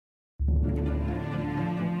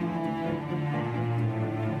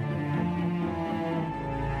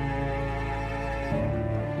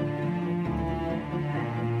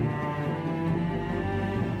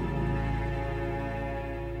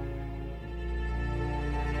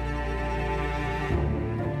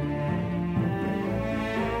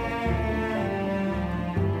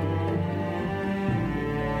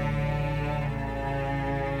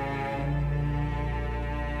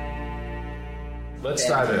let's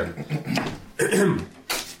dive in.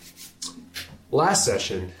 Last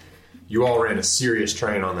session, you all ran a serious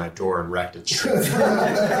train on that door and wrecked its ship.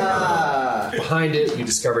 Behind it, you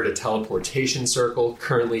discovered a teleportation circle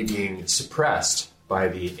currently being suppressed by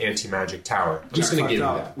the anti-magic tower. I'm just going to give you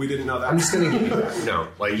that. We didn't know that. I'm just going to give you that. No,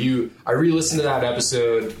 I re-listened to that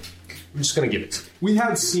episode. I'm just going to give it to you. We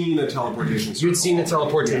had seen a teleportation circle. You'd seen a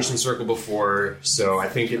teleportation circle before, so I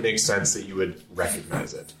think it makes sense that you would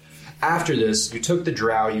recognize it. After this, you took the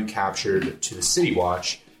drow you captured to the City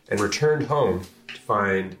Watch and returned home to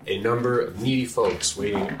find a number of needy folks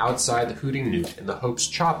waiting outside the Hooting Newt in the hopes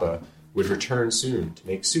Choppa would return soon to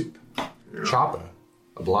make soup. Yeah. Choppa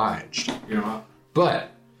obliged. Yeah.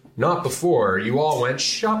 But not before you all went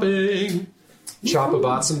shopping. Choppa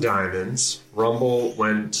bought some diamonds. Rumble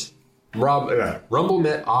met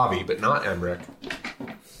Avi, but not Emmerich,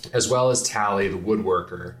 as well as Tally, the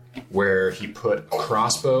woodworker, where he put a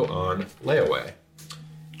crossbow on layaway.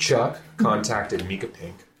 Chuck contacted Mika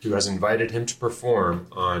Pink, who has invited him to perform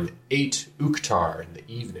on 8 Uktar in the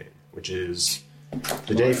evening, which is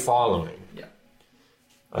the day following,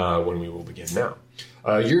 when we will begin now.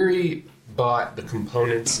 Yuri bought the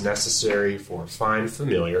components necessary for Find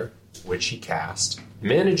Familiar, which he cast,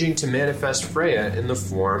 managing to manifest Freya in the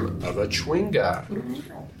form of a Chwinga.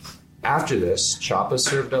 After this, Choppa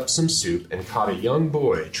served up some soup and caught a young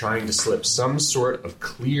boy trying to slip some sort of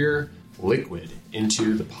clear liquid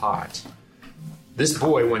into the pot. This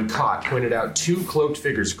boy, when caught, pointed out 2 cloaked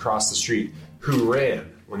figures across the street who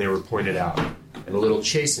ran when they were pointed out, and a little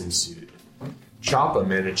chase ensued. Choppa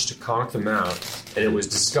managed to conk them out, and it was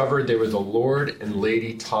discovered they were the Lord and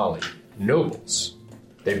Lady Tali, nobles.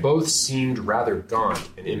 They both seemed rather gaunt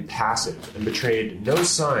and impassive, and betrayed no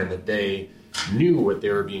sign that they knew what they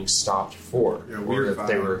were being stopped for, or that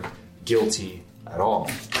they were guilty at all.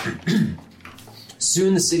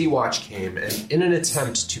 Soon the City Watch came, and in an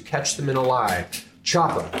attempt to catch them in a lie,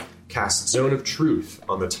 Choppa cast Zone of Truth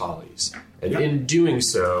on the Talis, and in doing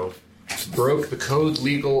so, broke the code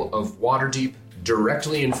legal of Waterdeep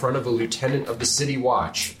directly in front of a lieutenant of the City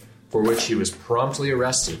Watch, for which he was promptly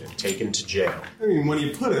arrested and taken to jail. I mean, when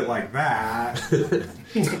you put it like that...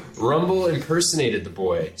 Rumble impersonated the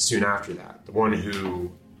boy soon after that, the one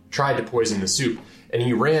who tried to poison the soup, and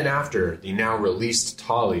he ran after the now released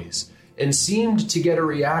Talis, and seemed to get a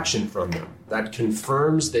reaction from them that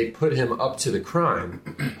confirms they put him up to the crime,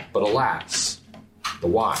 but alas, the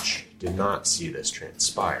Watch did not see this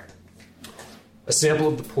transpire. A sample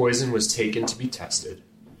of the poison was taken to be tested.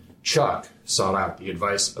 Chuck sought out the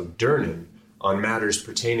advice of Durnan on matters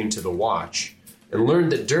pertaining to the Watch, and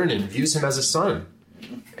learned that Durnan views him as a son,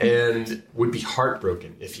 and would be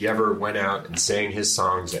heartbroken if he ever went out and sang his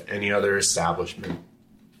songs at any other establishment.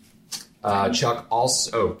 Durnan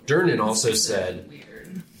also said...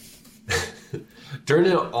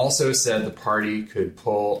 Durnan also said the party could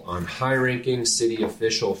pull on high-ranking city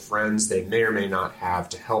official friends they may or may not have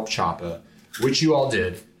to help Choppa, which you all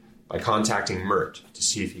did, by contacting Mert to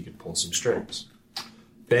see if he could pull some strings.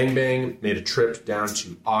 Bang Bang made a trip down to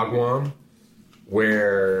Agwam,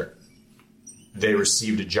 where they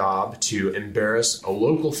received a job to embarrass a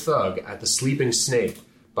local thug at the Sleeping Snake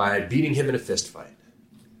by beating him in a fistfight.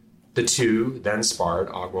 The two then sparred,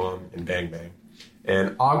 Agwam and Bang Bang,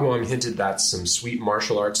 and Agwam hinted that some sweet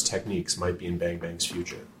martial arts techniques might be in Bang Bang's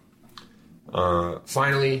future.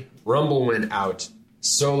 Finally, Rumble went out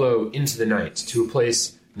solo into the night to a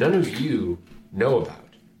place none of you know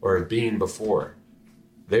about or have been before.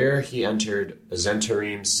 There he entered a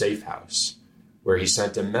Zentarim safe house, where he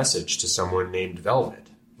sent a message to someone named Velvet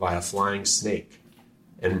via Flying Snake,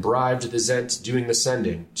 and bribed the Zent doing the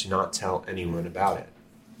sending to not tell anyone about it.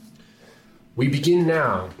 We begin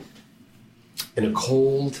now in a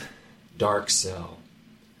cold, dark cell.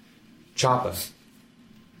 Choppa,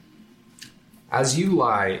 as you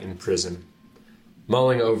lie in prison,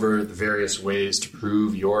 mulling over the various ways to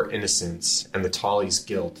prove your innocence and the Tali's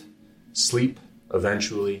guilt, sleep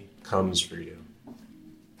eventually comes for you.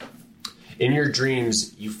 In your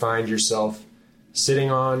dreams, you find yourself sitting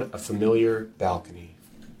on a familiar balcony,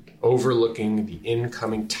 overlooking the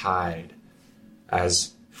incoming tide,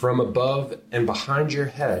 as from above and behind your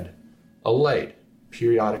head, a light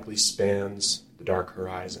periodically spans the dark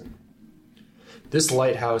horizon. This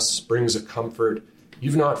lighthouse brings a comfort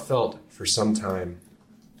you've not felt for some time.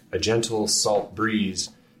 A gentle salt breeze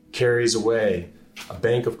carries away a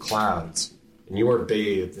bank of clouds, and you are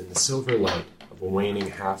bathed in the silver light of a waning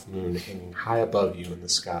half-moon hanging high above you in the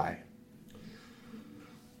sky.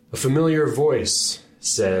 A familiar voice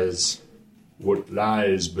says, "What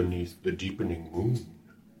lies beneath the deepening moon?"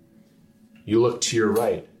 You look to your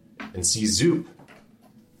right and see Zoop,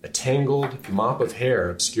 a tangled mop of hair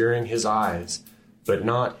obscuring his eyes, but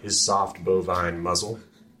not his soft bovine muzzle.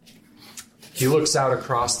 He looks out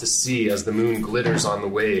across the sea as the moon glitters on the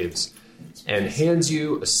waves and hands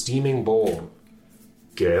you a steaming bowl.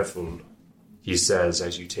 "Careful," he says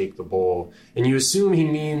as you take the bowl, and you assume he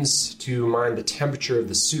means to mind the temperature of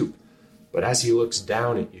the soup, but as he looks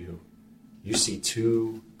down at you, you see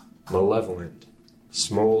two malevolent,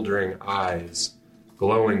 smoldering eyes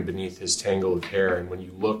glowing beneath his tangle of hair, and when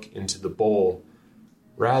you look into the bowl,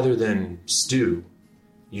 rather than stew,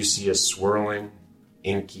 you see a swirling,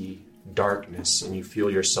 inky darkness, and you feel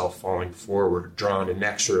yourself falling forward, drawn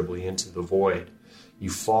inexorably into the void. You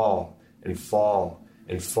fall and fall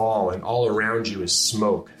and fall, and all around you is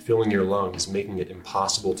smoke, filling your lungs, making it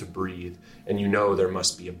impossible to breathe, and you know there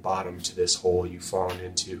must be a bottom to this hole you've fallen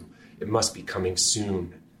into. It must be coming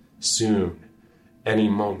soon, any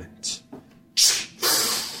moment.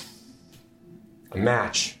 A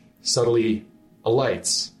match subtly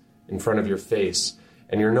alights in front of your face,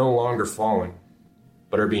 and you're no longer falling,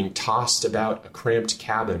 but are being tossed about a cramped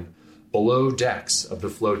cabin below decks of the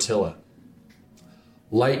flotilla.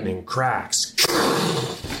 Lightning cracks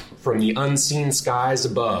from the unseen skies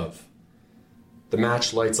above. The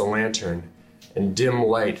match lights a lantern, and dim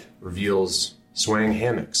light reveals swaying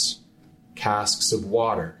hammocks, casks of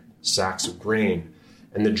water, sacks of grain,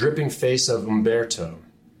 and the dripping face of Umberto,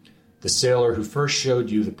 the sailor who first showed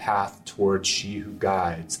you the path towards she who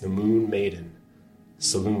guides, the Moon Maiden,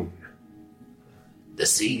 Saloon. "The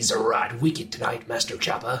seas are right wicked tonight, Master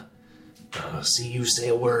Chopper. See you say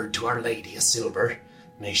a word to Our Lady of Silver.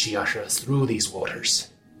 May she usher us through these waters."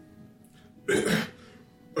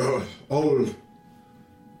 I'll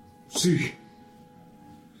see.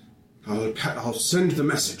 I'll send the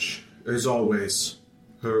message. As always,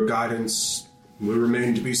 her guidance will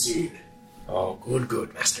remain to be seen. "Oh,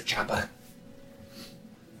 good, Master Chopper.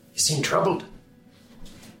 You seem troubled."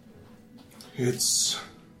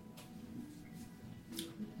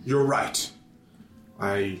 You're right.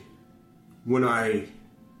 When I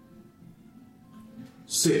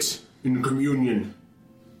sit in communion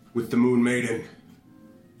with the Moon Maiden,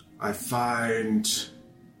 I find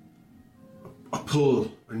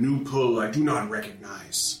a new pull I do not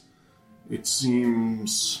recognize. It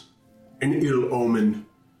seems an ill omen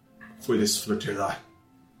for this flotilla,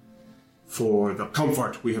 for the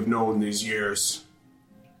comfort we have known these years.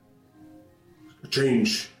 A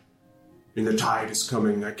change in the tide is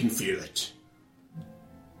coming, I can feel it.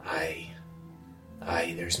 Aye,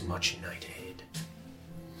 there's much night ahead.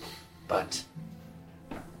 But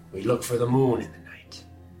we look for the moon in the night.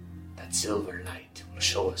 That silver light will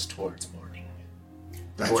show us towards morning,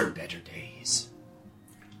 toward better days.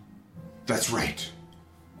 That's right.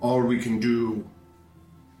 All we can do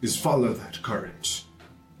is follow that current.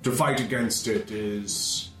 To fight against it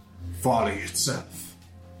is folly itself.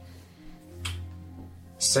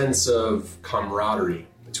 Sense of camaraderie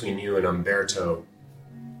between you and Umberto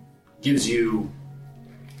gives you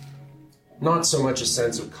not so much a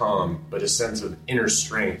sense of calm, but a sense of inner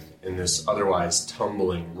strength in this otherwise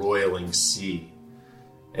tumbling, roiling sea.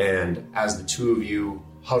 And as the two of you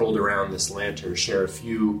huddled around this lantern share a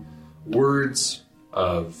few words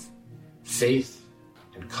of faith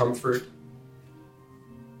and comfort,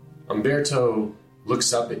 Umberto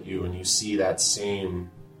looks up at you and you see that same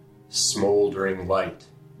smoldering light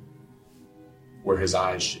where his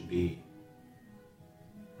eyes should be.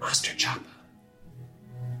 "Master Chopper,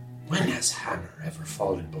 when has hammer ever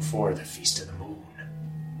fallen before the Feast of the Moon?"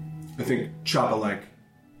 I think Choppa,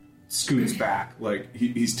 scoots back,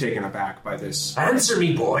 he's taken aback by this. "Answer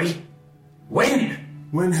me, boy! When?"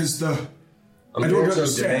 When has the... Umberto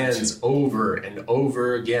demands over and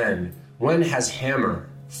over again, when has hammer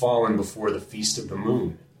fallen before the Feast of the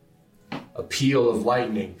Moon? A peal of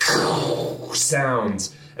lightning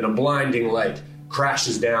sounds, and a blinding light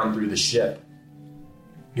crashes down through the ship.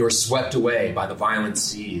 You're swept away by the violent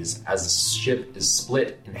seas as the ship is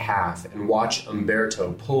split in half, and watch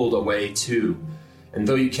Umberto pulled away too. And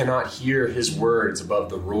though you cannot hear his words above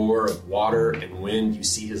the roar of water and wind, you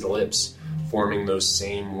see his lips forming those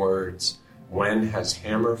same words. When has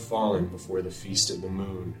hammer fallen before the Feast of the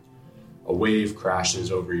Moon? A wave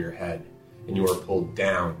crashes over your head, and you are pulled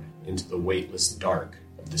down into the weightless dark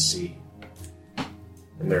of the sea.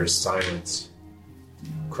 And there is silence,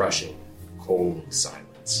 crushing, cold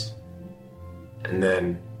silence. And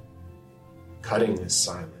then, cutting this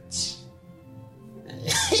silence,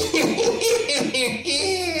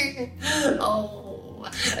 "Oh,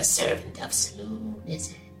 a servant of Saloon,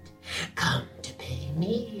 is it? Come to pay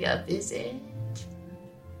me a visit."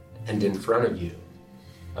 and in front of you,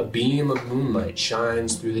 a beam of moonlight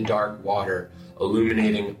shines through the dark water,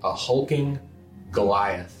 illuminating a hulking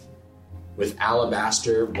Goliath with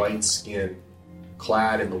alabaster white skin,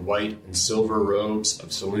 clad in the white and silver robes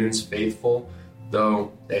of Saloon's faithful,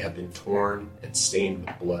 though they have been torn and stained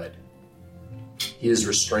with blood. He is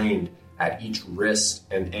restrained at each wrist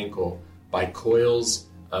and ankle by coils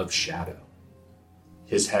of shadow.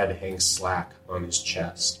 His head hangs slack on his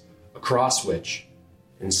chest, across which,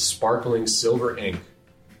 in sparkling silver ink,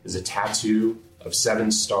 is a tattoo of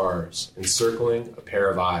 7 stars encircling a pair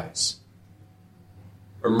of eyes.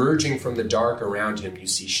 Emerging from the dark around him, you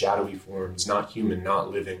see shadowy forms, not human,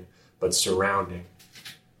 not living, but surrounding.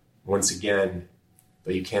 Once again,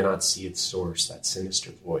 but you cannot see its source, that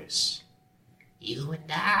sinister voice. You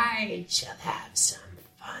and I shall have some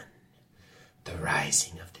fun. The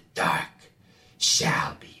rising of the dark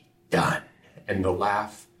shall be done. And the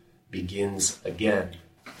laugh begins again,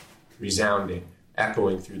 resounding,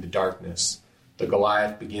 echoing through the darkness. The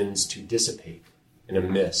Goliath begins to dissipate in a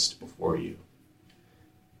mist before you.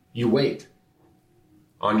 You wake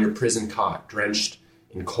on your prison cot, drenched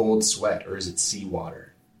in cold sweat, or is it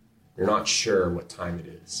seawater? You're not sure what time it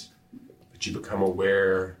is, but you become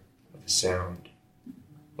aware of a sound,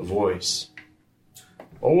 a voice.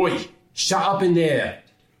 Oi! Shut up in there!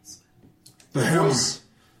 The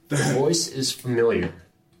voice is familiar.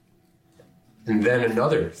 And then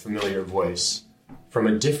another familiar voice from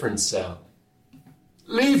a different cell.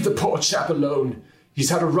 Leave the poor chap alone. He's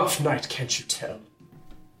had a rough night, can't you tell?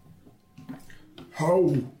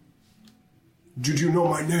 How did you know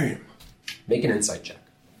my name? Make an insight check.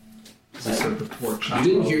 He said the poor chap.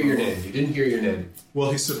 You didn't hear your name. You didn't hear your name.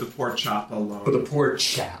 Well, he said the poor chap alone. But the poor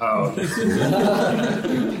chap. Oh.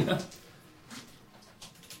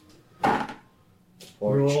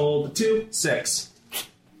 Roll 2, 6.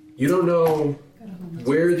 You don't know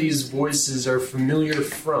where these voices are familiar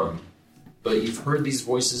from, but you've heard these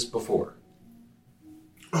voices before.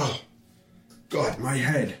 Oh, God, my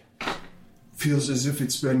head feels as if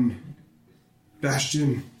it's been bashed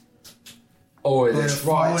in. Oh, that's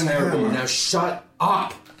right, terrible. Hammer. Now shut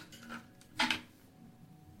up!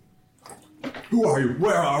 Who are you?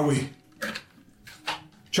 Where are we?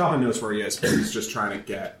 Chopin knows where he is, but he's just trying to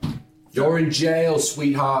get... You're in jail,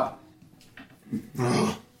 sweetheart.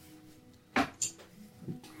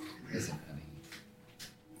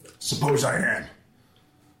 Suppose I am.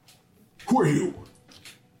 Who are you?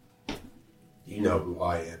 You know who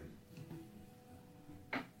I am.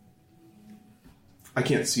 I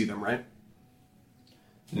can't see them, right?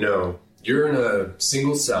 No, you're in a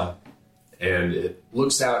single cell, and it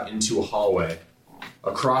looks out into a hallway.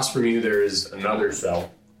 Across from you, there is another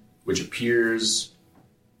cell, which appears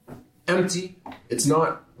empty. It's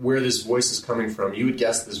not where this voice is coming from. You would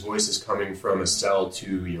guess this voice is coming from a cell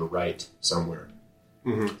to your right somewhere.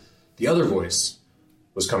 Mm-hmm. The other voice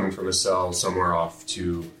was coming from a cell somewhere off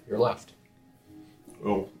to your left.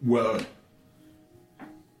 Oh, well,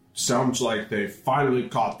 sounds like they finally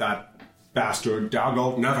caught that bastard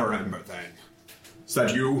Dagolt Neverember thing. Is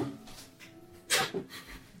that you?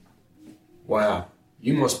 Wow,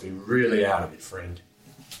 you must be really out of it, friend.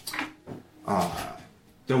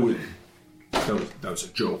 That was a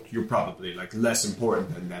joke. You're probably, like, less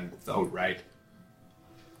important than them, though, right?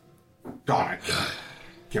 God, I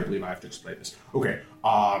can't believe I have to explain this. Okay,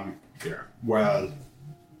 here. Well,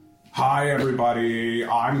 hi, everybody.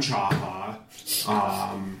 I'm Chapa.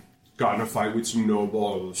 Got in a fight with some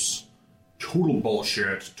nobles. Total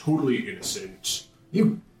bullshit. Totally innocent.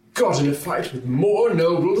 You got in a fight with more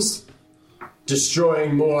nobles?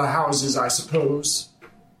 Destroying more houses, I suppose.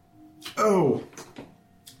 Oh.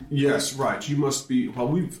 Yes, right. You must be... Well,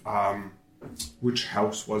 we've... Which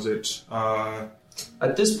house was it?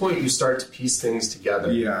 At this point, you start to piece things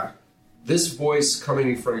together. Yeah. This voice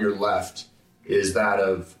coming from your left is that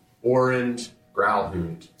of Orand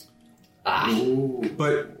Growlhound,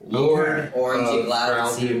 But... Lord Orange of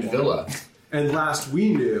Growlhound Villa. And last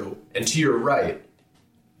we knew... And to your right,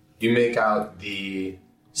 you make out the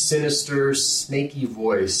sinister, snaky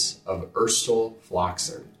voice of Urstel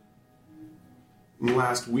Floxen. And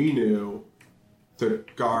last we knew, the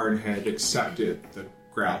guard had accepted the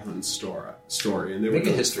Growlhound story, and they Make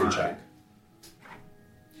were a history fine. check.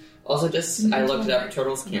 Also, I looked it up.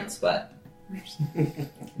 Turtles can't sweat.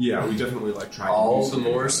 Yeah, we definitely tried to All do the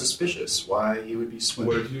something more about it. suspicious why he would be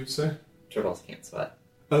sweating. What did you say? Turtles can't sweat.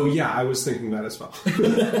 Oh yeah, I was thinking that as well.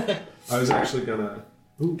 I was actually gonna...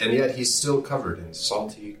 And yet he's still covered in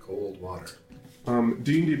salty, cold water.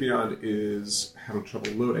 D&D Beyond is having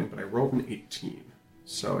trouble loading, but I rolled an 18.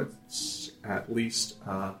 So it's at least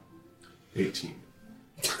 18.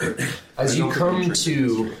 As you don't come think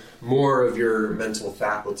to more of your mental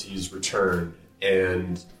faculties return,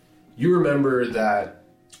 and you remember that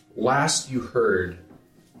last you heard,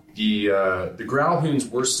 the Growlhounds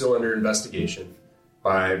were still under investigation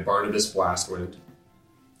by Barnabas Blastwind.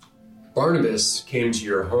 Barnabas came to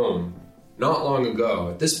your home not long ago.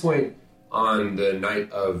 At this point, on the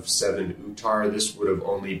night of 7 Uktar, this would have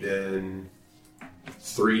only been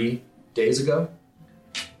 3 days ago.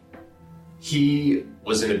 He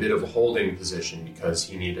was in a bit of a holding position because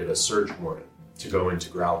he needed a search warrant to go into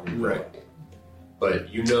Growlhound. Right. But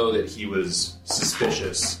you know that he was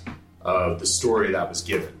suspicious of the story that was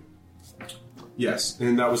given. Yes,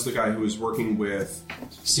 and that was the guy who was working with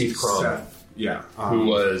Steve Crom, Seth. Yeah. who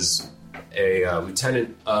was a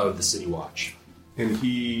lieutenant of the City Watch. And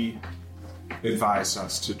he advised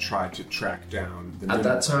us to try to track down the At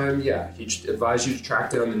that time, yeah, he advised you to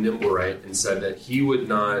track down the Nimblewright and said that he would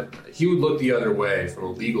look the other way from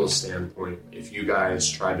a legal standpoint if you guys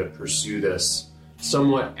tried to pursue this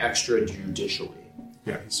somewhat extrajudicially.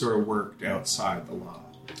 Yeah, he sort of worked outside the law.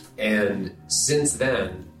 And since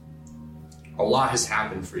then, a lot has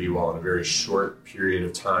happened for you all in a very short period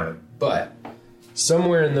of time. But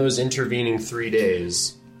somewhere in those intervening 3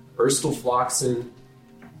 days, Urstel Floxen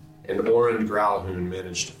and Oren Growlhound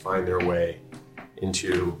managed to find their way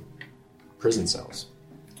into prison cells.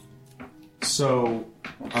 So,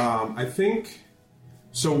 I think...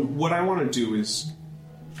 So what I want to do is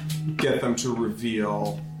get them to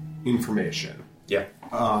reveal information Yeah.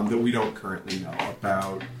 that we don't currently know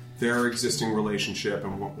about their existing relationship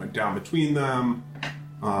and what went down between them,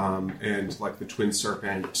 and like the twin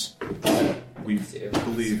serpent that we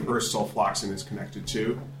believe Urstel Floxen is connected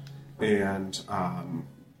to. And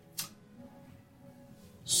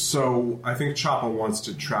so I think Choppa wants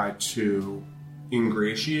to try to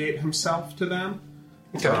ingratiate himself to them.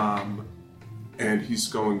 Okay. And he's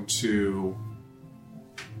going to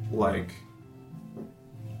like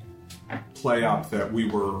play up that we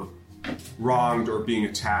were wronged or being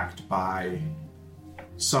attacked by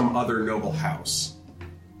some other noble house,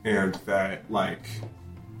 and that like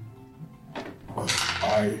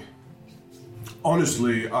I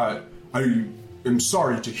am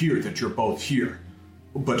sorry to hear that you're both here,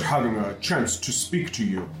 but having a chance to speak to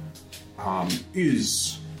you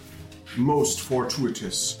is most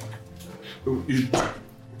fortuitous.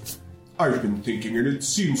 I've been thinking, and it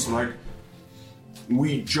seems like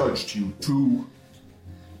we judged you too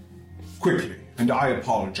quickly, and I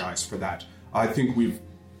apologize for that. I think we've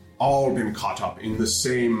all been caught up in the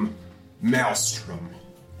same maelstrom,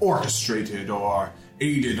 orchestrated or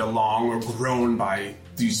aided along or grown by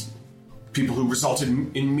these people who resulted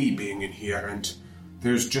in me being in here, and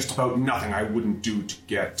there's just about nothing I wouldn't do to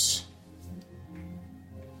get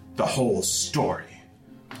the whole story.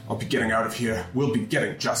 I'll be getting out of here. We'll be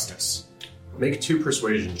getting justice. Make 2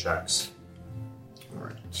 persuasion checks. All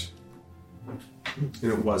right.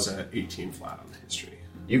 And it was an 18 flat on the history.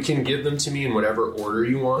 You can give them to me in whatever order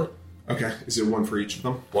you want. Okay, is it one for each of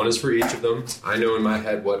them? One is for each of them. I know in my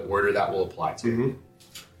head what order that will apply to.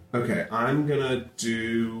 Mm-hmm. Okay, I'm gonna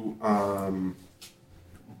do,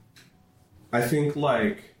 I think,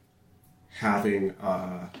 like, having,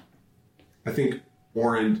 I think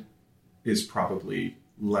Oren is probably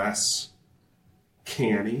less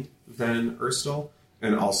canny than Urstel,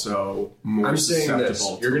 and also more I'm saying this.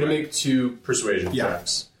 susceptible You're to, going to like- make 2 persuasion Yeah.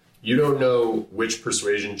 checks. You don't know which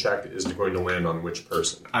persuasion check is going to land on which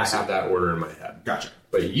person. I see. have that order in my head. Gotcha.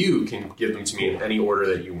 But you can give them to me in any order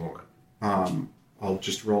that you want. I'll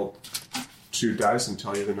just roll 2 dice and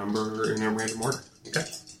tell you the number in a random order. Okay.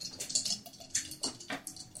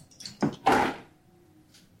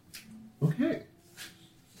 Okay.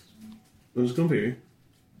 It was going to be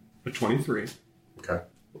a 23 Okay.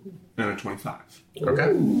 and a 25.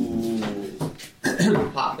 Okay.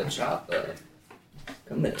 Papa Choppa.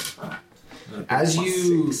 Come in. Huh? As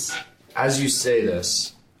you say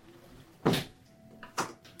this,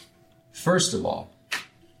 first of all,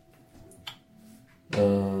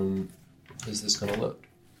 is this going to load?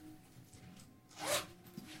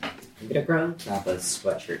 I'm gonna grab Choppa's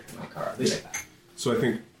sweatshirt from my car. I'll be right back. So I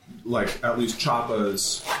think, like, at least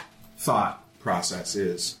Choppa's thought process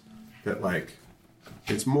is that, like,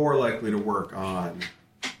 it's more likely to work on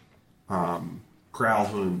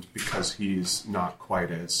Growlhound because he's not quite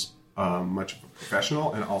as much of a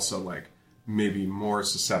professional, and also, like, maybe more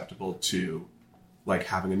susceptible to, like,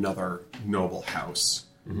 having another noble house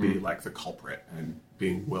be, like, the culprit and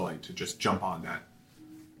being willing to just jump on that,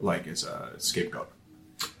 like, as a scapegoat.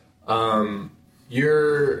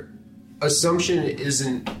 Your assumption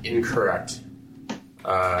isn't incorrect.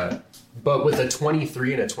 But with a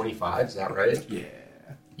 23 and a 25, is that right? Yeah.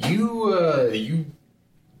 You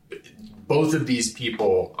both of these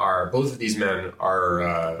men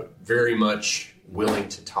are very much willing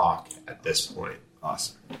to talk at this point.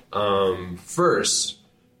 Awesome. First,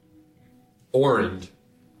 Orend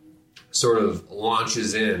sort of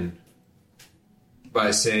launches in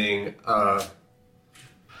by saying, I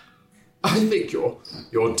think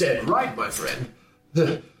you're dead right, my friend.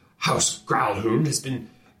 The House Growlhound has been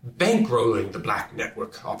bankrolling the Black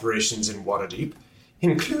Network operations in Waterdeep,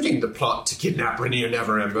 including the plot to kidnap Rainier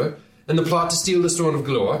Neverember and the plot to steal the Stone of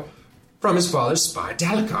Glor from his father's spy,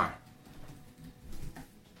 Dalekar.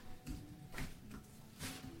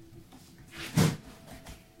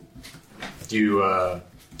 Do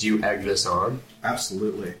you egg this on?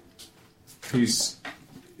 Absolutely. He's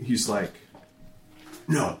like,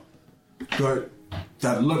 no, but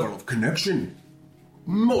that level of connection,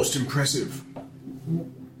 most impressive.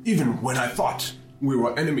 Even when I thought we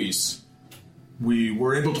were enemies, we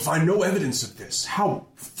were able to find no evidence of this. How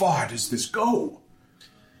far does this go?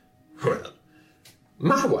 Well,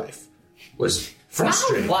 my wife was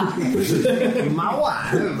frustrated. My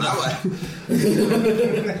wife.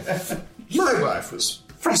 My wife was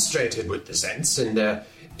frustrated with the Zents and their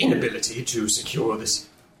inability to secure this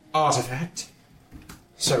artifact.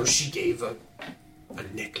 So she gave a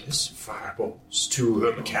necklace of fireballs to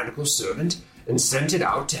her mechanical servant and sent it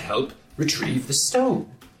out to help retrieve the stone.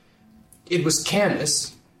 It was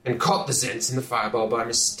careless and caught the Zents in the fireball by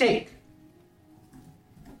mistake.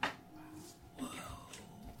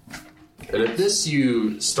 And at this,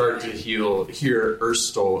 you start to hear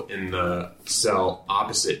Erstal in the cell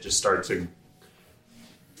opposite just start to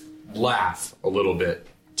laugh a little bit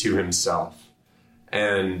to himself.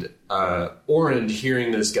 And Orend,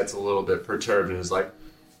 hearing this, gets a little bit perturbed and is like,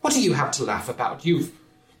 what do you have to laugh about? You've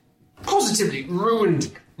positively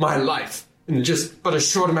ruined my life in just but a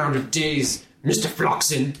short amount of days, Mr.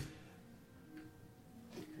 Floxin.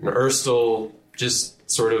 And Erstal just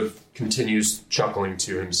sort of continues chuckling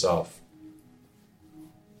to himself.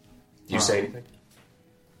 Do you say anything?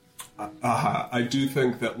 I do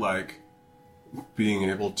think that, like, being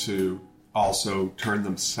able to also turn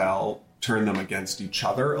them against each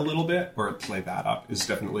other a little bit, or play that up, is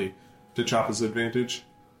definitely to Choppa's advantage.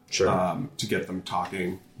 Sure. To get them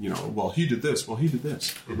talking, well, he did this, well, he did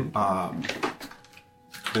this.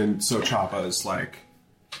 Mm-hmm. And so Choppa is like,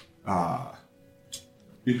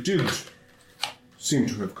 it did seem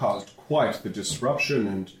to have caused quite the disruption,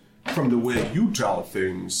 and from the way you tell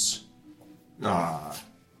things, a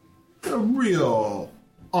real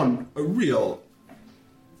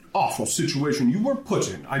awful situation you were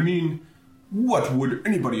put in. I mean, what would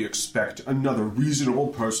anybody expect another reasonable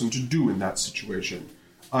person to do in that situation?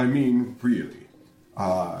 I mean, really.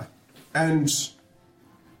 And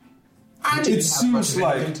I didn't have much of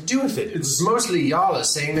anything to do with it. It was mostly Yala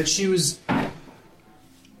saying that she was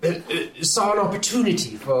saw an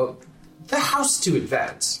opportunity for the house to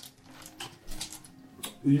advance.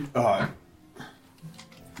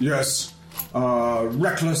 Yes,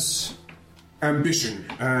 reckless ambition,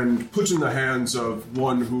 and put in the hands of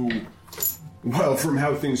one who, well, from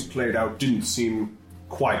how things played out, didn't seem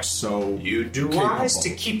quite so You do capable. wise to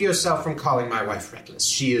keep yourself from calling my wife reckless.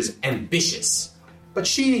 She is ambitious, but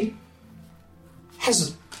she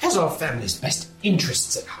has our family's best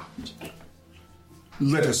interests at heart.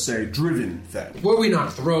 Let us say driven, then. Were we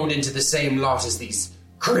not thrown into the same lot as these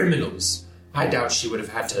criminals, I doubt she would have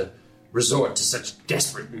had to resort to such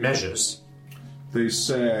desperate measures. They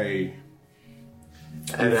say...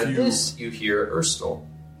 And at this, you hear Erstal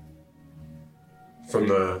from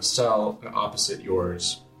the cell opposite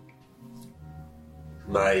yours.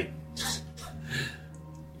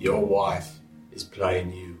 Your wife is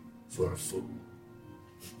playing you for a fool.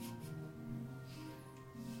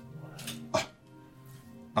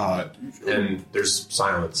 And there's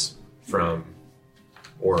silence from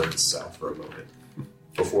Orend's cell for a moment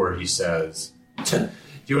before he says,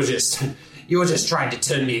 You're just trying to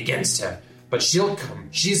turn me against her, but she'll come.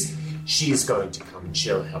 She's going to come and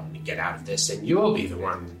she'll help me get out of this, and you'll be the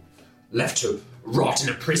one left to rot in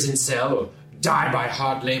a prison cell or die by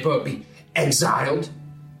hard labor or be exiled.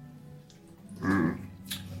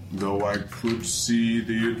 Though I could see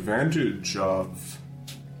the advantage of...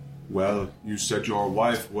 Well, you said your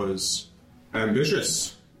wife was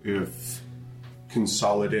ambitious. If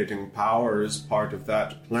consolidating power is part of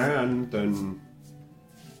that plan, then...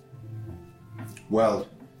 Well,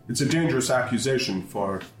 it's a dangerous accusation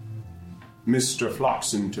for Mr.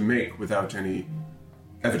 Floxin to make without any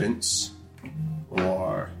evidence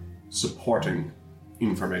or supporting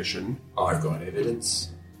information. I've got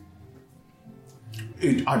evidence.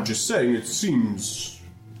 I'm just saying it seems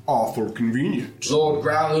awful convenient. Lord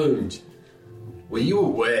Growlhound, were you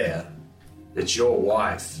aware that your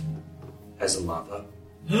wife has a lover.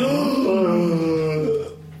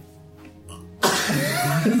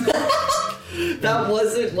 That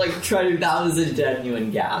wasn't like trying to. That was a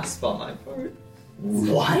genuine gasp on my part.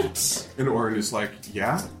 What? And Orin is like,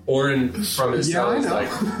 yeah? Orin from his cell is like,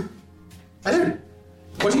 I don't.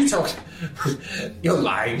 What are you talking? You're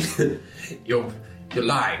lying. You're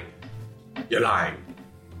lying. You're lying.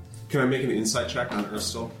 Can I make an insight check on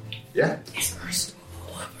Urstel? Yeah. Is Urstel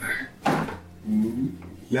a lover?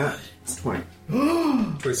 Yeah. 20.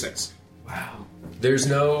 26. Wow. There's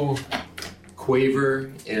no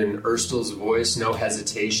quaver in Urstel's voice, no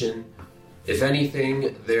hesitation. If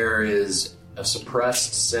anything, there is a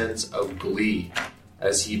suppressed sense of glee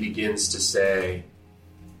as he begins to say,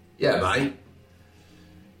 yeah, mate.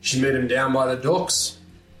 She met him down by the docks.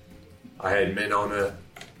 I had men on her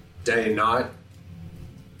day and night.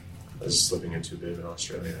 I was slipping into a bit of an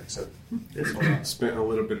Australian accent. Spent a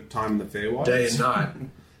little bit of time in the Feywild. Day and night.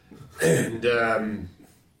 And,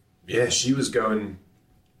 yeah, she was going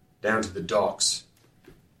down to the docks,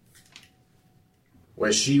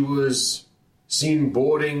 where she was seen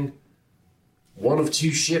boarding one of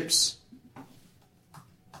two ships,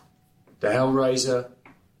 the Hellraiser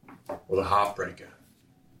or the Heartbreaker.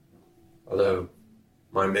 Although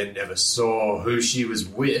my men never saw who she was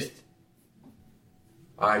with,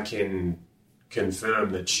 I can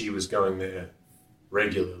confirm that she was going there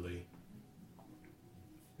regularly.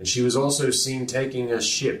 And she was also seen taking a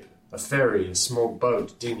ship, a ferry, a small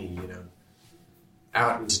boat, dinghy,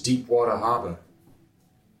 out into Deepwater Harbor.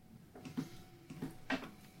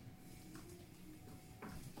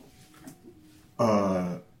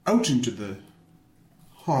 Out into the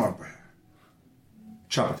harbor.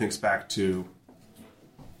 Chopper thinks back to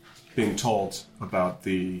being told about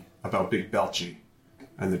Big Belchy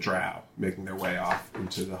and the Drow making their way off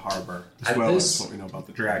into the harbor, as well as what we know about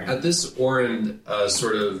the dragon. At this, Orin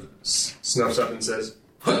sort of snuffs up and says,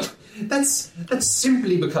 That's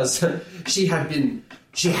simply because she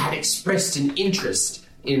had expressed an interest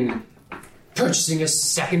in purchasing a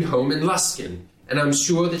second home in Luskin, and I'm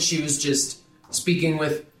sure that she was just speaking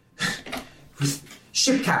with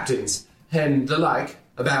ship captains and the like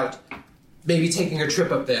about maybe taking a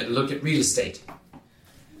trip up there to look at real estate.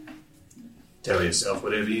 Tell yourself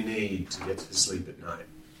whatever you need to get to sleep at night.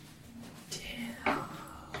 Damn.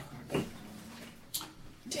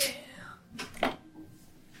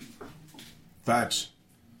 That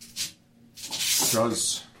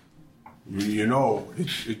does,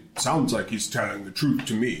 it sounds like he's telling the truth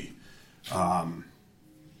to me.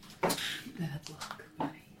 Bad luck,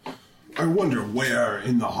 buddy. I wonder where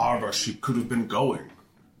in the harbor she could have been going.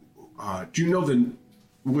 Do you know the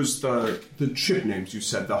ship names you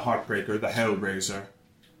said, the Heartbreaker, the Hellraiser?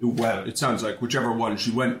 Well, it sounds like whichever one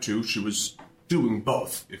she went to, she was doing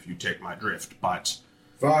both, if you take my drift, but...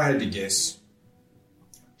 If I had to guess,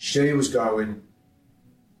 she was going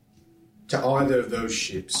to either of those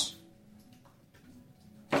ships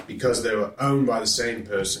because they were owned by the same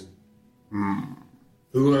person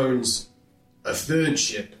who owns a third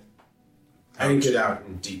ship anchored out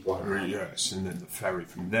in Deepwater. Yes, and then the ferry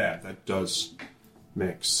from there. That does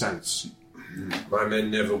make sense. My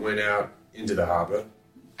men never went out into the harbor.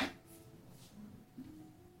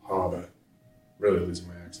 Really losing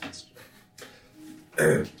my accents.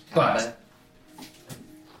 But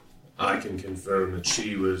I can confirm that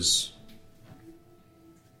she was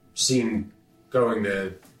seen going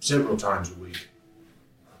there several times a week.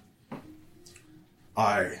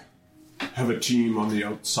 I have a team on the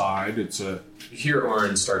outside. You hear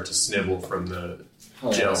Orin start to snivel from the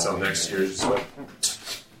jail cell next to you. Just like,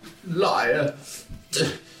 liar.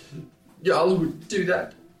 Y'all wouldn't do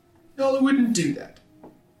that. Y'all wouldn't do that.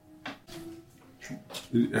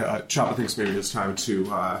 Chopper thinks maybe it's time to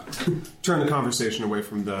turn the conversation away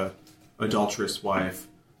from the adulterous wife.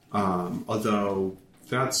 Although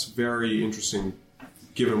that's very interesting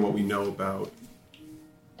given what we know about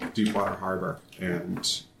Deepwater Harbor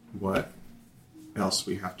and what else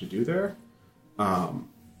we have to do there.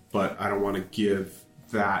 But I don't want to give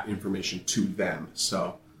that information to them.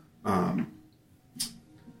 So,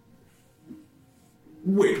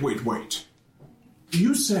 wait.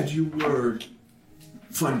 You said you were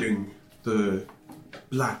funding the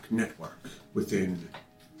Black Network within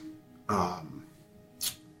the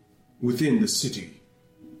city.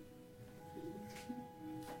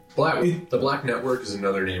 The Black Network is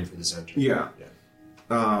another name for the center. Yeah.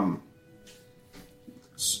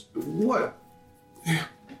 What?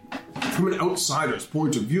 From an outsider's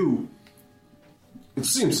point of view, it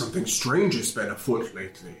seems something strange has been afoot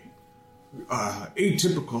lately.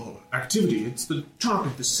 Atypical activity. It's the talk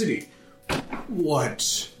of the city.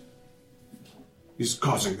 What is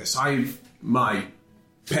causing this. I've my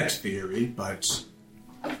pet theory, but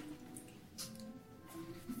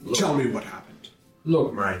tell me what happened.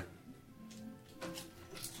 Look, mate.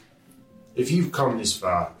 If you've come this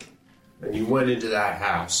far and you went into that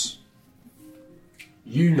house,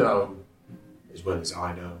 you know, as well as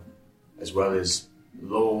I know, as well as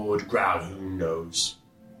Lord Groudhoon knows,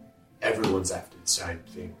 everyone's after the same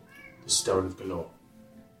thing, the Stone of Galore.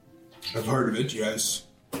 I've heard of it, yes.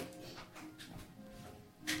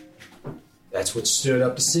 That's what stirred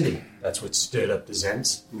up the city. That's what stirred up the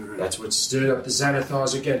Zents. That's what stirred up the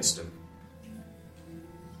Xanathars against them.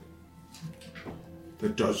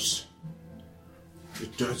 It does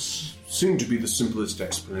seem to be the simplest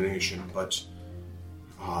explanation, but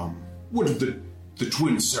what of the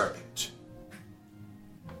twin serpent?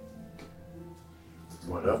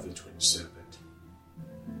 One of the twin serpent.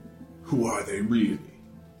 Who are they really?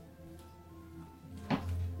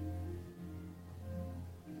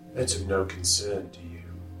 That's of no concern to you.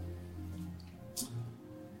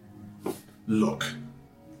 Look,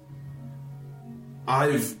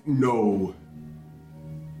 I've no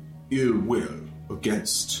ill will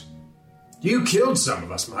against... You killed some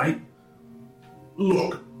of us, mate.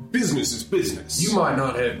 Look, business is business. You might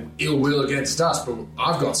not have ill will against us, but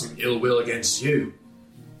I've got some ill will against you.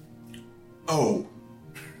 Oh.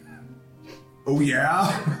 Oh,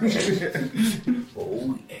 yeah?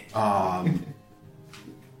 Oh, yeah.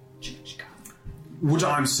 What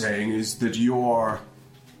I'm saying is that your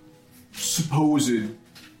supposed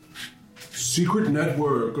secret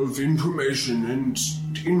network of information and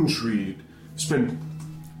intrigue has been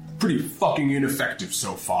pretty fucking ineffective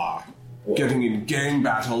so far. Getting in gang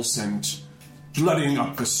battles and bloodying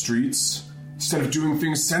up the streets instead of doing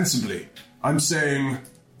things sensibly. I'm saying,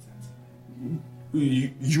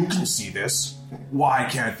 you can see this. Why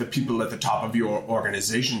can't the people at the top of your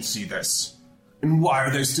organization see this? And why are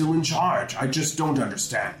they still in charge? I just don't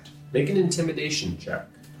understand. Make an intimidation check.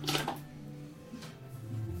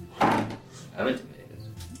 I'm intimidated.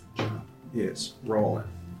 Is rolling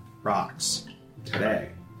rocks today.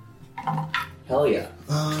 Hell yeah.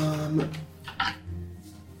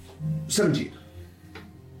 17.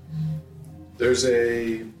 There's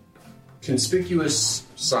a conspicuous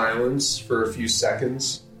silence for a few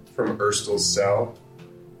seconds from Erstel's cell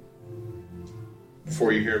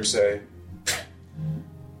before you hear him say,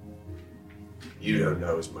 "You don't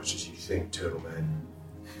know as much as you think, Turtle Man."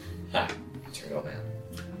 Ha. Turtle Man.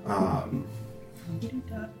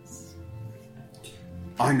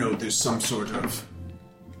 I know there's some sort of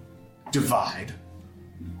divide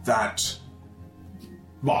that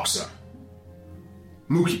Boxer,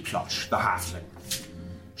 Mookie Plush, the halfling,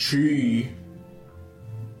 she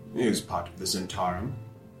is part of the Zentarum,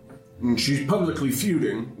 and she's publicly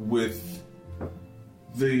feuding with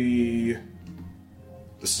the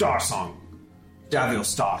Star Song, Davil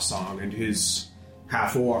Star Song, and his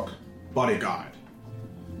half-orc bodyguard.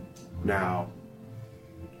 Now,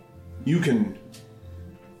 you can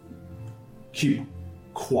keep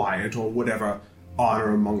quiet or whatever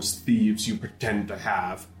honor amongst thieves you pretend to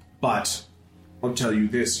have, but I'll tell you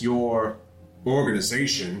this, your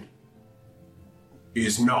organization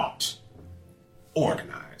is not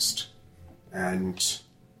organized. And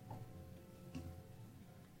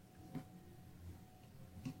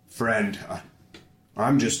friend,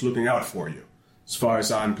 I'm just looking out for you. As far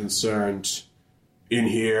as I'm concerned, in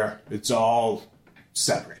here, it's all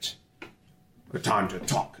separate. A time to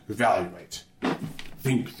talk, evaluate,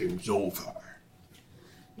 think things over.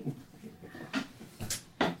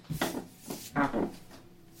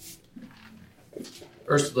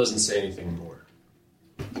 Urstel doesn't say anything more.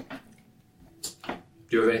 Do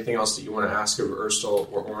you have anything else that you want to ask of Urstel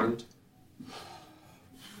or Ornd?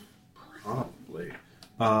 Probably.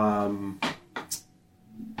 I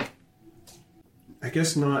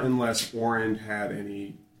guess not unless Ornd had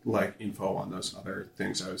any, info on those other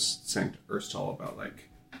things I was saying to Urstel about,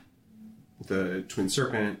 the Twin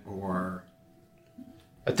Serpent or...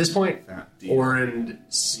 At this point, Ornd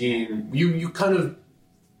seemed... You kind of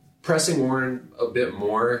pressing Ornd a bit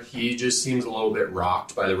more, he just seems a little bit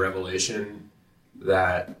rocked by the revelation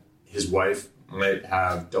that his wife might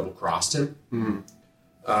have double-crossed him.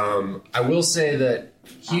 Mm-hmm. I will say that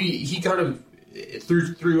he kind of,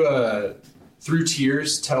 through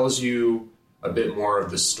tears, tells you a bit more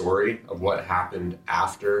of the story of what happened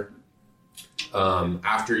after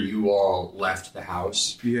you all left the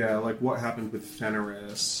house. Yeah, what happened with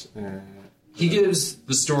Fenris. He gives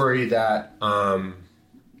the story that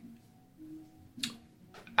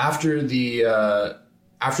after the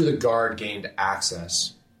guard gained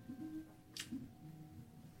access,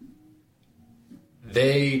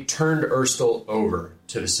 they turned Erstal over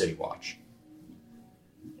to the City Watch.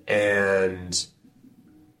 And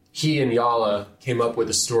he and Yala came up with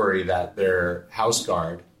a story that their house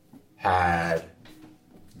guard had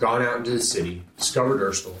gone out into the city, discovered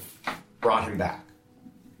Erstal, brought him back,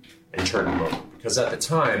 and turned him over. Because at the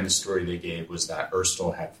time, the story they gave was that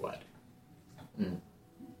Erstal had fled.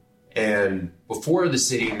 And before the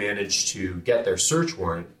city managed to get their search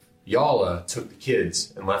warrant, Yala took the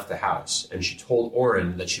kids and left the house, and she told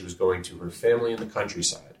Orin that she was going to her family in the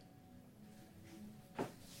countryside.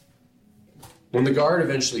 When the guard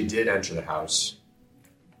eventually did enter the house,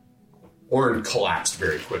 Orin collapsed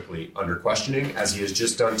very quickly under questioning, as he has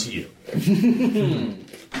just done to you.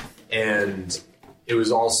 And it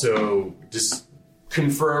was also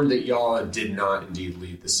confirmed that Yala did not indeed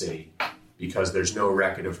leave the city, because there's no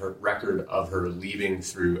record of her leaving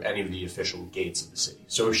through any of the official gates of the city.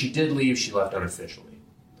 So if she did leave, she left unofficially,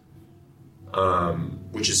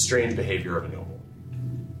 which is strange behavior of a noble.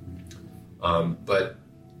 But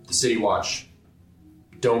the City Watch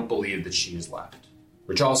don't believe that she has left,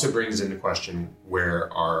 which also brings into question,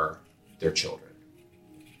 where are their children?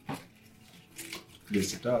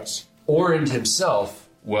 Yes, it does. Orin himself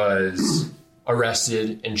was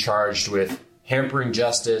arrested and charged with hampering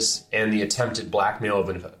justice and the attempted blackmail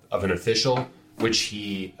of an official, which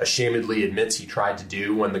he ashamedly admits he tried to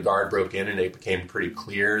do when the guard broke in and it became pretty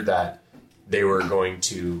clear that they were going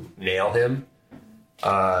to nail him.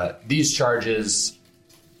 These charges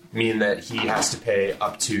mean that he has to pay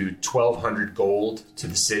up to 1,200 gold to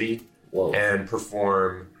the city. Whoa. And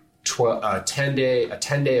perform a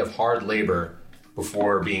 10-day of hard labor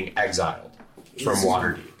before being exiled from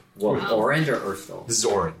Waterdeep. Well, Orange or Erstal? This is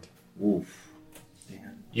Orin. Oof.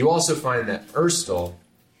 You also find that Erstal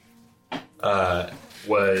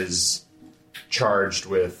was charged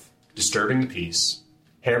with disturbing the peace,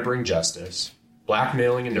 hampering justice,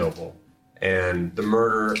 blackmailing a noble, and the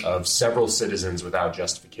murder of several citizens without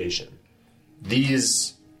justification.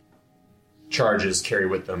 These charges carry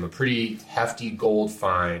with them a pretty hefty gold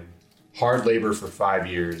fine, hard labor for 5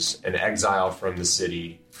 years, and exile from the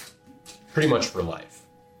city pretty much for life,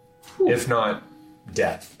 if not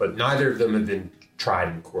death. But neither of them have been tried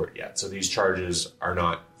in court yet, so these charges are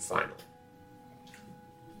not final.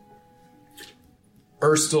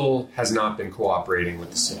 Erstal has not been cooperating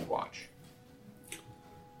with the City Watch.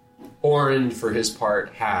 Orin, for his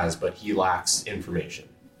part, has, but he lacks information.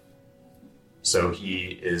 So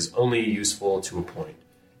he is only useful to a point.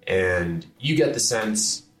 And you get the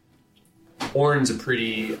sense Orin's a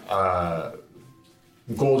pretty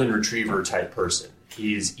golden retriever type person.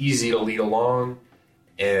 He's easy to lead along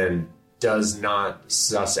and does not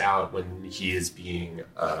suss out when he is being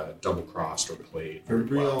double-crossed or played. A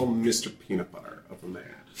real Mr. Peanut Butter of a man.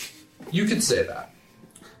 You could say that.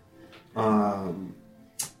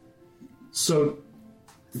 So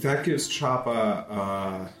that gives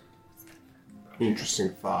Choppa an interesting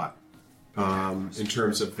thought in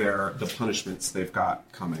terms of the punishments they've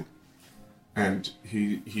got coming. And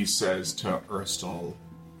he says to Erstal,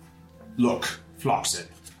 "Look, Floxen,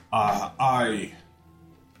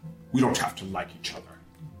 we don't have to like each other.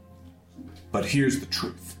 But here's the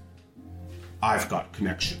truth. I've got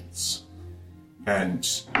connections. And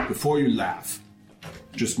before you laugh,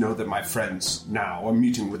 just know that my friends now are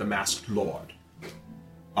meeting with a masked lord.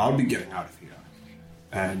 I'll be getting out of here.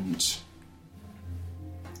 And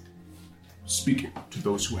speaking to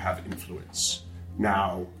those who have influence.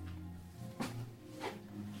 Now,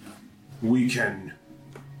 we can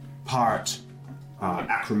part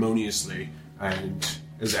acrimoniously and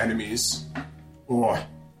as enemies, or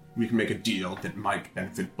we can make a deal that might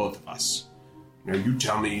benefit both of us. Now, you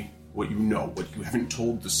tell me what you know, what you haven't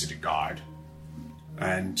told the city guard,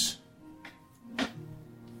 and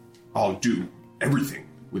I'll do everything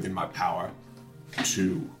within my power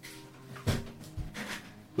to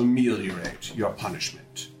ameliorate your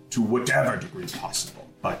punishment to whatever degree possible.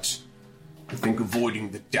 But I think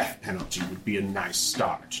avoiding the death penalty would be a nice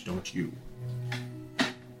start, don't you?"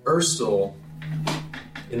 Erstal,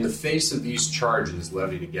 in the face of these charges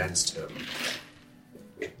levied against him,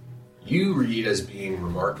 you read as being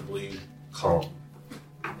remarkably calm.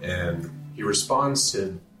 And he responds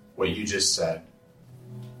to what you just said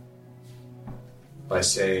by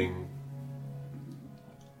saying,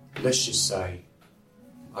 "Let's just say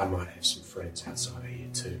I might have some friends outside of here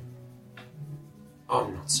too.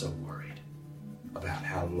 I'm not so worried about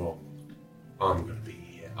how long I'm going to be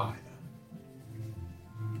here either."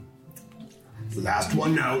 Last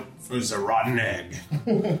one out is a rotten egg.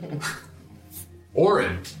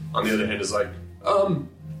 Orin, on the other hand, is like,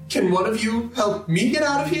 can one of you help me get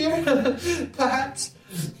out of here? Perhaps?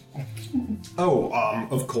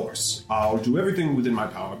 Of course. I'll do everything within my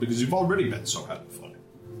power because you've already been so helpful.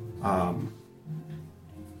 Can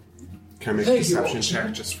I make a perception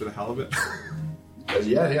check just for the hell of it?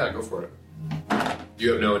 Yeah, go for it.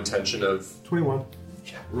 You have no intention of... 21.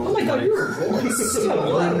 Oh my god, you were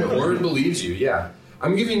rolling. Warren believes you, yeah.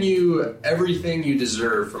 I'm giving you everything you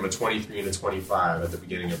deserve from a 23 and a 25 at the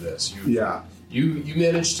beginning of this. You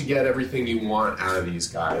managed to get everything you want out of these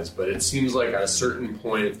guys, but it seems like at a certain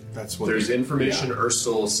point there's information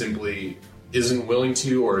Urstel simply isn't willing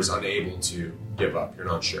to or is unable to give up. You're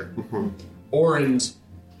not sure. Orand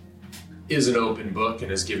is an open book and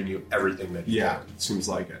has given you everything that you want. It seems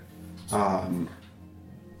like it.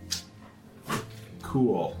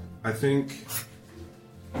 Cool. I think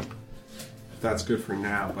that's good for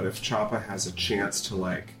now, but if Choppa has a chance to,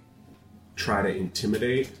 like, try to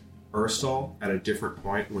intimidate Urstel at a different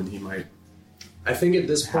point when he might I think at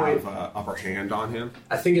this point have upper hand on him.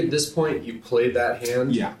 I think at this point you played that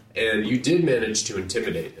hand. Yeah. And you did manage to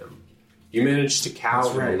intimidate him. You managed to cow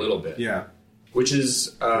him a little bit. Yeah. Which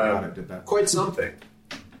is quite something.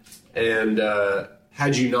 And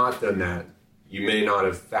had you not done that, you may not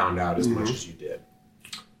have found out as much as you did.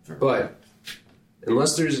 But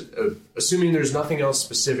unless assuming there's nothing else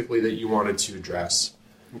specifically that you wanted to address,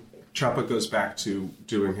 Choppa goes back to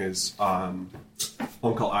doing his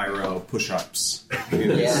Uncle Iroh push-ups in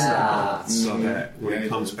his cell, so that when he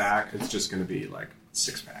comes back, it's just going to be like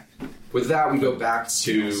 6-pack. With that, we go back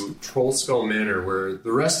to Troll Skull Manor, where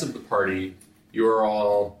the rest of the party, you are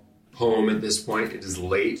all home at this point. It is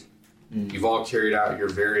late. You've all carried out your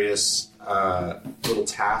various little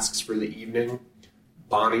tasks for the evening.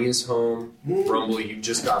 Bonnie is home. Rumble, you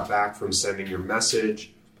just got back from sending your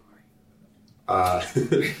message.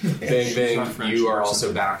 Bang Bang, you are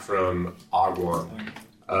also back from Agwan.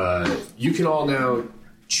 You can all now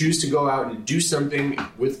choose to go out and do something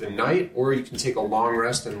with the night, or you can take a long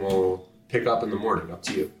rest and we'll pick up in the morning. Up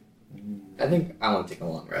to you. I think I want to take a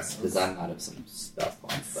long rest because I'm out of some stuff.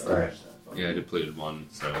 Alright. Yeah, I depleted one,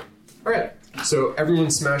 so... Alright, so everyone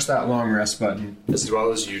smash that long rest button, as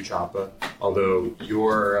well as you, Choppa. Although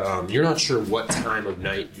you're not sure what time of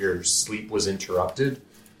night your sleep was interrupted,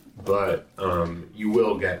 but you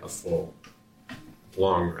will get a full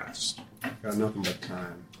long rest. Got nothing but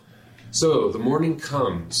time. So the morning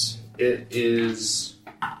comes. It is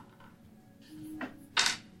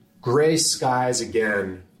gray skies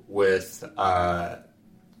again. With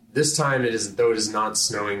this time, though it is not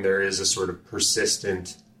snowing, there is a sort of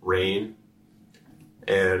persistent rain,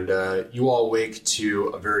 and you all wake to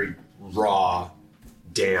a very raw,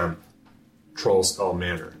 damp Troll Skull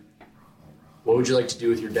Manor. What would you like to do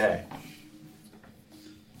with your day?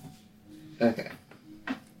 Okay.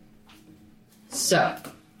 So,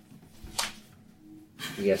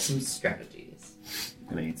 we have some strategies.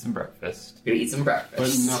 Gonna eat some breakfast. We're gonna eat some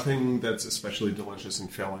breakfast. But nothing that's especially delicious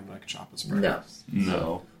and filling like Choppa's breakfast.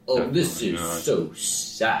 No. Oh, this is not. so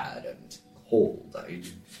sad and cold.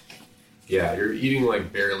 Yeah, you're eating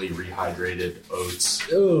like barely rehydrated oats.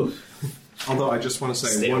 Oh. Although I just want to say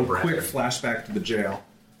Stale one bread. quick flashback to the jail.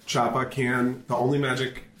 Choppa the only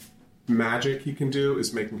magic he can do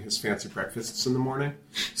is making his fancy breakfasts in the morning.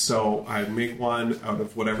 So I make one out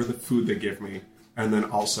of whatever the food they give me, and then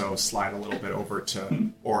also slide a little bit over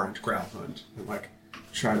to Orange Growlhund and like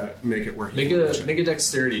try to make it where he Make a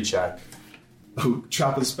dexterity check. Oh,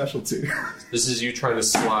 Choppa's specialty. This is you trying to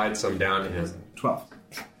slide some down to him. 12.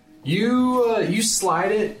 You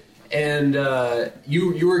slide it, and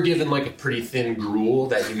you were given like a pretty thin gruel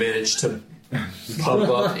that you managed to pump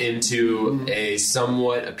up into a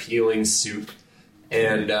somewhat appealing soup.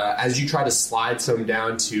 And as you try to slide some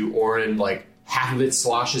down to Orin, like half of it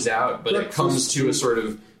sloshes out, but it comes to a sort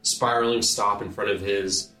of spiraling stop in front of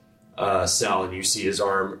his cell, and you see his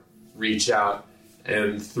arm reach out,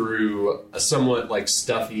 and through a somewhat like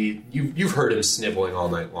stuffy, you've heard him sniveling all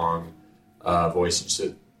night long voice, you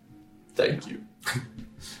said, "Thank you."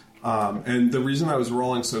 And the reason I was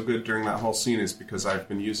rolling so good during that whole scene is because I've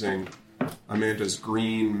been using Amanda's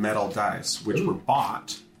green metal dice, which were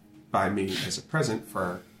bought by me as a present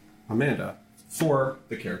for Amanda for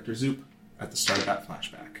the character Zoop at the start of that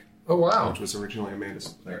flashback. Oh wow! Which was originally Amanda's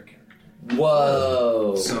player character.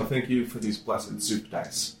 Whoa! So thank you for these blessed Zoop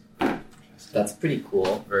dice. That's pretty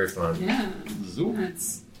cool. Very fun. Yeah. Zoop.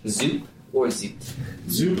 That's Zoop or Zoot?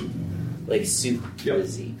 Zoop. Like soup Yep. or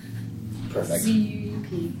Z. Perfect.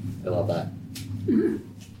 ZUP. I love that.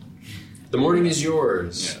 The morning is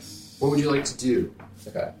yours. Yes. What would you like to do?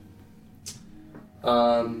 Okay.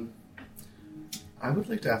 I would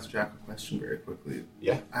like to ask Jack a question very quickly.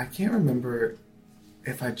 Yeah. I can't remember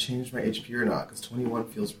if I changed my HP or not, because 21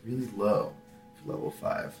 feels really low for level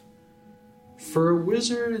 5. For a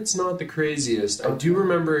wizard, it's not the craziest. I do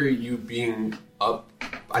remember you being up.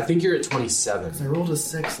 I think you're at 27. I rolled a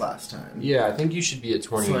 6 last time. Yeah, I think you should be at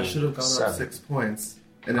 27. So I should have gone up 6 points.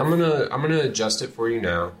 And I'm gonna adjust it for you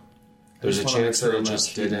now. There's a just wanna chance make sure that it I'm not just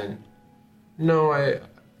cheating. didn't. No,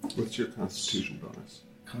 What's your Constitution bonus?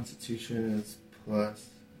 Constitution is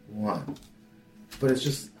 +1. But it's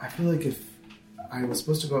just, I feel like if I was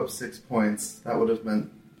supposed to go up 6 points, that would have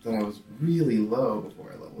meant that I was really low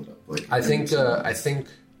before I leveled up. Like I think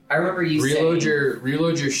I remember you reload saying... your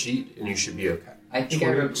reload your sheet and you should be okay. I think I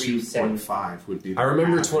remember you saying... 22.5 would be. I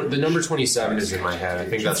remember the number 27 is in my head. I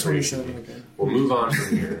think that's where you should be. okay. We'll move on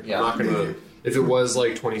from here. Yeah. I'm not gonna. If it was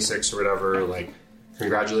like 26 or whatever, like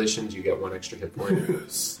congratulations, you get 1 extra hit point.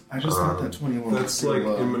 I just thought that 21 That's was too like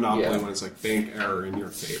low. in Monopoly Yeah. when it's like bank error in your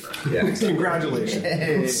favor. Yeah, exactly. Congratulations.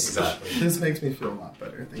 Hey, Exactly. this makes me feel a lot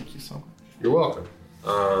better. Thank you so much. You're welcome.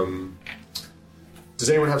 Does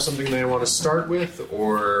anyone have something they want to start with,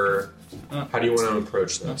 or how do you want to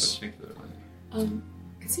approach Not this? particularly.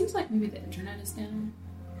 It seems like maybe the internet is down.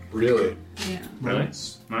 Really? Yeah.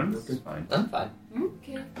 Nice. Mine's fine. I'm fine.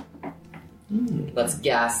 Okay. Let's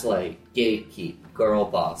gaslight, gatekeep, girl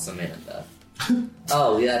boss Amanda.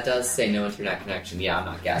 Oh, yeah, that does say no internet connection. Yeah, I'm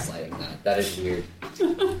not gaslighting that. That is weird.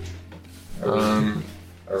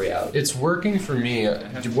 Are we out? It's working for me.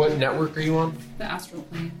 What network are you on? The astral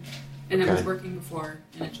plane. And it was Okay. working before,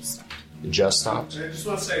 and it just stopped. It just stopped. I just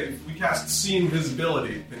want to say, if we cast See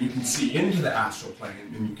Invisibility, then you can see into the astral plane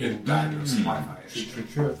and you can diagnose the Wi-Fi issue.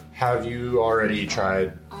 True. Have you already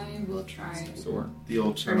tried? I will try The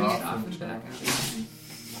old turn turning it off. off and back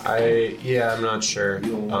on. I'm not sure.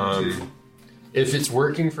 If it's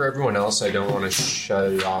working for everyone else, I don't want to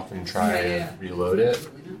shut it off and try Yeah. to reload it.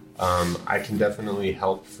 Absolutely not. I can definitely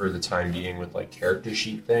help for the time being with like character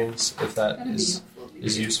sheet things if that That'd be is helpful.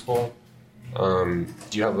 useful.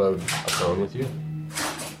 Do you have a phone with you?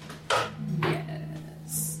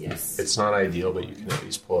 Yes. It's not ideal, but you can at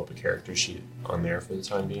least pull up a character sheet on there for the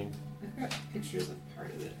time being. I've got pictures of part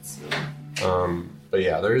of it, so. But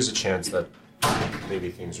yeah, there is a chance that maybe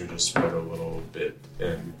things are just spread a little bit.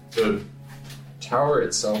 And the tower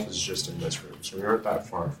itself is just in this room, so we aren't that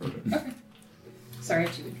far from it. Okay. Sorry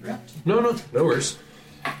to interrupt. No worries.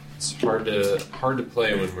 It's hard to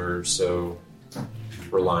play when we're so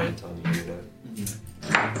reliant on the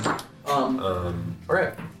internet. All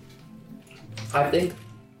right. I think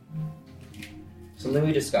something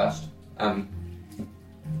we discussed.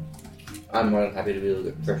 I'm more than happy to be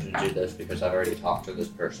the person to do this because I've already talked to this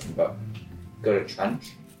person. But go to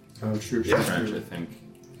Trench, Oh, true. Yeah. French, I think.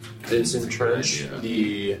 Vincent Trench, idea.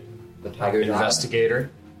 the the Tiger's Eye. investigator.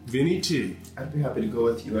 Vinny T. I'd be happy to go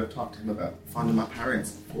with you. I've talked to him about finding my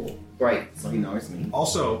parents before, Right. so he knows me.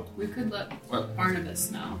 Also, We could let What?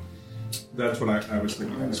 Barnabas know. that's what I was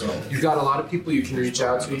thinking as well. You've got a lot of people you can reach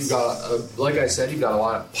out to. You've got, like I said, you've got a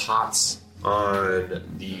lot of pots on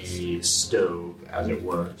the stove, as it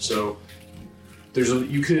were. So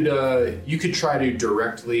you could try to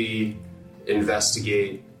directly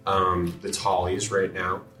investigate the Tallies right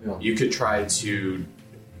now. Yeah. You could try to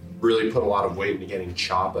really put a lot of weight into getting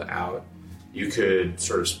Choppa out. You could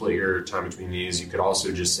sort of split your time between these. You could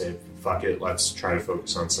also just say, fuck it, let's try to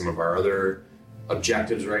focus on some of our other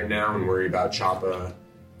objectives right now and worry about Choppa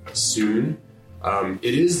soon.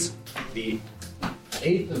 It is the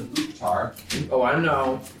 8th of Uktar. Oh, I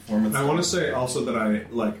know. I want to say also that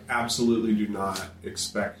I absolutely do not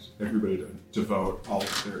expect everybody to devote all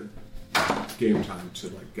of their game time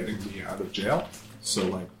to getting me out of jail.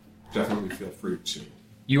 So definitely feel free to.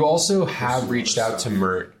 You also have reached out to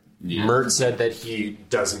Mert. Yeah. Mert said that he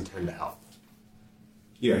does intend to help.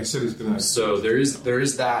 Yeah, he said he's gonna. So there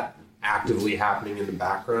is that actively happening in the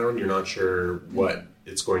background. You're not sure what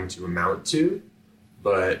it's going to amount to,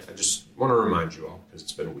 but I just want to remind you all because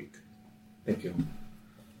it's been a week. Thank you.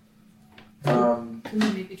 Can we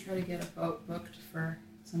maybe try to get a boat booked for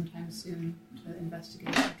sometime soon to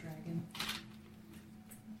investigate the dragon?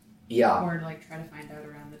 Yeah. Or try to find out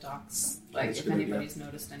around the docks, That's a if good idea. anybody's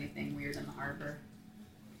noticed anything weird in the harbor.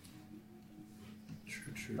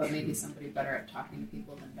 True. But maybe somebody better at talking to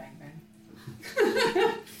people than Bang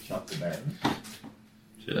Bang. Shot the bear.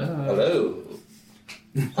 Hello.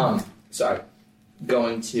 Sorry.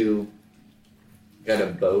 Going to get a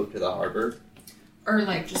boat to the harbor. Or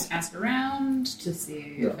just ask around to see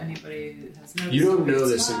if Yeah. anybody has noticed. You don't know somebody's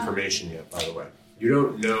this spot. information yet, by the way. You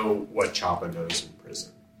don't know what Choppa knows in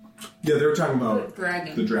prison. Yeah, they were talking The about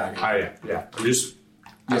dragon. the dragon. Yeah. I'm just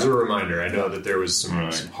as a reminder. I know that there was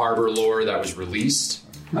some harbor lore that was released.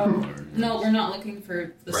 Oh, no, we're not looking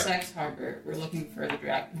for the Right. sex harbor. We're looking for the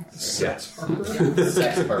dragon harbor. Yes.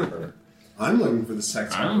 Sex harbor. I'm looking for the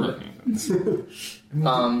sex. I'm looking for this.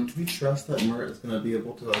 Do we trust that Mert is going to be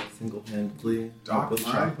able to like single-handedly Doc help with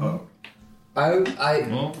Hypo.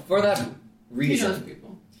 Well, For that He knows reason,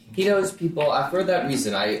 people. he knows people. For that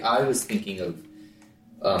reason, I was thinking of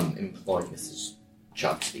employing. This is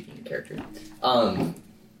Chuck speaking in character.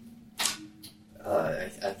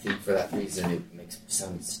 I think for that reason, it makes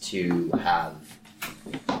sense to have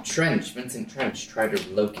Vincent Trench, try to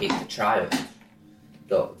locate the child,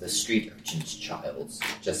 the street urchin's child,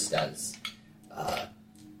 just as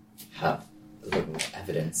have a little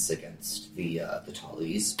evidence against the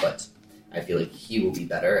Tallies, but I feel like he will be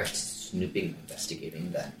better at snooping and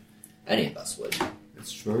investigating than any of us would.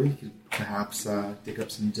 It's true. You could perhaps dig up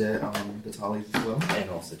some dirt on the Tallies as well. And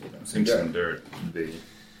also do them some some dirt. dirt would be.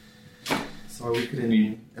 So we could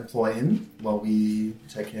employ him while we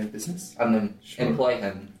take care of business. And then Sure. employ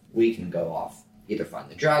him. We can go off, either find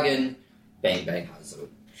the dragon. Bang Bang has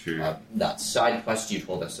Sure. that side quest you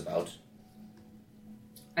told us about.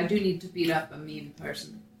 I do need to beat up a mean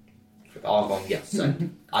person. With Argon, yes.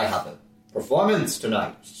 And I have a performance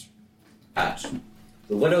tonight at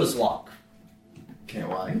the Widow's Walk. Can't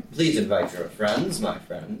wait. Please invite your friends, my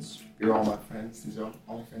friends. You're all my friends. These are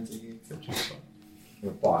all my friends of you, except Joseph.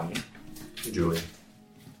 You're Barney. Julie.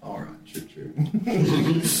 Alright, true.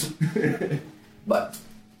 But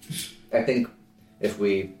I think if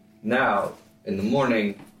we now, in the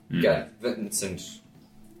morning, get Vincent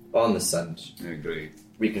on the scent, I agree.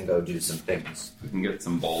 we can go do some things. If we can get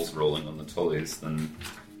some balls rolling on the Tullies, then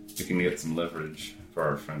we can get some leverage for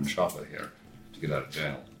our friend Choppa here to get out of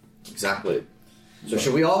jail. Exactly. So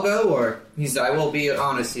should we all go, or I will be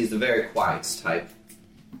honest, he's a very quiet type.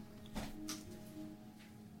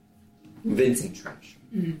 Vincent Trench.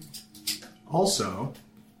 Also,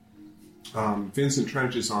 Vincent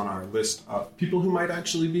Trench is on our list of people who might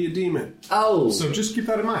actually be a demon. Oh, So just keep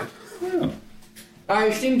that in mind.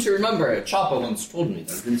 I seem to remember Choppa once told me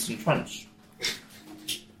that Vincent Trench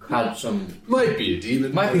had some... Might be a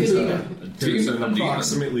demon. Might be a demon. There's an Demon.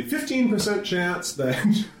 approximately 15% chance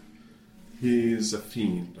that he's a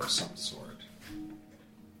fiend of some sort.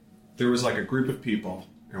 There was like a group of people,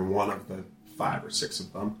 and one of the 5 or 6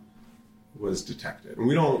 of them was detected. And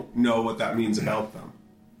we don't know what that means about them,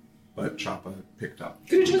 but Choppa picked up.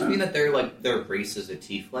 Could it just mean that their race is a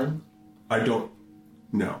tiefling? I don't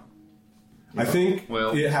know. I think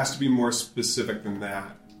Well- it has to be more specific than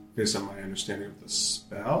that, based on my understanding of the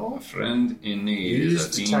spell. A friend in need Use is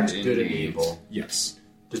a fiend detect in good and need. evil. Yes.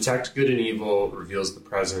 Detect good and evil reveals the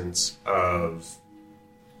presence of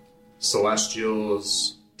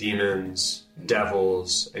celestials, demons,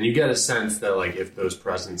 devils, and you get a sense that like if those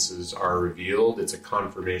presences are revealed, it's a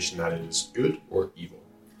confirmation that it is good or evil.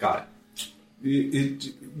 Got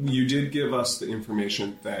You did give us the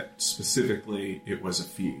information that specifically it was a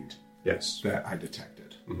fiend Yes. that I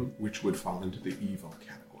detected, which would fall into the evil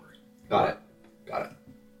category. it. Got it.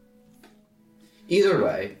 Either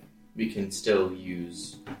way, we can still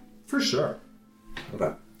use... For sure.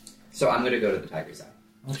 Okay. So I'm going to go to the Tiger's Eye.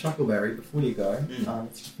 Oh, Chuckleberry, before you go,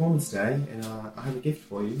 it's Performance Day, and I have a gift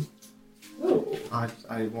for you. Oh.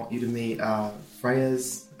 I want you to meet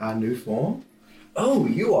Freya's new form. Oh,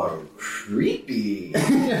 you are creepy.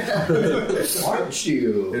 Aren't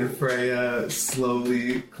you? And Freya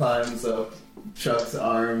slowly climbs up Chuck's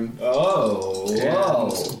arm Oh, and whoa.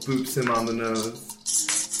 boops him on the nose.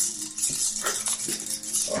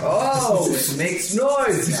 Oh, it makes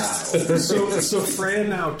noise now. So Freya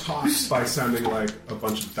now talks by sounding like a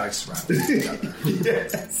bunch of dice rattles together.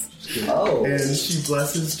 Yes. Oh. And she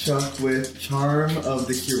blesses Chuck with Charm of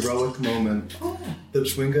the Heroic Moment. The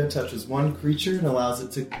Chwinga touches one creature and allows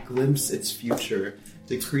it to glimpse its future.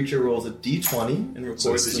 The creature rolls a d20 and records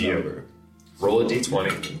So this is the you. number. Roll a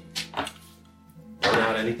d20. Don't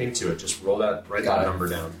add anything to it. Just roll that, write Got that it. number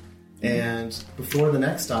down. And before the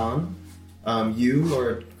next dawn, you or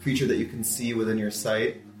a creature that you can see within your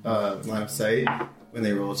sight, line of sight, when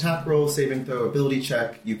they roll a tap roll, saving throw, ability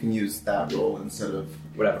check, you can use that roll instead of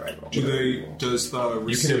Whatever I roll. Does the You can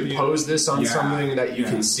recipient... impose this on Yeah, something that you yeah.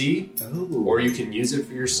 can see, or you can use it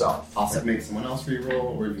for yourself. does that make someone else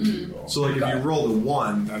re-roll or you re-roll? So like if you roll the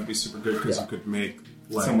 1, that'd be super good because you could make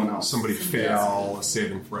like Someone else. somebody fail a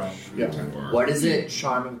saving throw. What is it?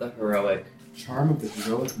 Charm of the heroic Charm of the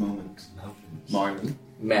Heroic Moment. Moment.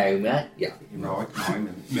 moment? Yeah. Heroic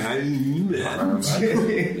Moment.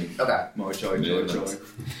 Okay. More joy, joy, joy.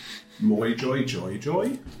 Moy joy, joy,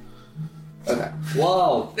 joy. Okay.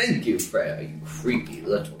 Whoa, thank you, Freya, you creepy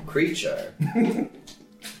little creature.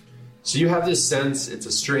 So you have this sense, it's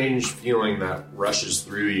a strange feeling that rushes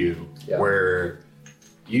through you, Yeah. where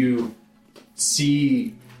you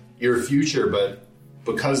see your future, but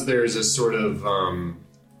because there's a sort of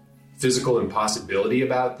physical impossibility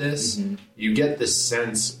about this, you get this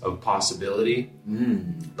sense of possibility,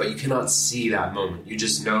 but you cannot see that moment. You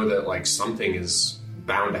just know that like something is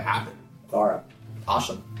bound to happen. All right.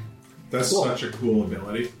 Awesome. That's Cool. such a cool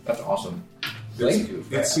ability. That's awesome. It's- Thank you.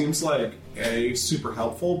 It seems like super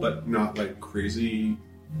helpful, but not like crazy.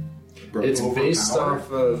 It's based overpowered.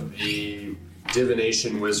 off of the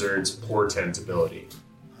divination wizard's portent ability.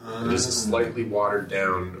 It is a slightly watered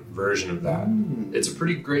down version of that. It's a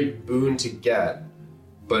pretty great boon to get,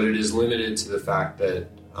 but it is limited to the fact that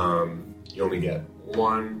you only get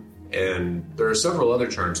one, and there are several other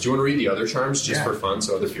charms. Do you want to read the other charms just Yeah. for fun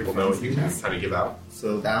so other people know what you can kind of give out?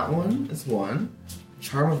 So that one is one.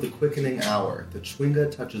 Charm of the Quickening Hour. The Chwinga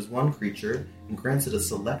touches one creature and grants it a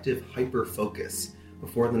selective hyper-focus.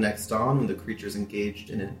 Before the next dawn, when the creature is engaged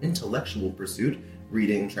in an intellectual pursuit,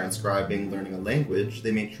 reading, transcribing, learning a language, they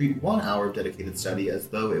may treat 1 hour of dedicated study as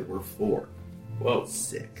though it were 4. Whoa.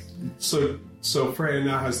 Sick. So Freya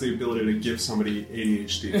now has the ability to give somebody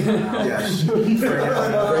ADHD.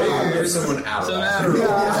 Give someone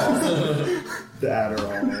Adderall. The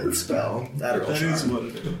Adderall spell. Adderall That is charm. what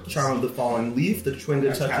it is. Charm of the Fallen Leaf. The Chwinga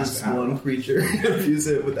Cast touches Adderall. one creature and imbues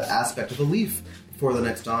it with the aspect of a leaf. Before the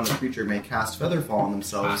next dawn, a creature may cast Featherfall on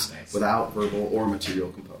themselves Nice. without verbal or material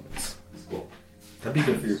components. Cool. That'd be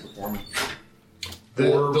good for your performance.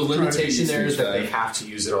 The Or try to limitation be there is that suicide. they have to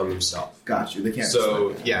use it on themselves. Got you. They can't.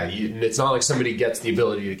 So just yeah, it's not like somebody gets the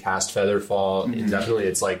ability to cast Featherfall indefinitely.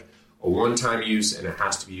 It's like a one-time use, and it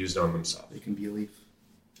has to be used on themselves. they can be a leaf.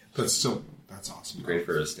 That's awesome. Great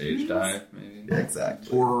for a stage dive, maybe. Yeah,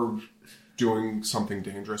 exactly. Or doing something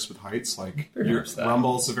dangerous with heights, like Perhaps that.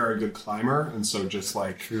 Rumble's a very good climber, and so just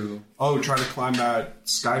like, True. oh, try to climb that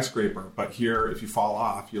skyscraper, but here, if you fall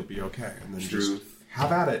off, you'll be okay, and then just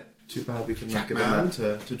have at it. Too bad we couldn't give that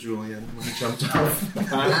to Julian when he jumped off.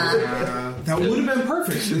 That would have been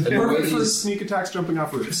perfect. It's the perfect for ways- sneak attacks jumping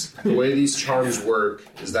off roofs. The way these charms work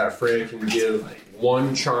is that Freya can give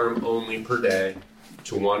one charm only per day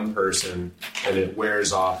to one person, and it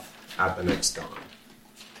wears off at the next dawn.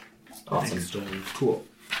 Awesome. Cool.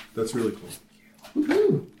 That's really cool.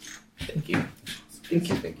 Thank you.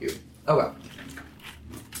 Thank you. Oh well.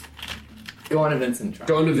 Go on to Vincent. Try.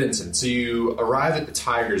 Going to Vincent. So you arrive at the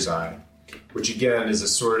Tiger's Eye, which again is a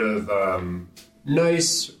sort of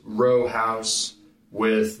nice row house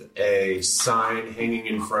with a sign hanging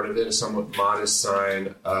in front of it, a somewhat modest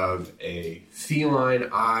sign of a feline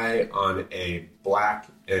eye on a black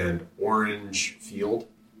and orange field.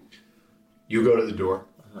 You go to the door.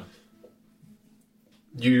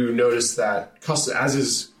 You notice that, as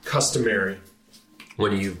is customary,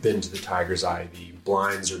 when you've been to the Tiger's Eye, the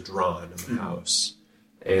blinds are drawn in the house,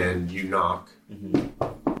 and you knock, and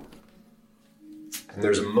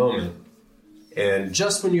there's a moment, and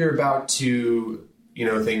just when you're about to,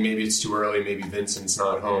 think maybe it's too early, maybe Vincent's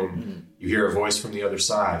not home, you hear a voice from the other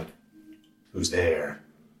side. Who's there?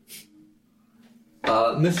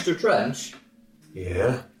 Mr. Trench,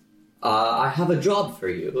 Yeah? I have a job for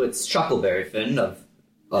you. It's Chuckleberry Finn of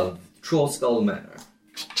Troll Skull Manor.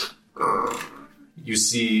 You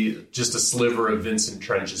see just a sliver of Vincent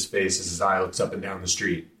Trench's face as his eye looks up and down the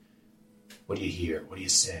street. What do you hear? What do you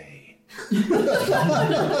say?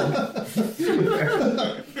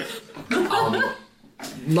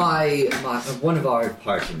 My one of our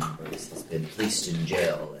party members has been placed in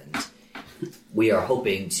jail, and we are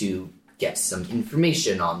hoping to get some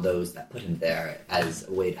information on those that put him there as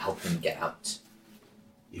a way to help him get out.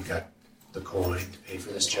 You got the coin to pay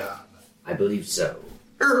for this job? I believe so.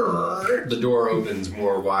 The door opens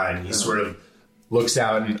more wide, and he sort of looks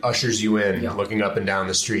out and ushers you in, Yeah. looking up and down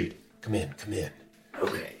the street. Come in, come in.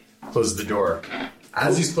 Okay. Closes the door.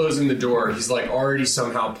 As he's closing the door, he's like already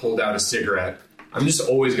somehow pulled out a cigarette. I'm just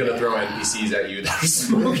always going to throw NPCs at you that are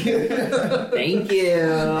smoking. Thank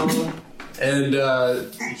you.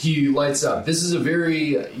 And he lights up. This is a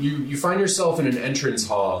very... You find yourself in an entrance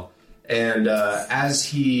hall, and as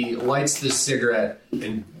he lights this cigarette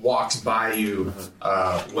and walks by you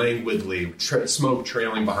languidly, smoke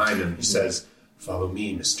trailing behind him, he says, "Follow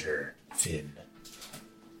me, Mr. Finn."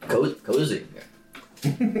 Cozy.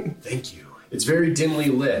 Thank you. It's very dimly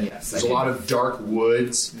lit. Yes, There's I a lot of dark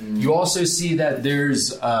woods. You also see that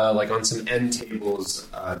there's, like on some end tables,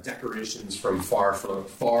 decorations from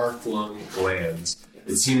far-flung lands.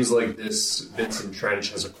 It seems like this Vincent Trench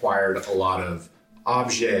has acquired a lot of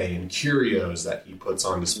objets and curios that he puts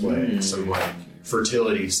on display, some like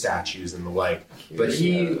fertility statues and the like. But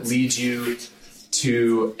he leads you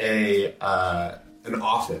to an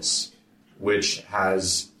office which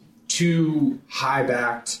has two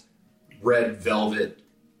high-backed red velvet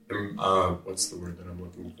what's the word that I'm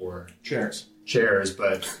looking for? Chairs. Chairs,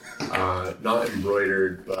 but not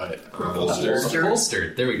embroidered, but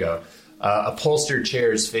upholstered. There we go. Upholstered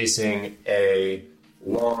chairs facing a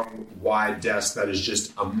long, wide desk that is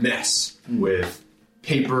just a mess with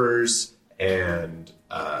papers and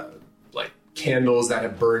like candles that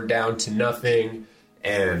have burned down to nothing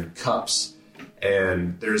and cups.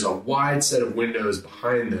 And there's a wide set of windows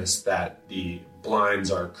behind this that the blinds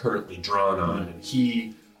are currently drawn on. And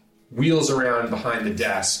he wheels around behind the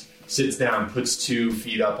desk, sits down, puts 2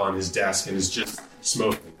 feet up on his desk, and is just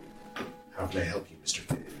smoking. How can I help you, Mr.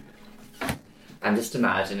 Finn? I'm just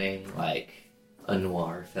imagining, like, a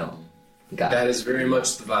noir film. Guy. That is very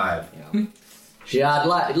much the vibe. You know, she had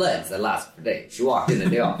legs that lasted for days. She walked into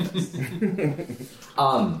the office.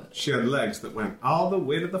 She had legs that went all the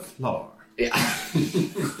way to the floor. Yeah. I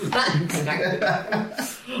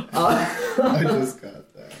just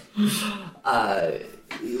got that.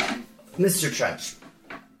 Mr. Trench,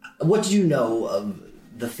 what do you know of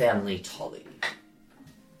the family Tully?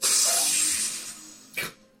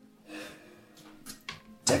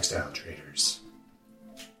 Textile traders.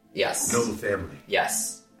 Yes. Noble family.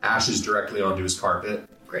 Yes. Ashes directly onto his carpet.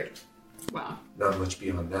 Great. Wow. Not much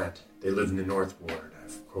beyond that. They live in the North Ward. I,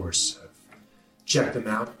 of course, have checked them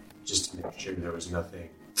out just to make sure there was nothing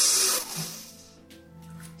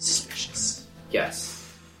suspicious. Yes.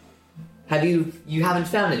 Have you haven't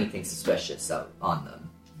found anything suspicious on them?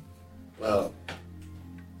 Well,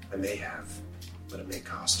 I may have, but it may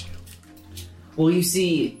cost you. Well, you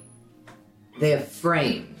see, they have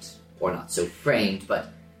framed, or not so framed,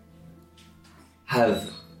 but have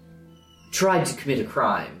tried to commit a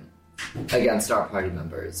crime against our party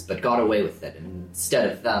members, but got away with it. And instead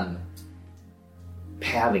of them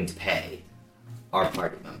having to pay, our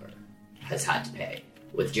party member has had to pay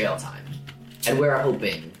with jail time. And we're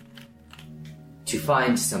hoping to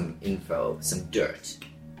find some info, some dirt,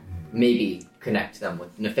 maybe connect them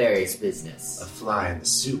with nefarious business. A fly in the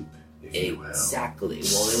soup, if you will. Exactly.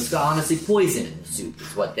 Well, it was honestly poison in the soup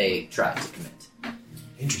is what they tried to commit.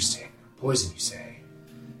 Interesting. Poison, you say?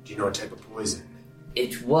 Do you know what type of poison?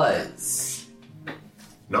 It was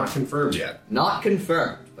Not confirmed yet. not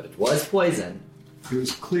confirmed, but it was poison. It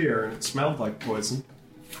was clear and it smelled like poison.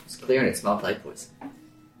 It was clear and it smelled like poison.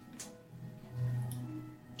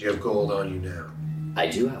 Do you have gold on you now? I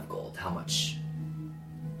do have gold. How much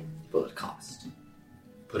will it cost?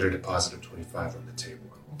 Put a deposit of 25 on the table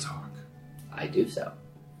and we'll talk. I do so.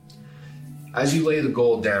 As you lay the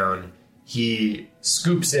gold down, he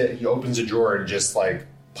scoops it, he opens a drawer and just like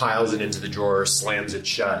piles it into the drawer, slams it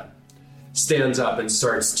shut, stands up and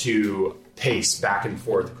starts to pace back and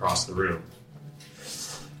forth across the room.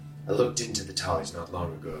 I looked into the Tullys not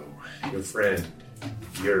long ago. Your friend,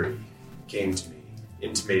 Yuri, came to me,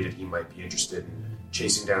 intimated he might be interested in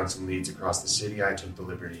chasing down some leads across the city. I took the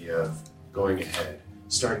liberty of going ahead,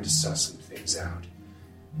 starting to suss some things out.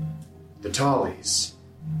 The Tullys,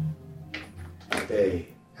 they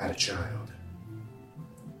had a child.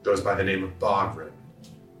 Goes by the name of Bogran.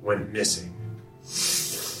 Went missing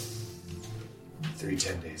 10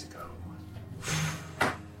 days ago.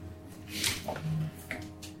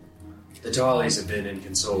 The Tullys have been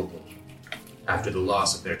inconsolable after the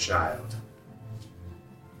loss of their child.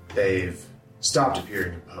 They've stopped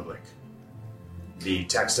appearing in public. The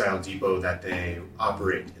textile depot that they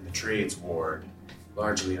operate in the trades ward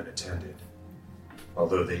largely unattended,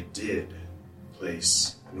 although they did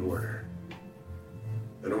place an order.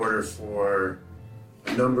 An order for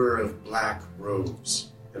a number of black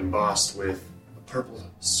robes embossed with a purple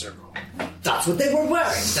circle. That's what they were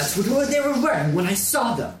wearing. That's what they were wearing when I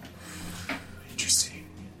saw them. Interesting.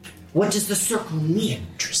 What does the circle mean?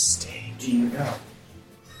 Interesting. Do you know?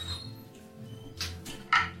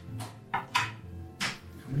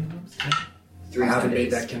 I haven't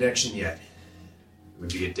made that connection yet. It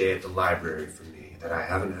would be a day at the library for me that I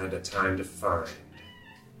haven't had the time to find.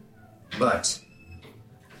 But,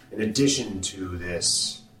 in addition to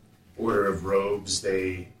this order of robes,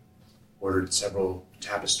 they ordered several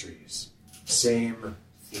tapestries. Same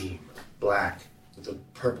theme, black, with a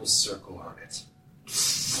purple circle on it.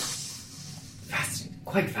 Fascinating.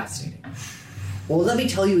 Quite fascinating. Well, let me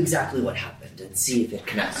tell you exactly what happened and see if it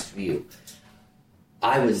connects to you.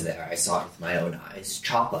 I was there. I saw it with my own eyes.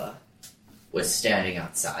 Choppa was standing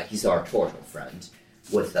outside. He's our turtle friend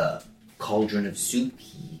with a cauldron of soup.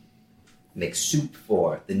 He makes soup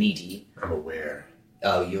for the needy. I'm aware.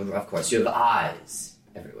 Oh, of course, you have eyes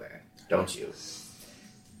everywhere, don't you?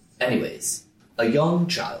 Anyways, a young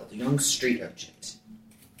child, a young street urchin,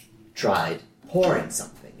 tried pouring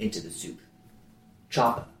something into the soup.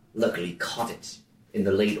 Choppa luckily caught it in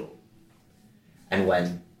the ladle. And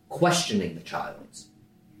when questioning the child,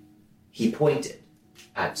 he pointed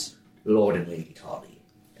at Lord and Lady Tolly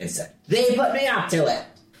and said, "They put me up to it!"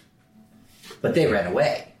 But they ran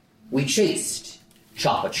away. We chased.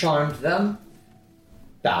 Choppa charmed them,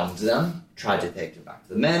 bound them, tried to take them back to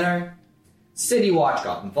the manor. City Watch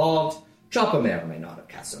got involved. Choppa may or may not have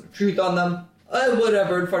cast Stone of Truth on them.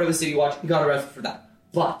 Whatever, in front of the City Watch, he got arrested for that.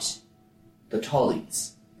 But the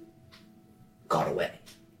Tollys got away.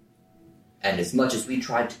 And as much as we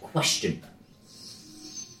tried to question them,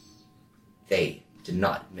 they did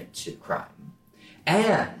not admit to the crime.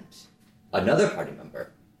 And another party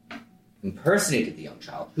member impersonated the young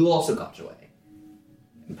child, who also got away.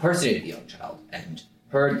 Impersonated the young child and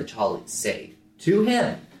heard the Tollys say to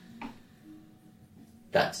him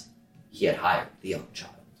that he had hired the young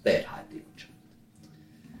child. They had hired the young child.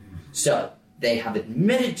 So, they have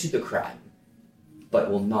admitted to the crime, but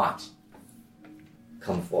will not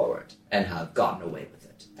come forward and have gotten away with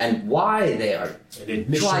it. And why they are An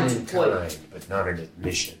admission trying in to point... kind, but not an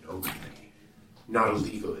admission openly. Not a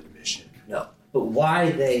legal admission. No. But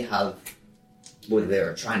why they have... Whether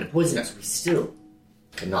they're trying to poison us, we still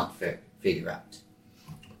cannot figure out.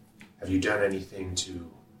 Have you done anything to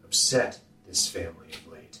upset this family of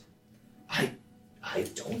late? I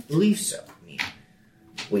don't believe so. I mean,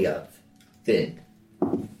 we have been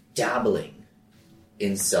dabbling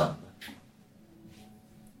in some...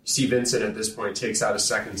 You see Vincent at this point takes out a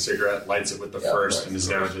second cigarette, lights it with the first, and is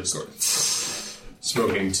now just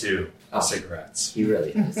smoking two cigarettes. He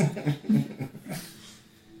really is. I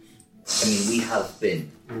mean, we have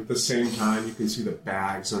been... At the same time, you can see the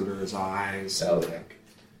bags under his eyes. Oh, yeah.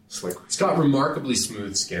 It's like... He's got remarkably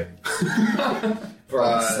smooth skin. For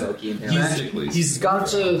all the smoky and Magically. He's got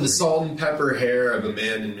the salt and pepper hair of a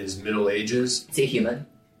man in his middle ages. Is he human?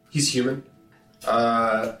 He's human.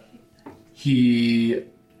 He...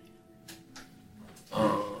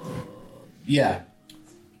 yeah.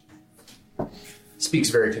 Speaks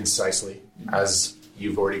very concisely, as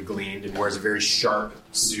you've already gleaned, and wears a very sharp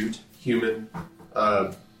suit, human.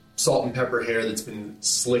 Salt and pepper hair that's been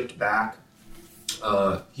slicked back.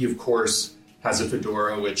 He, of course, has a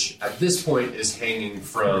fedora, which at this point is hanging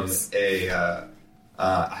from a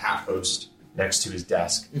hat post next to his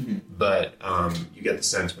desk. Mm-hmm. But you get the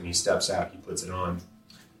sense when he steps out, he puts it on.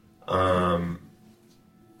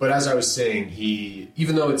 But as I was saying,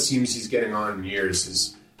 even though it seems he's getting on in years,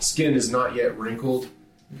 his skin is not yet wrinkled.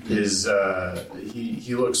 Mm-hmm.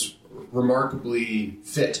 He looks remarkably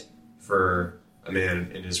fit for a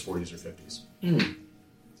man in his 40s or 50s.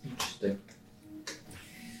 Interesting.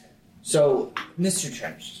 So, Mr.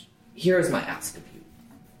 Trench, here is my ask of you.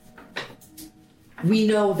 We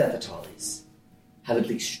know that the Tollys have at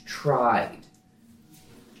least tried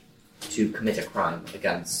to commit a crime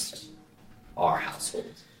against our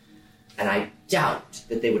household. And I doubt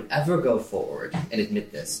that they would ever go forward and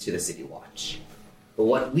admit this to the City Watch. But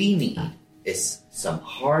what we need is some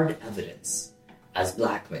hard evidence as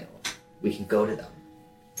blackmail. We can go to them,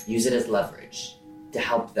 use it as leverage to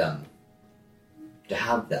help them, to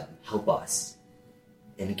have them help us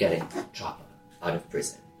in getting Choppa out of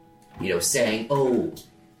prison. You know, saying, oh,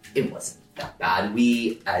 it wasn't that bad.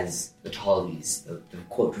 We, as the Tollys, the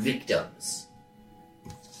quote, victims,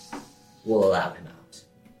 will allow him out.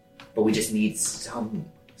 But we just need something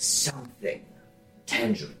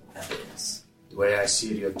tangible evidence. The way I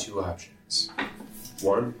see it, you have two options.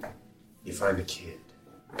 One, you find the kid.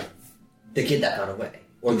 The kid that got away.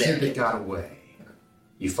 Or The their kid that got away.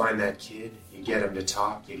 You find that kid, you get him to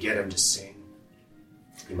talk, you get him to sing.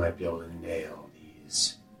 You might be able to nail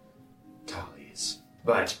these Tollys.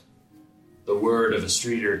 But the word of a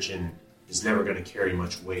street urchin is never going to carry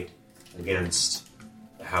much weight against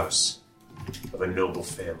the house of a noble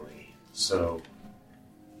family. So,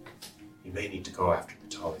 you may need to go after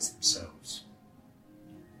the Tollys themselves.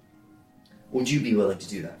 Would you be willing to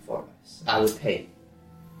do that for us? I would pay.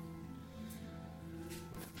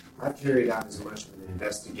 I've carried out as much of an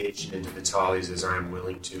investigation into the Tollys as I am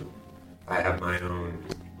willing to. I have my own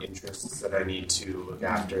interests that I need to look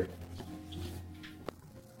after.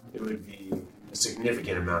 It would be a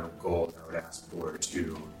significant amount of gold I would ask for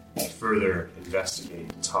to further investigate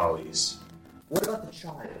the Tollys. What about the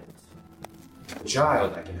child? The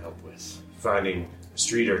child I can help with. Finding a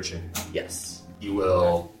street urchin, Yes. you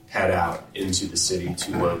will head out into the city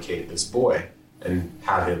to locate this boy and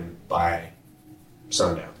have him by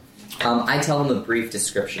sundown. I tell him a brief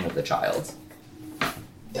description of the child.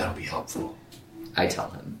 That'll be helpful. I tell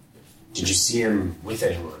him. Did you see him with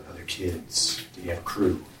anyone? Other kids? Did he have a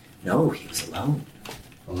crew? No, he was alone.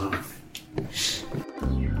 Alone.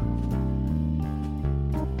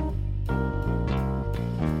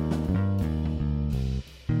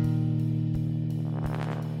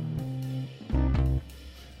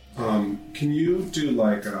 can you do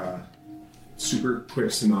like a super quick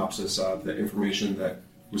synopsis of the information that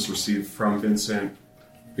was received from Vincent?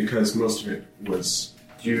 Because most of it was.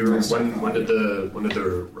 Do you when did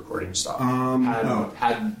the recording stop?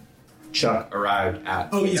 Had Chuck arrived at?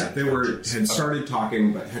 Oh yeah, they had started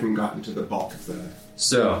talking but hadn't gotten to the bulk of the.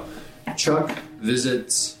 So, Chuck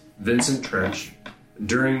visits Vincent Trench.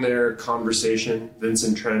 During their conversation,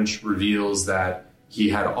 Vincent Trench reveals that he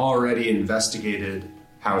had already investigated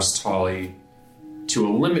House Tolly to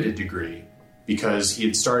a limited degree because he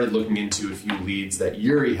had started looking into a few leads that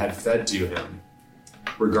Yuri had fed to him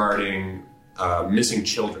regarding missing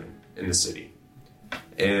children in the city.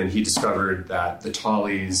 And he discovered that the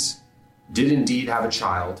Tollys did indeed have a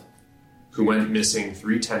child who went missing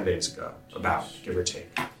 10 days ago, about, give or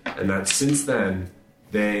take. And that since then,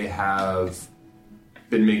 they have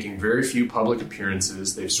been making very few public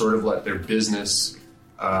appearances. They've sort of let their business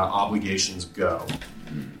obligations go.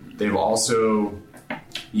 They've also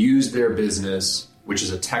used their business, which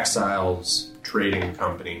is a textiles trading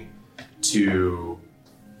company, to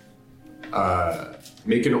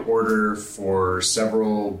make an order for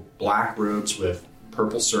several black robes with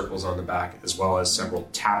purple circles on the back, as well as several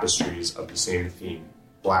tapestries of the same theme.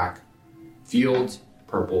 Black field,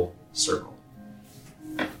 purple circle.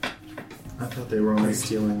 I thought they were only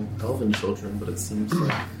stealing elven children, but it seems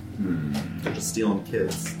like they're just stealing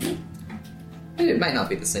kids. It might not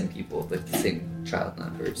be the same people, like the same child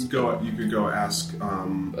numbers. You could go ask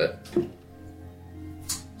But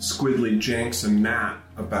Squidly, Jenks, and Nat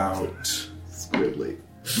about Squidly.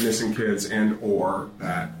 missing kids and or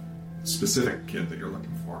that specific kid that you're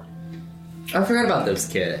looking for. I forgot about those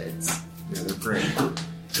kids. Yeah, they're great.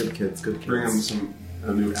 Good kids, good kids. Bring them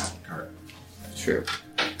a new apple cart. True.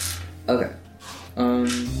 Okay.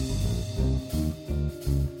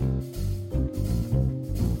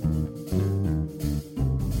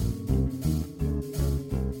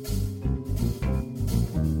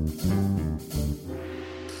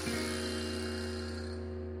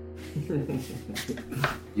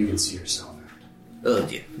 You can see yourself out. Oh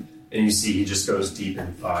dear. And you see he just goes deep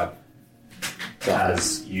in thought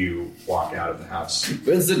as you walk out of the house.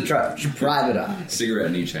 Vincent Trench, private eye. Cigarette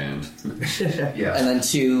in each hand. Yeah. And then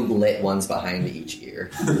 2 lit ones behind each ear.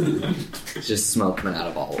 Just smoke coming out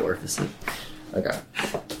of all orifices. Okay.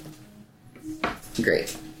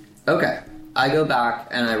 Great. Okay. I go back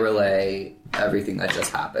and I relay everything that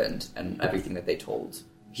just happened and everything that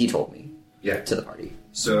he told me Yeah. to the party.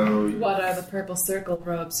 So What are the purple circle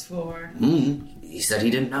robes for? He said he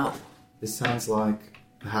didn't know. This sounds like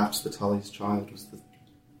perhaps the Tully's child was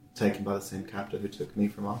taken by the same captor who took me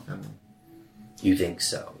from our family. You think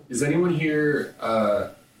so? is anyone here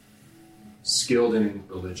skilled in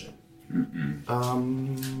religion?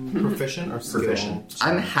 Proficient or skilled? Proficient.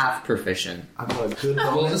 I'm half proficient. I've got a good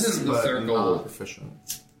Well, this is the but circle. not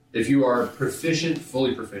proficient. If you are proficient,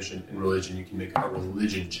 fully proficient in religion, you can make a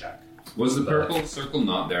religion check. Was the purple circle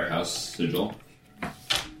not their house sigil? That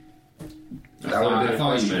would have been I a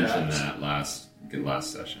thought you question mentioned asked. that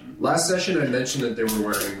last session. Last session, I mentioned that they were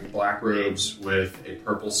wearing black robes with a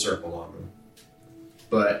purple circle on them.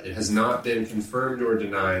 But it has not been confirmed or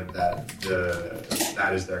denied that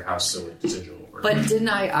that is their house sigil. But didn't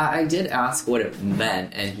I did ask what it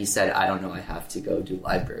meant, and he said, I don't know, I have to go do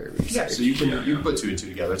library research. Yeah, so you can put 2 and 2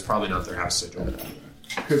 together. It's probably not their house sigil.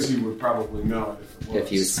 Because you would probably know if it was. If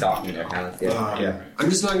he was stalking their house, yeah. Yeah, I'm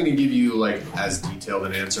just not going to give you like as detailed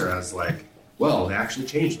an answer as like, well, they actually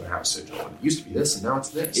changed their house sigil. It used to be this, and now it's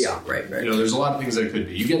this. Yeah, right. You know, there's a lot of things that could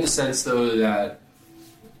be. You get the sense though that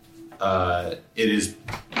it is.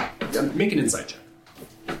 Make an insight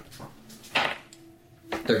check.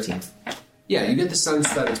 13. Yeah, you get the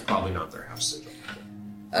sense that it's probably not their house sigil.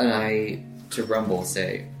 And I, to Rumble,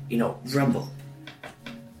 say, Rumble,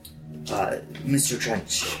 Mr.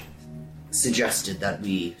 Trench suggested that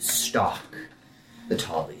we stalk the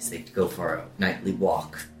Tollys. They go for a nightly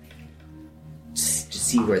walk to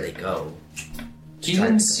see where they go. He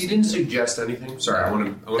didn't suggest anything. Sorry, I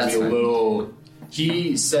want to That's be a fine. little.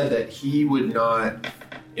 He said that he would not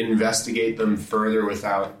investigate them further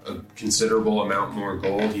without a considerable amount more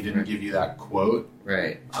gold. He didn't give you that quote,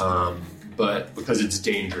 Right. but because it's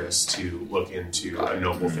dangerous to look into a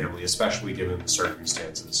noble family, especially given the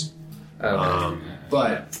circumstances. Okay.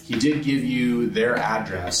 But he did give you their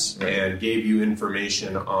address and gave you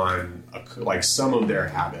information on like some of their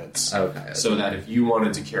habits, Okay. so that if you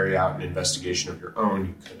wanted to carry out an investigation of your own,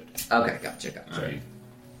 you could. Okay, gotcha. Right.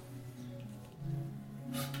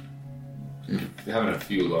 Having a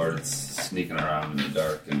few lords sneaking around in the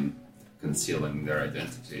dark and concealing their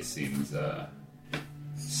identity seems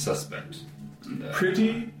suspect. And,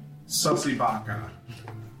 Pretty Sussy Baka.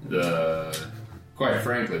 Quite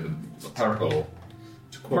frankly, the purple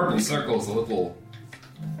circle is a little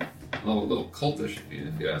cultish,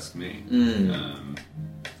 if you ask me.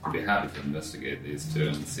 I'd be happy to investigate these two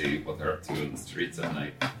and see what they're up to in the streets at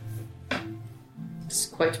night. It's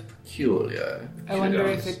quite peculiar. I wonder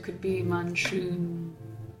does. if it could be Manchun.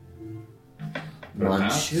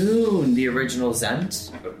 Perhaps. Manchun, the original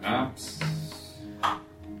Zent. Perhaps.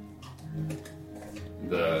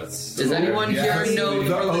 Does anyone here know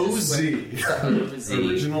The religious OZ. The OZ.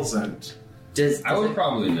 Original Zent. I would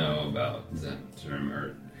probably know about Zentrum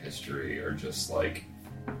or history or just like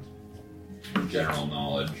general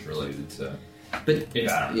knowledge related to. But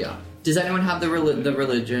Yeah. Does anyone have the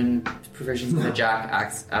religion provisions that Jack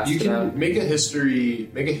asked You can about? make a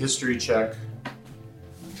history check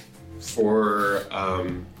for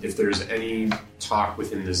if there's any talk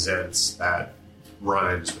within the Zents that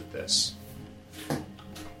rhymes with this.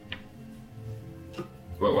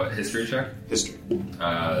 What history check? History.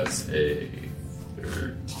 It's a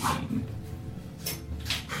 13.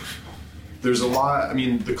 There's a lot. I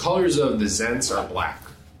mean, the colors of the Zents are black.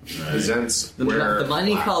 The Zents wear The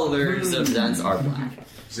money black. colors of Zents are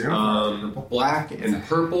black. Black and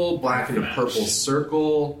purple. Black and a purple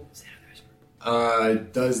circle.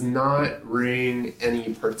 Does not ring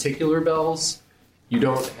any particular bells. You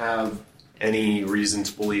don't have any reason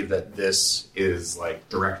to believe that this is like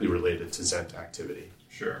directly related to Zent activity.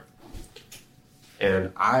 Sure.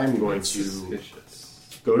 And I'm going to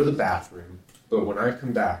Suspicious. go to the bathroom, but when I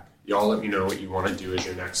come back, y'all let me know what you want to do as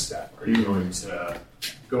your next step. Are you going to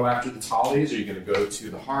go after the Tollies? Are you going to go to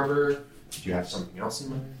the harbor? Do you have something else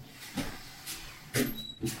in mind?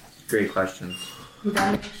 Great questions. You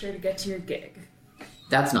gotta make sure to get to your gig.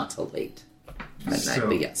 That's not till late at night, So-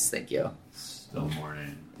 but yes, thank you. Still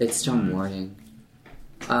morning. It's still morning.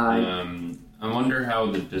 I wonder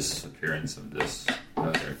how the disappearance of this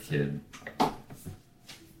other kid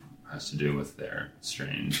has to do with their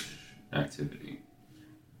strange activity.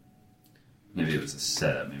 Maybe it was a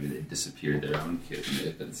setup. Maybe they disappeared their own kid and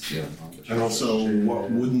they've been stealing all the And also,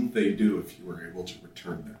 what wouldn't they do if you were able to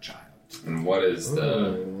return their child? And what is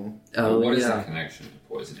the Oh, the yeah. connection to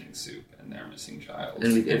poisoning soup and their missing child?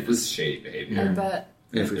 And If it's shady behavior. I bet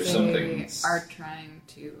If there's they something, are trying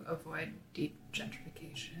to avoid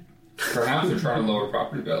degentrification. perhaps they're trying to lower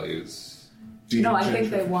property values. No, I think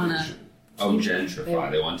they wanna- Oh, Keep-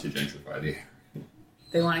 gentrify. They want to gentrify the.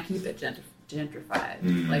 They want to keep it gentrified.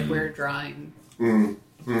 Mm. Like we're drawing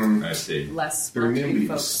I see. less They're Wall Street NIMBYs.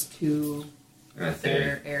 folks to And I think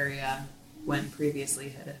their area when previously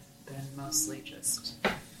had been mostly just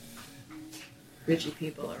richy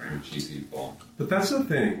people around. cheap people. But that's the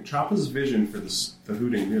thing. Choppa's vision for the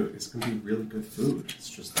Hooting Newt is going to be really good food. It's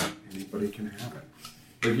just that anybody can have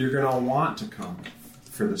it. Like, you're going to want to come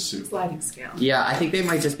for the soup. Sliding scale. Yeah, I think they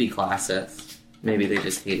might just be classist. Maybe they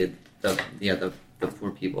just hated the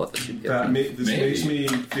poor people at the soup kitchen. This Maybe. makes me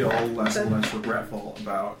feel less and less regretful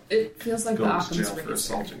about. It feels like the Going to Occam's jail for razor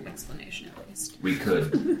assaulting them. explanation, at least. We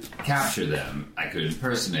could capture them. I could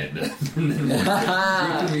impersonate them. And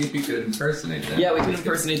then we could impersonate them. Yeah, we can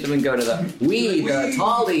impersonate them and go to the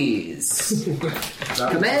Tollies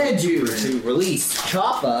command you to release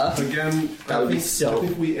Choppa. Again, That would be so- I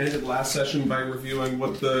think we ended last session by reviewing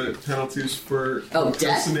what the penalties for Oh,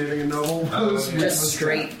 death? impersonating a noble was. Just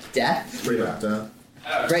straight death. Straight up death.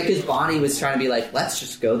 Right, because Bonnie was trying to be like, let's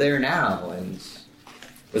just go there now, and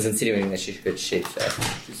was insinuating that she could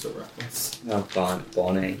shapeshift. She's so reckless. Oh,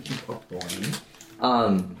 Bonnie.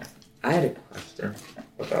 I had a question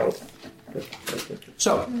about.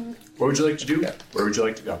 So, what would you like to do? Where would you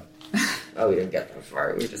like to go? Oh, we didn't get that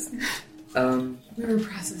far. We were just. We were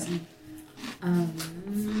processing.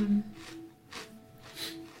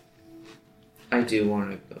 I do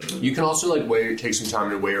want to go. You can also like take some time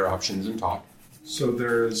to weigh your options and talk. So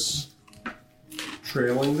there's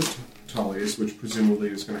trailing the Tullies, which presumably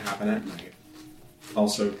is going to happen at night.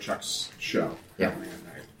 Also, Chuck's show Yeah. happening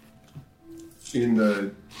at night. In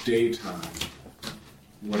the daytime,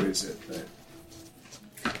 what is it that?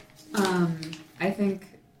 I think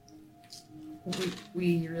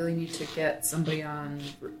we really need to get somebody on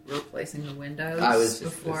replacing the windows I was just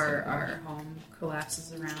before listening. our home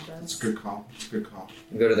collapses around It's us. a good call. It's a good call.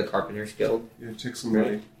 Go to the Carpenters Guild. Yeah, take some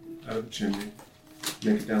money out of the chimney,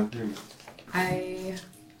 make it down payment. I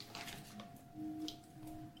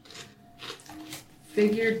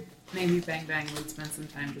figured maybe Bang Bang would spend some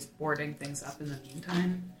time just boarding things up in the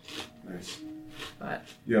meantime, Nice. but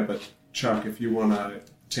Yeah, but Chuck, if you want to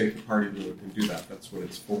take the party load and do that, that's what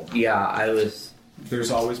it's for. Yeah, I was.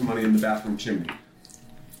 There's always money in the bathroom chimney,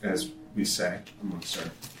 as we say amongst our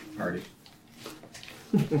party.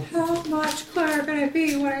 How much clearer can it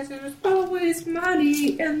be when there's always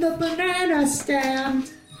money in the banana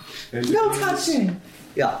stand? And No touching!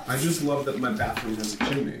 Yeah, I just love that my bathroom has a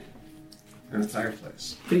chimney and a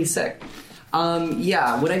fireplace. pretty sick.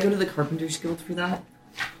 Yeah, would I go to the Carpenter's Guild for that?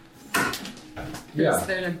 Yeah. Is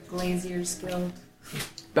there a Glazier's Guild?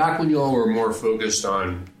 Back when y'all were more focused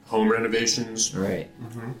on home renovations, Right.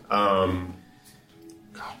 God,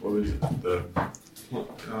 what was it?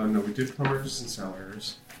 No, we did plumbers and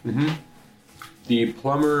cellars. The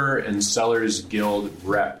Plumber and Sellers Guild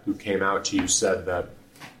rep who came out to you said that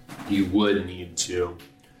you would need to.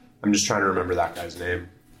 I'm just trying to remember that guy's name.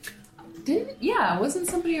 Wasn't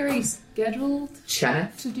somebody already scheduled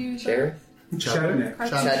Cheneth? to do the Sheriff? Chattanooga.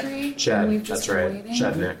 carpentry? Chet, And we've that's just right. waiting?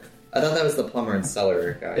 Chetnik. I thought that was the plumber and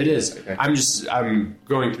cellar guy. It is. Okay. I'm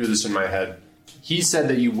going through this in my head. He said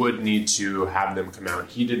that you would need to have them come out.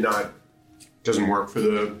 He doesn't work for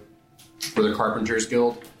the Carpenters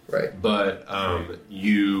Guild, Right. but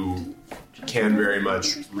you can very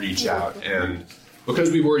much reach out, and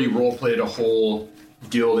because we've already role played a whole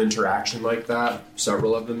guild interaction like that,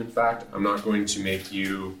 several of them in fact, I'm not going to make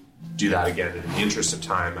you do that again. In the interest of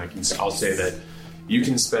time, I'll say that you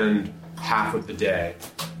can spend half of the day.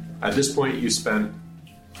 At this point, you spent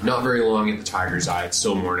not very long at the Tiger's Eye. It's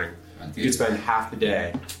still morning. You could spend half the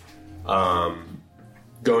day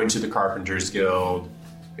going to the Carpenters Guild,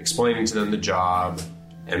 explaining to them the job,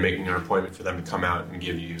 and making an appointment for them to come out and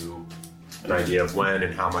give you an idea of when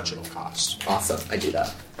and how much it'll cost. Awesome. I do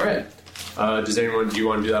that. All right. Do you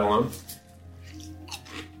want to do that alone?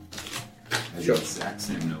 Sure. Exact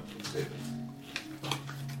same note.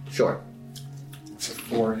 Sure. It's a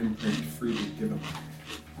 4 imprint free to give them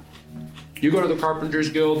You go to the Carpenters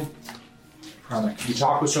Guild. product. You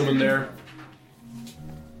talk with someone there.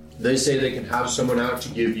 They say they can have someone out to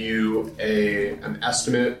give you an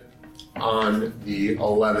estimate on the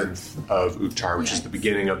 11th of Uktar, which is the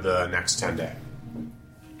beginning of the next 10 day.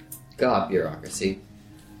 God, bureaucracy.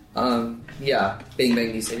 Yeah. Bing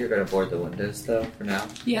Bang, you said you're going to board the windows, though, for now?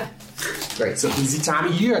 Yeah. Great. It's a busy time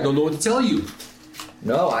of year. I don't know what to tell you.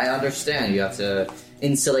 No, I understand. You have to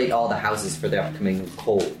insulate all the houses for the upcoming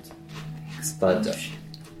cold. But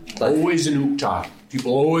Always in Uktar.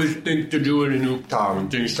 People always think to do it in Uktar when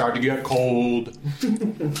things start to get cold.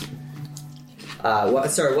 what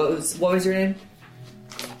was your name?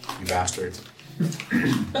 You bastard.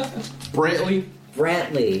 Brantley?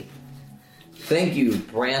 Brantley. Thank you,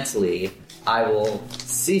 Brantley. I will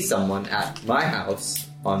see someone at my house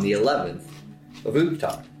on the 11th of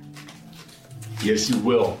Uktar. Yes, you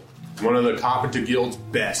will. One of the Carpenter Guild's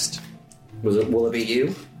best. Will it be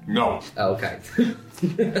you? No. Oh, okay.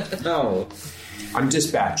 No. I'm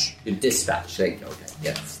dispatch. Your dispatch. Thank you. Okay.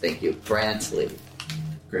 Yes, thank you. Brantley.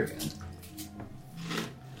 Great.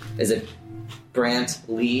 Is it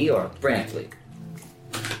Brantley or Brantley?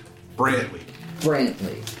 Brantley.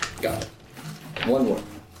 Brantley. Got it. One word.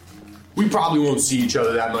 We probably won't see each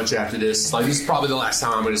other that much after this. Like, this is probably the last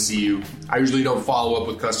time I'm going to see you. I usually don't follow up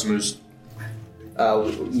with customers.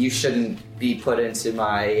 You shouldn't be put into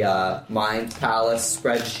my Mind Palace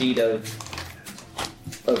spreadsheet of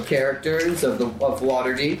characters of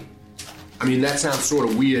Waterdeep. I mean, that sounds sort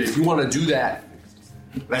of weird. If you want to do that,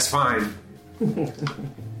 that's fine.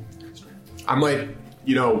 I might,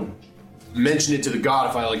 mention it to the god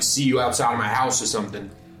if I, see you outside of my house or something.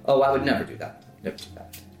 Oh, I would never do that. Never do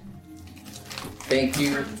that. Thank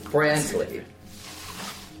you, Brantley.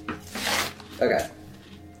 Okay.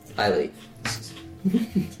 I leave.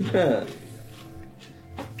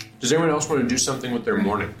 Does anyone else want to do something with their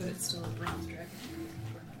morning? But it's still a bronze dragon.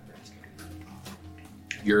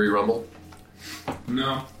 Yuri Rumble?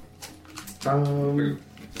 No. I've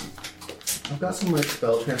got some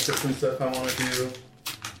spell transcription stuff I want to do,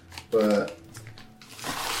 but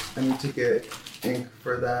I need to get ink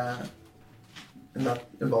for that, and that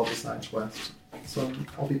involves a side quest. So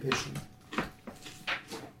I'll be patient.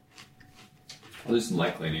 I'll do some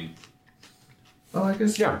light cleaning. Oh, I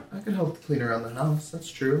guess Yeah. I could help clean around the house.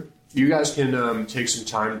 That's true. You guys can take some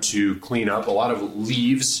time to clean up. A lot of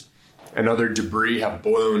leaves and other debris have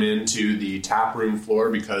blown into the tap room floor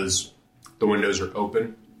because the windows are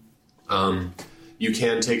open. You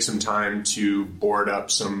can take some time to board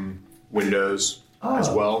up some windows as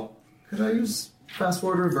well. Could I use fast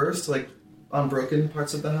forward reverse to unbroken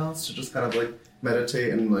parts of the house to just kind of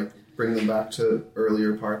meditate and bring them back to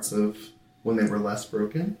earlier parts of when they were less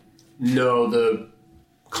broken? No, the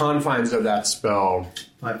confines of that spell,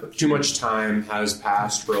 5 foot. too much time has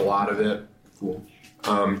passed for a lot of it. Cool.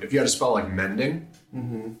 If you had a spell like mending,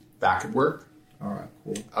 that could work. All right.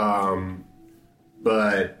 Cool.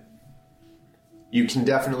 But you can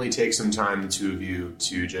definitely take some time, the two of you,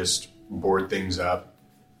 to just board things up,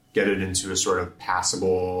 get it into a sort of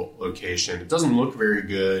passable location. It doesn't look very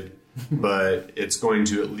good, but it's going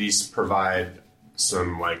to at least provide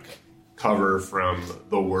some like cover from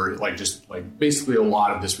the word, like just like basically a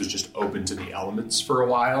lot of this was just open to the elements for a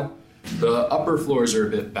while. The upper floors are a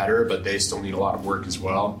bit better, but they still need a lot of work as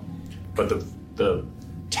well. But the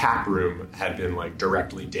tap room had been like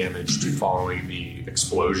directly damaged following the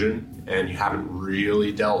explosion, and you haven't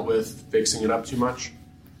really dealt with fixing it up too much.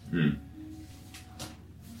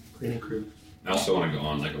 Cleaning crew. I also want to go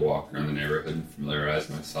on like a walk around the neighborhood and familiarize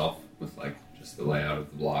myself with like just the layout of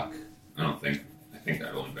the block. I think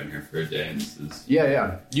I've only been here for a day, and this is...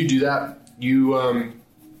 Yeah. You do that. You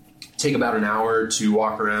take about an hour to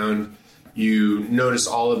walk around. You notice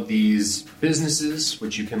all of these businesses,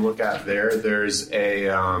 which you can look at there. There's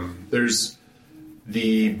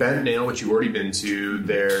the Bent Nail, which you've already been to.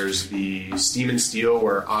 There's the Steam and Steel,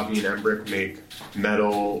 where Avi and Embrick make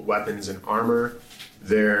metal weapons and armor.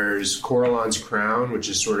 There's Coralon's Crown, which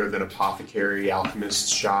is sort of an apothecary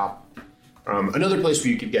alchemist shop. Another place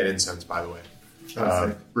where you could get incense, by the way.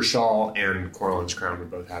 Rishal and Coralon's Crown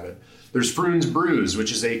would both have it. There's Froon's Brews,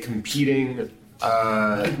 which is a competing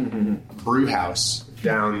brew house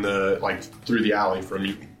down through the alley from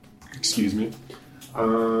you. Excuse me. It's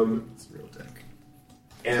real dick.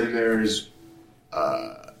 And there's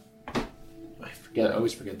I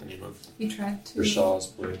always forget the name of You tried to. Rishal's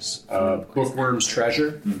place. Bookworm's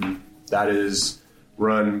Treasure. That is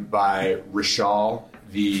run by Rishal,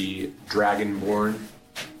 the Dragonborn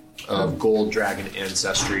of Gold Dragon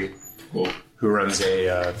ancestry, who runs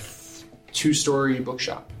a 2-story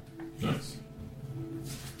bookshop. Nice.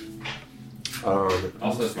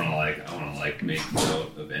 Also, just want to make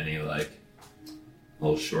note of any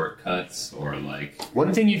little shortcuts or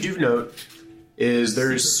One thing you do note is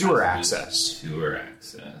there's sewer access.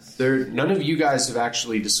 None of you guys have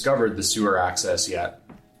actually discovered the sewer access yet,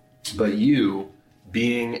 but you,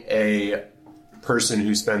 being a person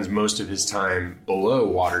who spends most of his time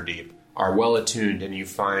below Waterdeep, are well attuned, and you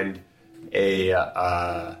find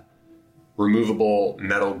a removable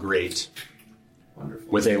metal grate.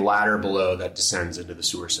 Wonderful. With a ladder below that descends into the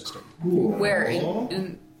sewer system. Where?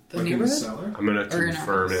 In the neighborhood? I'm going to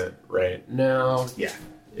confirm it right now. Yeah,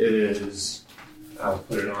 it is. I'll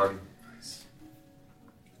put it on.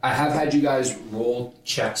 I have had you guys roll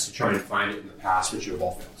checks to try and find it in the past, which you have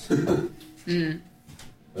all failed.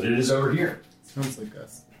 But it is over here. Sounds like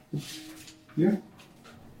us. Yeah.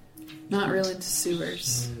 Not really into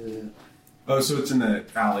sewers. Oh, so it's in the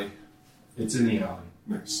alley. It's in the alley.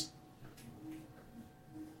 Nice.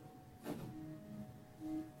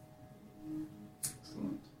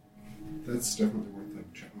 Excellent. That's definitely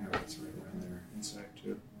worth checking out. It's right around there inside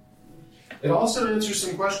too. It also answers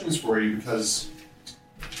some questions for you because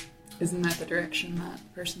Isn't that the direction that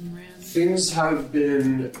person ran? things have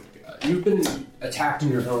been... You've been attacked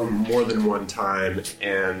in your home more than one time,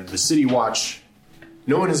 and the City Watch,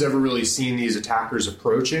 no one has ever really seen these attackers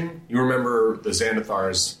approaching. You remember the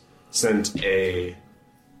Xanathars sent a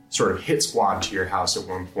sort of hit squad to your house at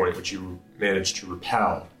one point, which you managed to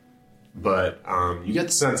repel. But you get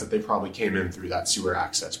the sense that they probably came in through that sewer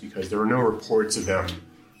access because there were no reports of them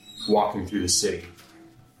walking through the city.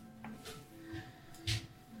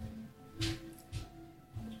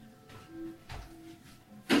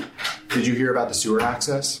 Did you hear about the sewer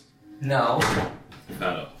access? No.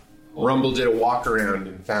 Rumble did a walk around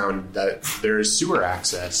and found that there is sewer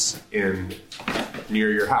access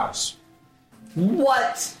near your house.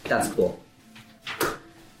 What? That's cool.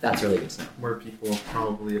 That's really good to know. Where people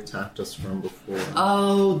probably attacked us from before.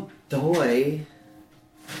 Oh, doy.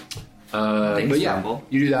 But yeah, Rumble.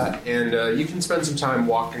 you do that, and you can spend some time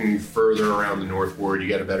walking further around the North Ward. You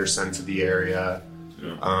get a better sense of the area.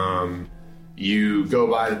 Yeah. You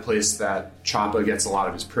go by the place that Choppa gets a lot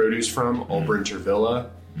of his produce from, Ulbrinter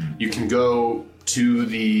Villa. You can go to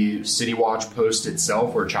the City Watch post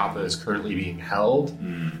itself, where Choppa is currently being held.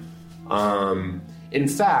 In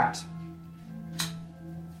fact,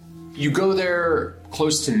 you go there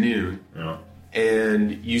close to noon,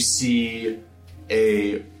 and you see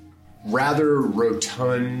a rather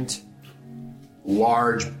rotund,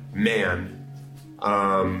 large man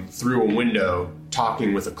through a window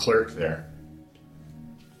talking with a clerk there.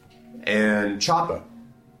 And Choppa,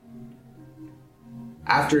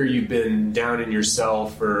 after you've been down in your cell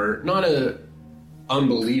for not an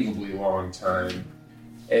unbelievably long time,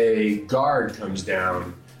 a guard comes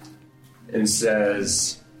down and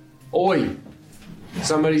says, "Oi,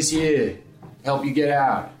 somebody's here. Help you get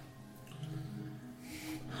out."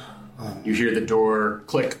 You hear the door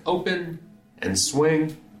click open and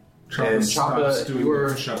swing, And stops Choppa, doing you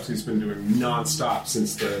were... push-ups. He's been doing non-stop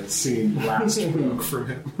since the scene last week from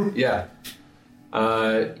him. Yeah.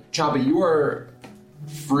 Choppa, you are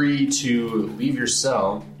free to leave your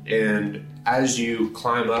cell, and as you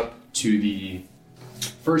climb up to the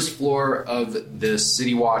first floor of the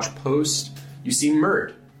City Watch post, you see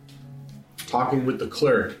Mert talking with the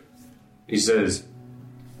clerk. He says,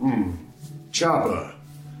 Choppa,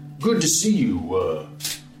 good to see you.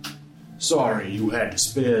 Sorry you had to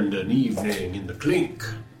spend an evening in the clink.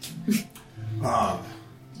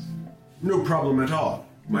 No problem at all,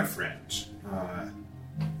 my friend.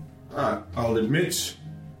 I'll admit,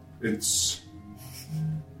 it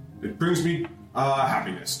brings me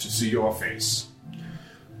happiness to see your face.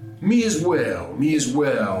 Me as well.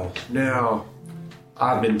 Now,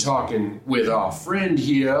 I've been talking with our friend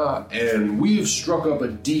here, and we've struck up a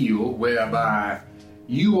deal whereby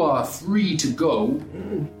you are free to go,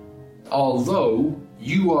 although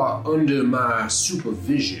you are under my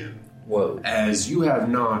supervision. Whoa. As you have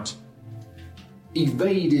not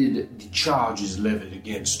evaded the charges levied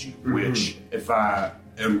against you, which, if I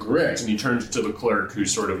am correct, and he turns to the clerk who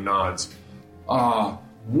sort of nods,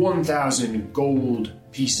 1,000 gold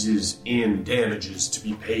pieces in damages to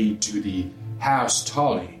be paid to the House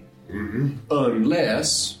Tully,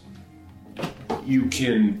 unless you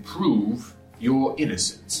can prove your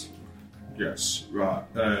innocence. Yes, right.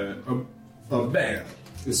 A bail,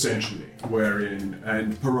 essentially,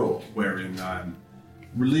 and parole, wherein I'm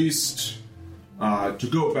released to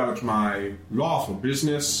go about my lawful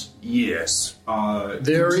business. Yes.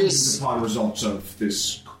 There is upon results of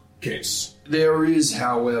this case. There is,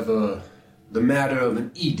 however, the matter of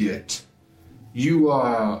an edict. You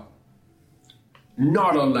are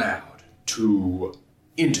not allowed to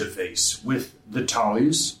interface with the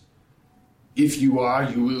Tullys. If you are,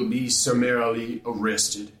 you will be summarily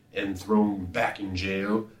arrested and thrown back in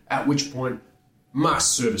jail, at which point my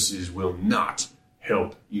services will not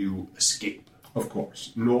help you escape. Of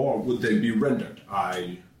course. Nor would they be rendered,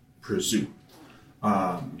 I presume.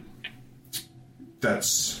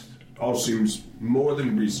 That's all seems more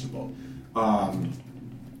than reasonable. I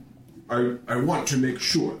want to make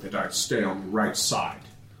sure that I stay on the right side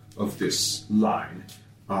of this line.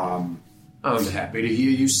 I'm happy to hear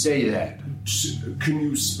you say that. Can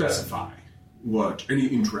you specify what any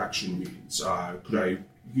interaction means? Could I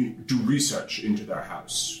do research into their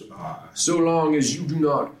house? So long as you do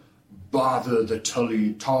not bother the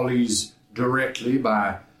Tullys directly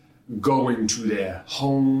by going to their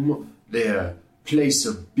home, their place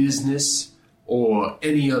of business, or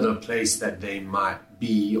any other place that they might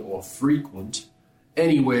be or frequent,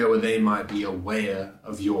 anywhere where they might be aware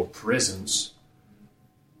of your presence,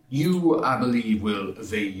 you, I believe, will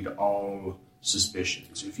evade all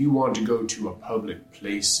suspicions. If you want to go to a public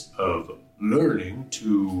place of learning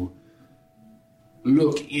to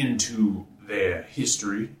look into their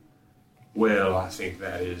history, well, I think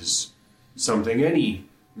that is something any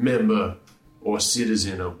member or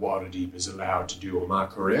citizen of Waterdeep is allowed to do. Am I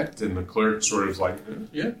correct? And the clerk sort of like,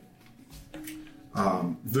 yeah.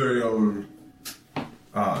 They'll...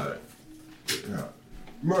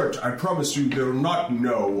 Mert, I promise you they'll not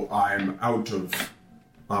know I'm out of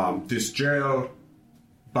this jail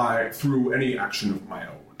through any action of my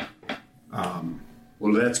own.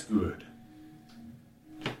 Well, that's good.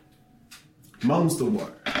 Mum's the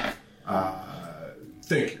word.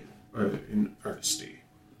 Thank you.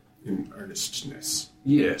 In earnestness.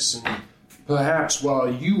 Yes, and perhaps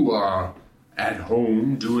while you are at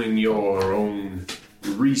home doing your own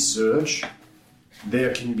research,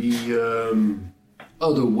 there can be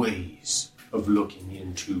other ways of looking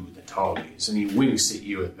into the Tullys. And he winks at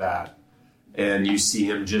you at that. And you see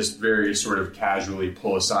him just very sort of casually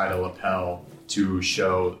pull aside a lapel to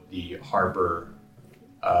show the Harper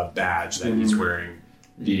badge that he's wearing.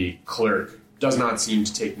 The clerk does not seem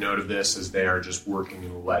to take note of this, as they are just working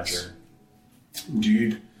in a ledger.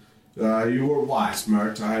 Indeed. You were wise,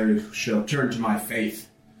 Mert. I shall turn to my faith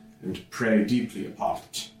and pray deeply upon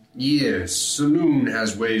it. Yes, Saloon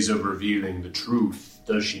has ways of revealing the truth,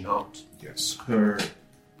 does she not? Yes, her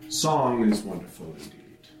song is wonderful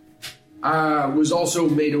indeed. I was also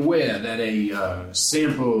made aware that a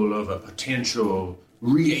sample of a potential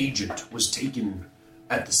reagent was taken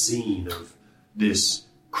at the scene of this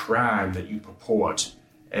crime that you purport,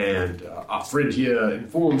 and our friend here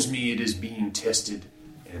informs me it is being tested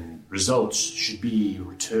and results should be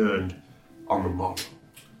returned on the morrow.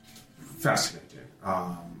 Fascinating.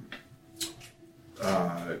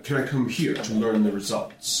 Can I come here to learn the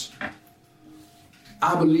results?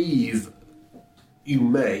 I believe you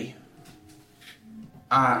may.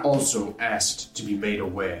 I also asked to be made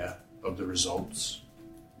aware of the results.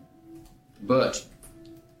 But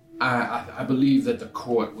I believe that the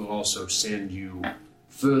court will also send you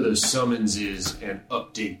further summonses and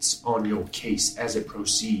updates on your case as it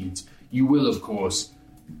proceeds. You will, of course,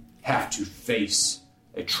 have to face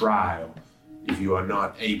a trial if you are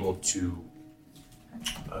not able to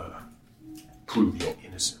prove your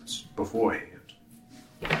innocence beforehand.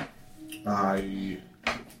 I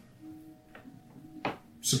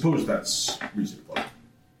suppose that's reasonable.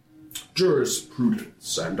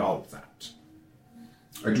 Jurisprudence and all of that.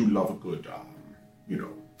 I do love a good,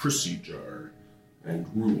 procedure and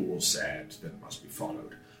rule set that must be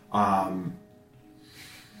followed.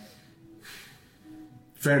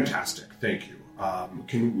 Fantastic, thank you.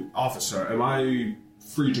 Officer, am I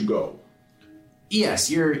free to go?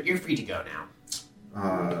 Yes, you're free to go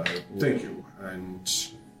now. Thank you. And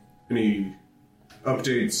any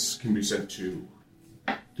updates can be sent to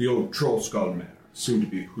the old Troll Skull Manor, soon to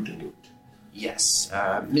be Hootenwood. Yes,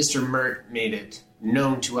 Mr. Mert made it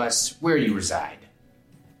known to us where you reside.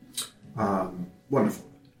 Wonderful.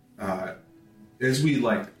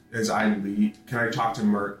 As I leave, can I talk to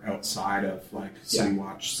Mert outside of, City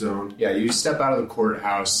Watch Zone? Yeah, you step out of the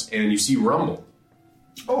courthouse and you see Rumble.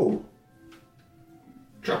 Oh,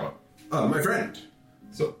 Chopper. my friend.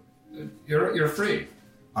 So, you're free.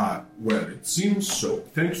 Well, it seems so,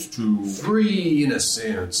 thanks to... Free in a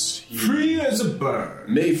sense. He Free as a bird.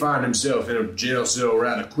 may find himself in a jail cell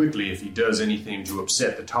rather quickly if he does anything to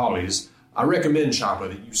upset the Tallies. I recommend, Chopper,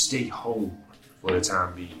 that you stay home for the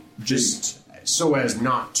time being. Just so as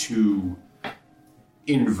not to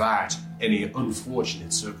invite any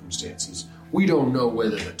unfortunate circumstances. We don't know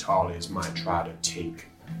whether the Tallies might try to take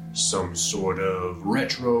some sort of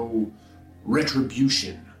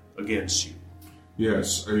retribution against you.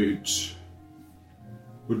 Yes, it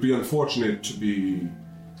would be unfortunate to be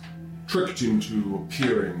tricked into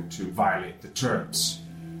appearing to violate the terms,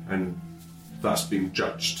 and thus being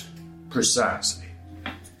judged. Precisely.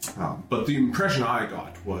 But the impression I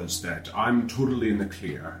got was that I'm totally in the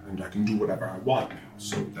clear, and I can do whatever I want now,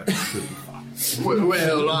 so that should be fine.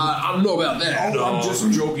 Well, I don't know about that. Oh, I'm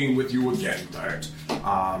just joking with you again, Bert.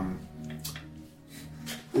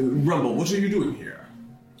 Rumble, what are you doing here?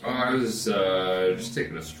 I was just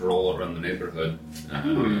taking a stroll around the neighborhood,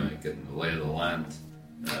 getting the lay of the land.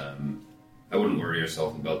 I wouldn't worry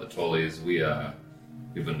yourself about the Tullies. We've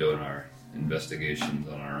been doing our investigations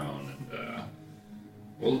on our own, and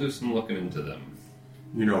we'll do some looking into them.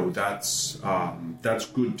 That's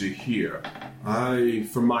good to hear. I,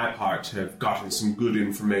 for my part, have gotten some good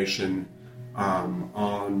information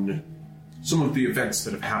on some of the events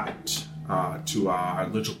that have happened to our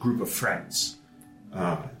little group of friends.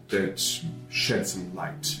 That shed some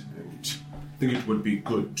light, and I think it would be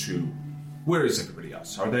good to... Where is everybody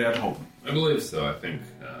else? Are they at home? I believe so. I think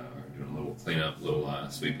we're doing a little cleanup, a little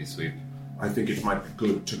sweepy sweep. I think it might be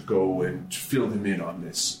good to go and fill them in on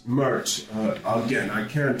this. Mert, again, I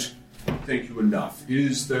can't thank you enough.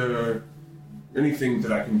 Is there anything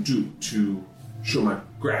that I can do to show my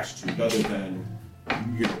gratitude other than,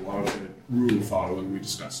 all the rule following we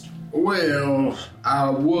discussed? Well, I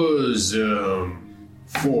was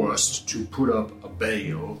forced to put up a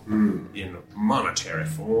bail in monetary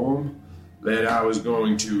form that I was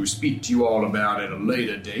going to speak to you all about at a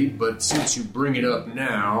later date, but since you bring it up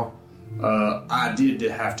now, I did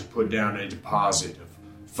have to put down a deposit of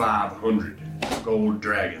 500 gold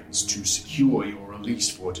dragons to secure your release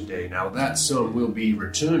for today. Now, that sum will be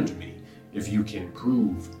returned to me if you can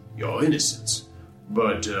prove your innocence,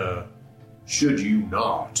 but should you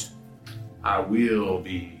not, I will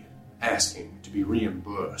be asking to be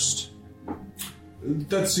reimbursed.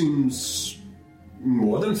 That seems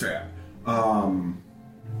more than fair.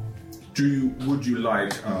 Would you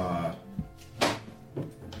like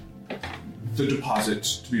the deposit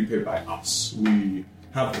to be paid by us? We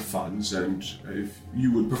have the funds, and if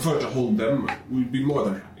you would prefer to hold them, we'd be more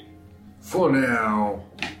than happy. For now,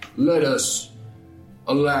 let us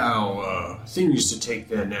allow things to take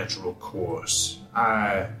their natural course.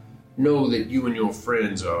 I know that you and your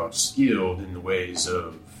friends are skilled in the ways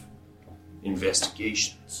of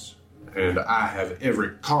investigations, and I have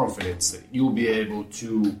every confidence that you'll be able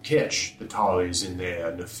to catch the Tallies in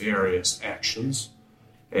their nefarious actions,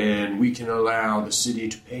 and we can allow the city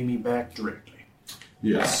to pay me back directly.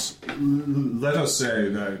 Yes. Let us say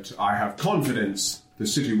that I have confidence the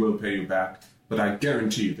city will pay you back, but I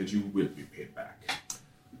guarantee that you will be paid back.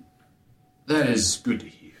 That is good to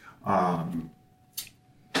hear.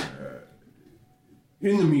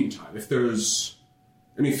 In the meantime, if there's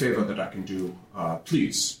any favor that I can do,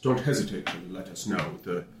 please don't hesitate to let us know.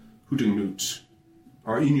 The Hootenwood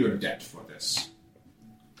are in your debt for this.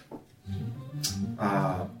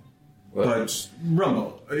 But,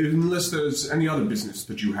 Rumble, unless there's any other business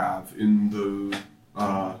that you have in the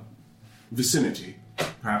vicinity,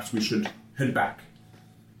 perhaps we should head back.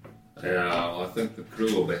 Yeah, well, I think the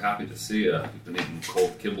crew will be happy to see you. You've been eating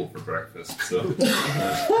cold kibble for breakfast, so...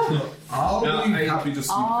 I'll No, be I- happy to see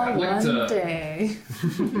All that. like to- one day.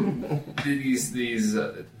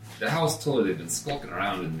 The house told they've been skulking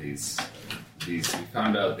around in these. We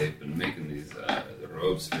found out they've been making these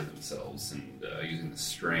robes for themselves and using the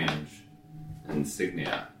strange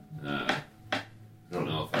insignia. I don't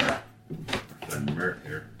know if our friend Mert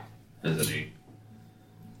here has any.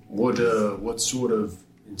 What sort of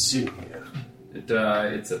insignia?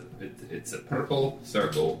 It's a purple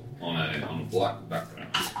circle on a black background.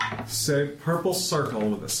 Say purple circle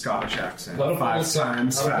with a Scottish accent. Purple 5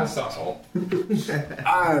 times purple fast. circle.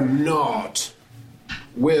 I'm not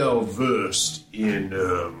well versed in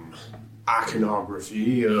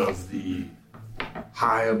iconography of the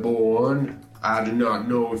Highborn. I do not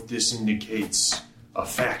know if this indicates a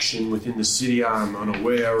faction within the city I'm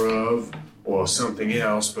unaware of or something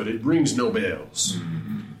else, but it rings no bells.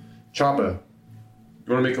 Chopper,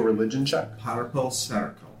 you want to make a religion check? Purple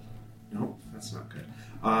circle. Nope, that's not good.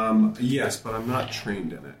 Yes, but I'm not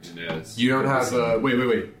trained in it. Yes. You don't have wait.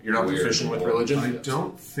 You're not Weird. proficient with I religion?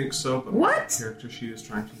 don't think so, but What? my character sheet is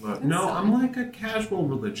trying to look. No, I'm like a casual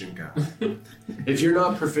religion guy. If you're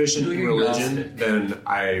not proficient in religion, then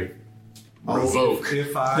I revoke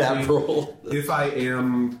if that roll. If I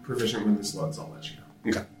am proficient with the slugs, I'll let you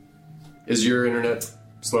know. Okay. Is your internet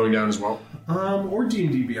slowing down as well? Or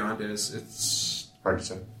D&D Beyond is. It's Hard to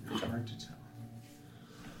say. hard to tell.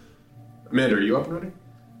 Amanda, are you up and running?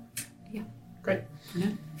 Yeah. Great. No.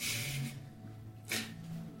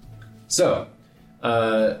 So,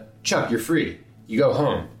 Chuck, you're free. You go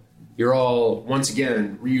home. You're all once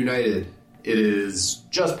again reunited. It is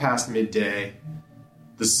just past midday.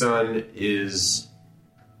 The sun is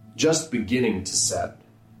just beginning to set.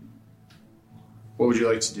 What would you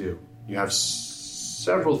like to do? You have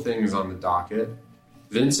several things on the docket.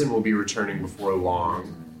 Vincent will be returning before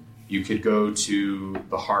long. You could go to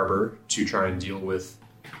the harbor to try and deal with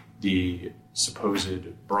the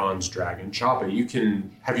supposed bronze dragon.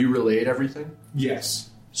 Choppa, have you relayed everything? Yes.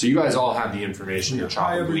 So you guys all have the information that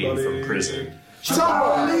Hi, Choppa gleaned everybody. from prison.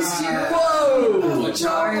 Chopper, missed you! Whoa!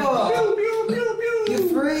 Chopper! You're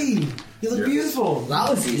free! You look Yes. beautiful! That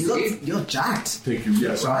was easy. You look jacked! Thank you.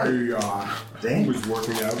 Yes, I Dang. was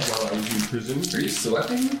working out while I was in prison. Are you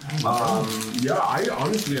sweating? Yeah, I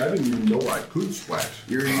didn't even know I could sweat.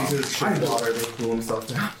 You're using shit water to cool himself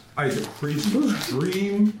down. I had the craziest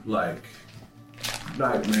dream, like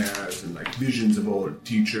nightmares and like visions of old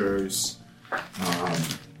teachers.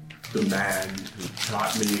 The man who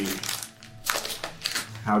taught me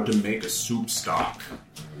how to make a soup stock.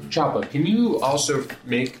 Choppa, can you also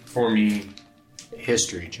make for me a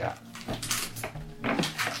history check?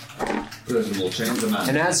 Prison will change the man.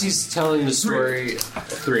 And as he's telling the story,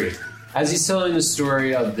 as he's telling the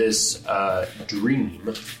story of this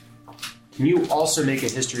dream, can you also make a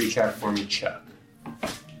history check for me, Chuck?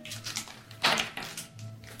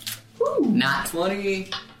 Not 20.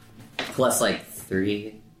 Plus like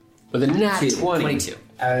 3. With a nat 2, 20. 22.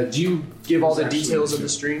 Do you give all the It's actually details of two. the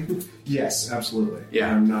stream? Yes, absolutely.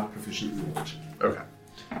 Yeah. I'm not proficient in religion.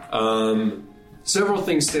 Okay. Several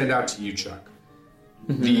things stand out to you, Chuck.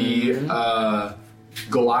 The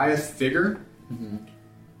Goliath figure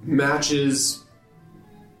matches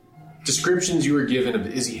descriptions you were given of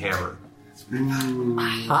Izzy Hammer,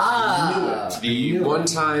 Ah! the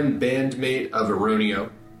one-time bandmate of Aronio.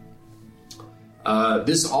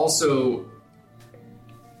 This also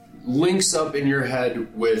links up in your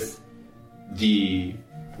head with the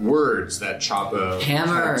words that Choppa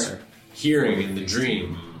Hammer. kept hearing in the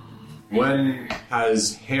dream. When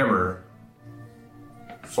has Hammer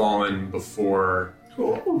fallen before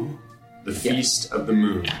the Feast of the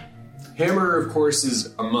Moon? Hammer, of course,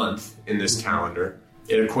 is a month in this calendar.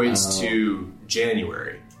 It equates to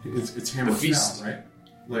January. It's Hammer The feast. Fell, right?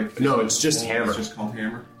 Like No, it's just Hammer. It's just called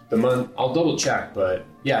Hammer. The month, I'll double check, but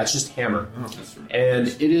yeah, it's just Hammer. Oh, that's right. And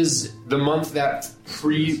it is the month that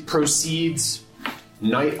precedes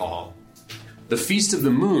Night All. The Feast of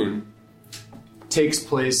the Moon takes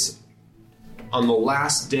place on the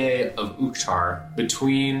last day of Uktar,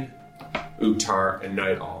 between Uktar and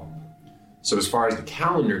Night All. So as far as the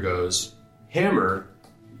calendar goes, Hammer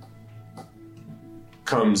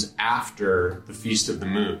comes after the Feast of the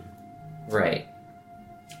Moon. Right.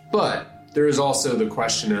 But there is also the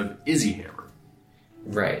question of Izzy Hammer.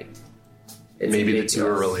 Right. It's Maybe the big two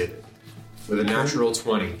are deal. related. With a natural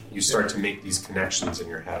 20, you start to make these connections in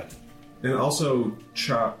your head. And also,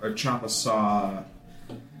 Choppa saw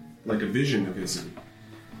like a vision of Izzy.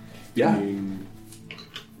 Yeah, Being,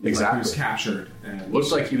 exactly. Like he was captured and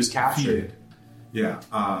Looks like he was captured. defeated. Yeah.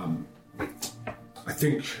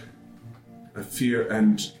 I fear,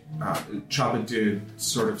 and Chaba did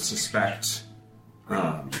sort of suspect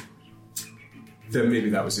that maybe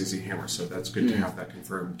that was Izzy Hammer, so that's good to have that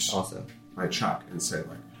confirmed Awesome. by Chuck and say,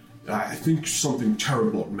 like, I think something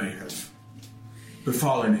terrible may have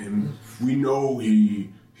befallen him. We know he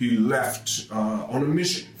left on a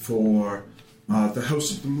mission for the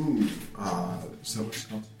House of the Moon. Is that what it's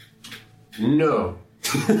called? No.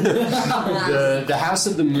 the House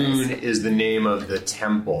of the Moon is the name of the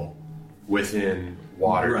temple within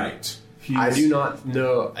Waterdeep. Right. I do not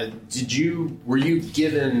know. Were you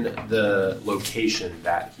given the location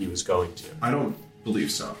that he was going to? I don't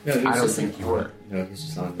believe so. No, I don't think you were. No, he's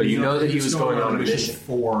just on. But you know that he was going on a mission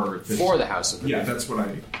for the House of the Yeah, Moon. that's what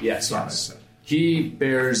I Yes, thought I yes. said. He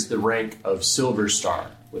bears the rank of Silver Star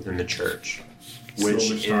within the church, which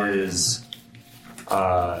Silver Star. is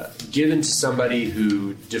given to somebody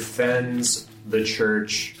who defends the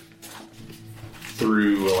church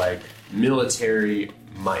through like military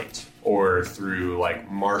might or through like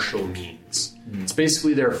martial means. It's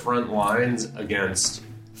basically their front lines against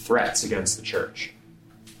threats against the church.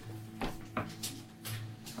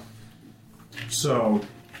 So,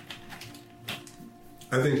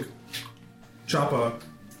 I think Choppa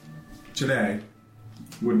today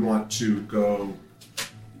would want to go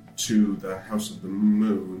to the House of the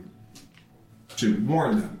Moon to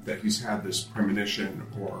warn them that he's had this premonition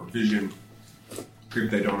or vision if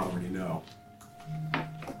they don't already know.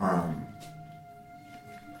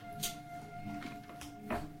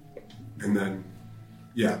 And then,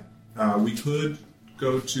 we could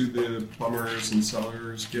go to the Plumbers and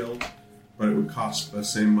Cellars Guild, but it would cost the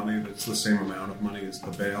same money. That's the same amount of money as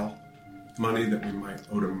the bail money that we might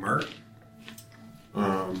owe to Mert.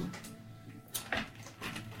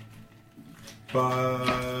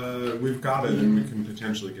 But we've got it, and we can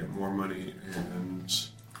potentially get more money, and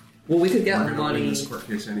Well, we could we're get going to win money. this court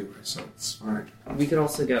case anyway, so it's fine. We could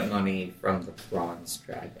also get money from the Bronze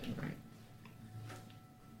Dragon, right?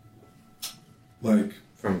 Like,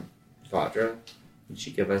 From Vadra. Would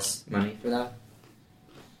she give us money for that?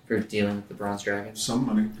 For dealing with the Bronze Dragon? some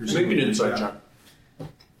money. Maybe an inside Yeah.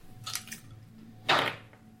 check.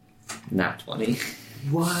 Nat 20.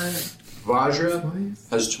 What? Vajra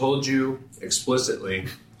has told you explicitly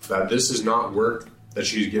that this is not work that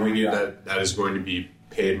she's giving you that is going to be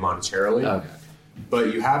paid monetarily. Okay.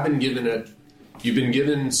 But you have been given you've been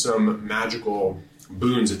given some magical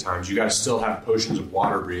boons at times. You guys still have potions of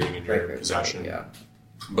water breathing in your possession. Yeah.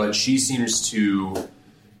 But she seems to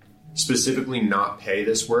specifically not pay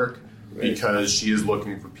this work because she is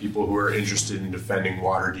looking for people who are interested in defending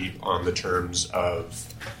Waterdeep on the terms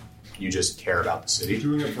of you just care about the city.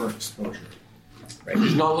 Doing it for exposure. Right.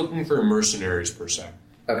 She's not looking for mercenaries per se.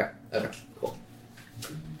 Okay, cool.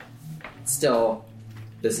 Still,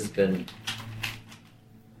 this has been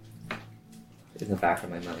in the back of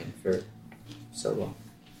my mind for so long.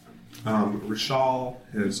 Rishal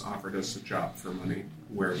has offered us a job for money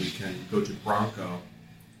where we can go to Bronco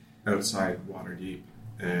outside Waterdeep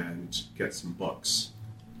and get some books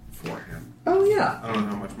for him. Oh, yeah. I don't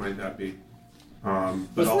know how much money that'd be. But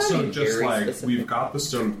Wasn't also, that just very like, specific? we've got the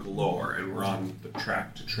Stone of Galore and we're on the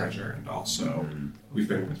track to treasure, and also we've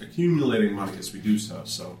been accumulating money as we do so.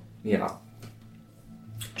 Yeah.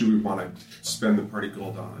 Do we want to spend the party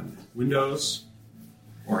gold on windows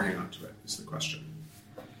or hang on to it, is the question.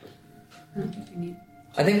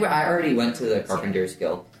 I think I already went to the Carpenters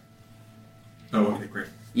Guild. Oh, okay, great.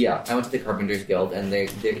 Yeah, I went to the Carpenters Guild, and they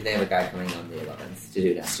have a guy coming on the 11th to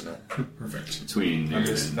do an estimate. Perfect. Between I you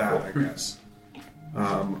missed and that, I guess.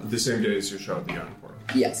 The same day as your show at the Young Portal.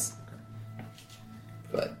 Yes.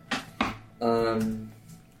 But,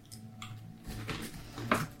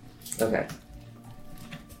 okay.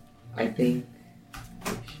 I think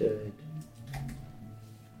we should.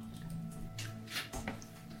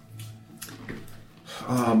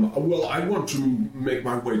 Well, I want to make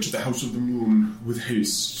my way to the House of the Moon with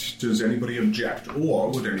haste. Does anybody object, or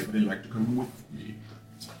would anybody like to come with me?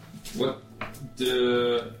 What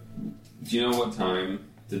do you know what time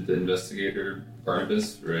did the investigator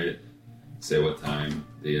Barnabas, right, say what time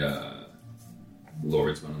the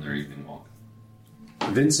lords went on their evening walk?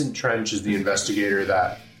 Vincent Trench is the investigator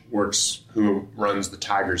who runs the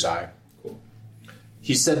Tiger's Eye. Cool.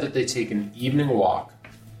 He said that they take an evening walk,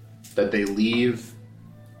 that they leave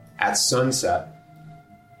at sunset,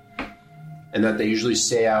 and that they usually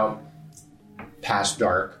stay out past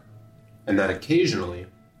dark, and that occasionally,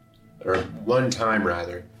 or one time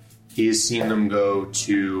rather, he has seen them go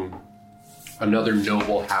to another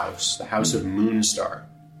noble house, the House of Moonstar.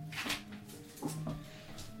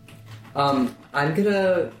 I'm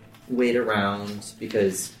gonna wait around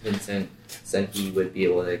because Vincent said he would be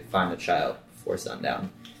able to find a child before sundown.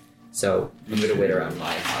 So I'm gonna wait around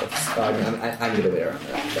my house. I'm gonna wait around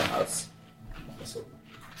the house.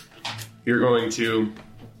 You're going to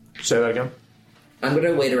say that again? I'm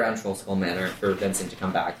gonna wait around Troll Skull Manor for Vincent to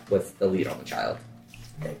come back with the lead on the child.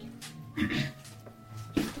 Thank you.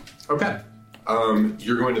 Okay.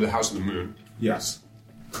 You're going to the House of the Moon. Yes.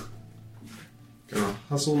 Gonna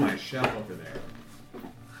hustle my shell over there.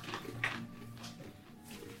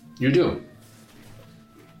 You do.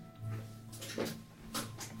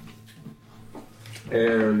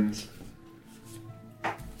 And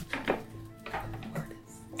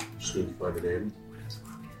just need to find a name.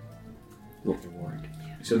 You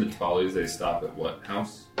said the Tollies, they stop at what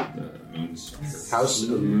house? The Moonstar. House of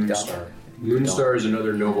Moonstar. Moonstar is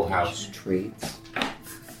another noble house. Traits.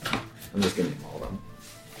 I'm just gonna name all of them.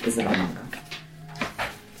 Is it on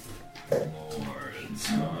there?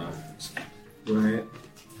 Lords. Right.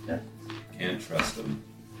 Can't trust them.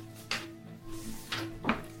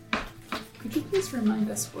 Could you please remind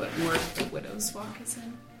us what ward the Widow's Walk is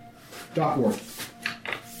in? Dockward.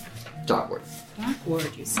 Dark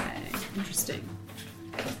ward, you say? Interesting.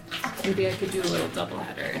 Maybe I could do a little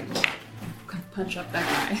doubleheader and punch up that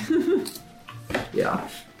guy. Yeah.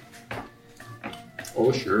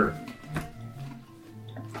 Oh, sure.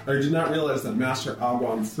 I did not realize that Master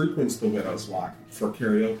Agwan frequents the Widow's Walk for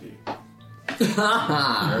karaoke.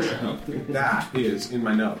 That is in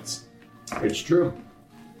my notes. It's true.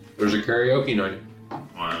 There's a karaoke night.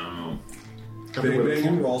 Wow. Bang Bang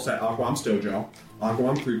enrolls at Agwam's dojo.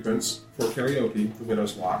 Agwam frequents for karaoke the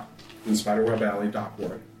Widow's Walk in Spiderweb Valley,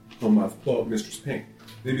 Dockward, home of, quote, Mistress Pink.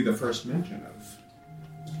 Maybe the first mention of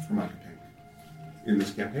Formica Pink in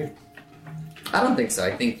this campaign. I don't think so.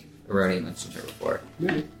 I think Aroni mentioned her before,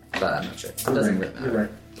 Maybe. but I'm not sure. It doesn't really matter. You're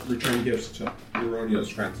right. Return gifts to Euronio's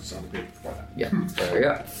Francis on the page before that. Yeah, there we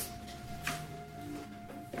go.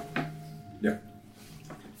 Yeah.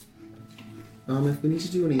 If we need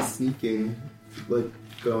to do any sneaking, like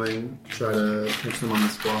going, try to catch them on the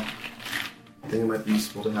squawk, I think it might be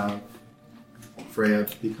useful to have Freya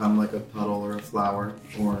become like a puddle or a flower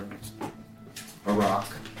or a rock,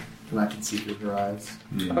 and I can see through her eyes.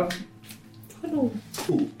 Ooh.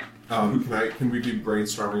 Can we be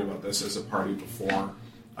brainstorming about this as a party before?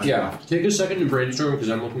 Yeah, take a second to brainstorm because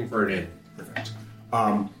I'm looking for a name. Perfect.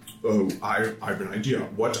 I have an idea.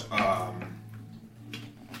 What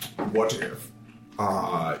if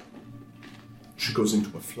she goes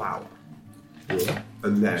into a flower, and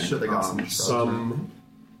then Sure, they got some shrubs, some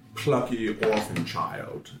plucky orphan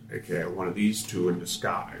child, aka one of these two in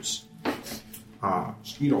disguise,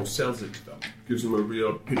 sells it to them, gives them a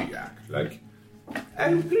real pity act, like,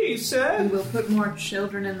 and please, We sir, will put more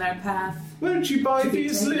children in their path won't you buy to be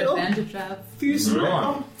these taken little, advantage of. these Yeah.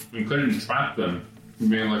 little? We couldn't trap them.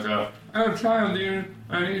 Being like child,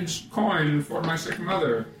 I need coin for my sick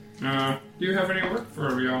mother. Do you have any work for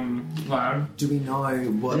a young lad? Do we know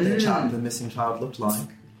what the missing child looked like?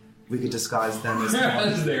 We could disguise them as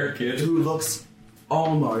That's their kid. who looks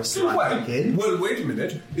almost like a kid. Well, wait a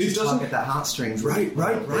minute. It Just doesn't. tug at that heartstrings. Right.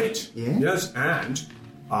 Yeah. Yes, and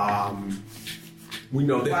we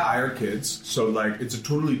know they hire kids, so like it's a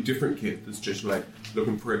totally different kid that's just like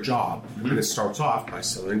looking for a job, and it starts off by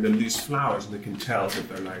selling them these flowers, and they can tell that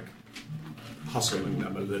they're like hustling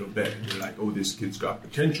them a little bit. And you're like, oh, this kid's got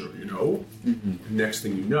potential, you know. Mm-hmm. Next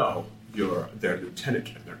thing you know, you're their lieutenant,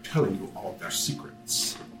 and they're telling you all their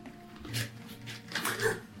secrets.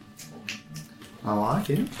 I like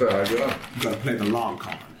it. You gotta play the long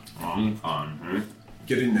con. Long con, huh?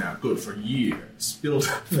 Get in there, good for years. Build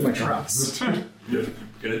the trust.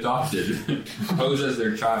 Get adopted. Pose as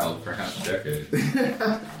their child for half a decade.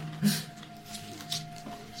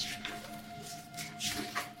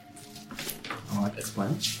 I like this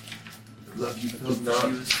plan.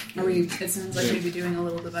 Are we? It sounds like maybe doing a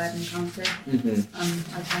little divide and conquer on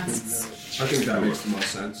our tasks. I think that makes the most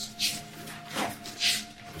sense.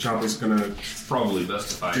 Chopper's gonna Probably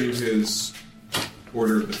best if I do his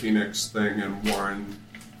Order of the Phoenix thing and warn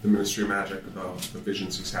the Ministry of Magic about the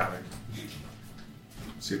visions he's having.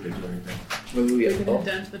 See if they do anything. We're gonna head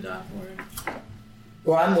down to the dock ward.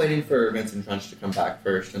 Well, I'm waiting for Vincent Crunch to come back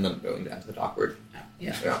first, and then I'm going down to the Dockward.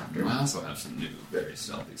 Yeah. I also have some new, very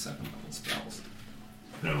stealthy second level spells.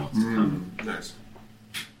 I don't know what's coming. Nice.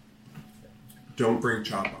 Don't bring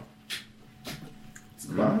Chopper. It's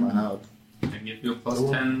the bottom I have. And give you a plus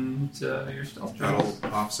 10 to your stealth checks.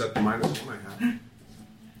 That'll offset the -1 I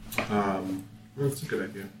have. That's a good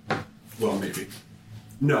idea. Well, maybe.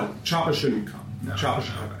 No, Choppa shouldn't come. No. Choppa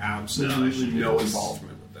should have No, I absolutely should no do this.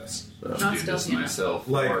 involvement with this. Not do this stealthy enough. myself.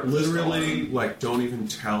 Like, or just literally, alone. like, don't even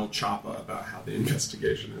tell Choppa about how the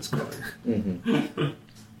investigation is going.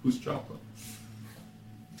 Who's Choppa?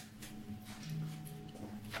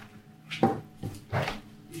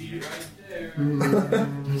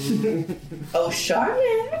 Oh,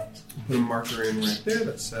 Charlotte! Put a marker in right there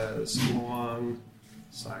that says long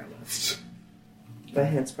silence. My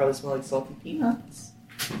hands probably smell like salty peanuts.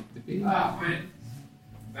 Ah, man.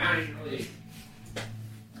 Finally.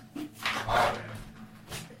 Oh,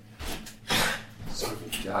 man. Son of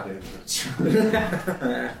a goddamn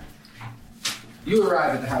bitch. You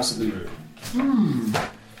arrive at the House of the Moon.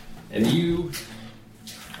 And you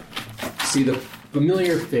see the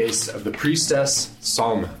familiar face of the priestess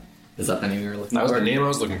Salma. Is that the name you were looking That was for? the name I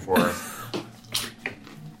was looking for.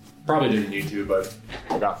 Probably didn't need to, but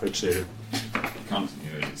I got fixated.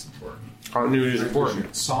 Continuity is important. Continuity is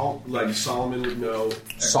important. Solomon would know.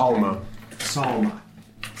 Salma, Salma.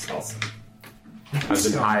 Salsa. as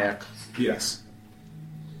in Hayek. Yes.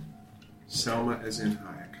 Selma as in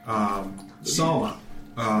Hayek. Salma.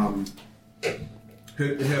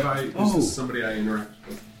 Have I? Is this somebody I interact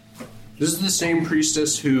with? This is the same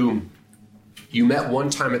priestess who you met one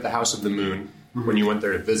time at the House of the Moon when you went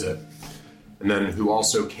there to visit, and then who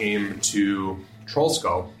also came to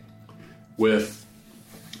Trollskull with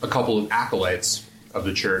a couple of acolytes of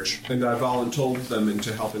the church. And I voluntold them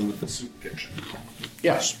into helping with the soup kitchen.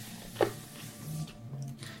 Yes.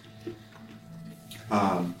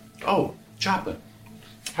 Oh, Choppa.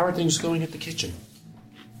 How are things going at the kitchen?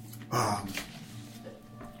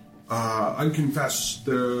 I confess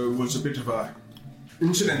there was a bit of a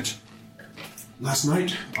incident last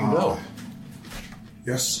night. No.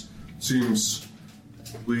 Yes, seems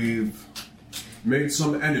we've made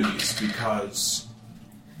some enemies because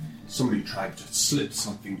somebody tried to slip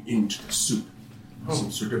something into the soup. Some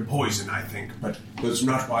sort of poison, I think, but that's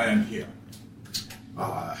not why I'm here.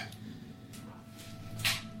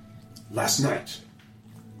 Last night.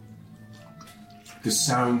 This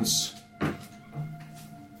sounds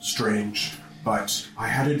strange, but I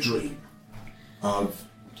had a dream of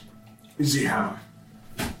Izzy Hammer,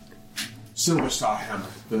 Silver Star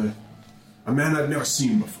Hammer, a man I've never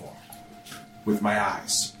seen before with my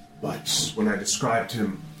eyes. But when I described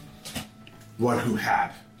him, one who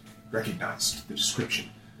had recognized the description.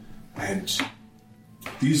 And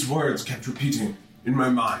these words kept repeating in my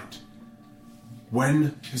mind.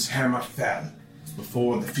 When his hammer fell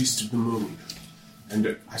before the Feast of the Moon,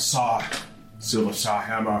 and I saw Silver Star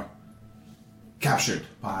Hammer captured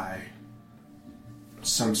by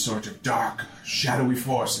some sort of dark, shadowy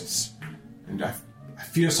forces, and I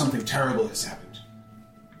fear something terrible has happened.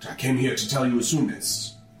 I came here to tell you as soon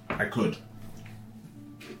as I could.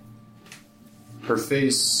 Her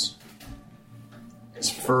face is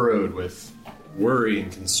furrowed with worry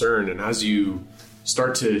and concern, and as you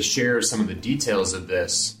start to share some of the details of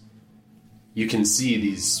this, you can see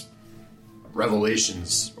these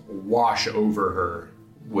revelations wash over her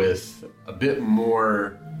with a bit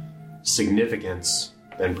more significance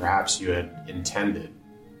than perhaps you had intended.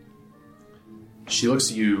 She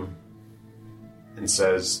looks at you and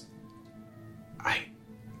says,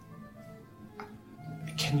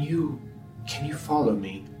 Can you follow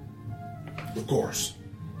me? Of course.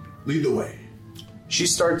 Lead the way. She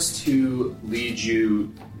starts to lead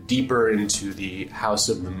you deeper into the House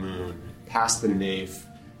of the Moon, past the nave,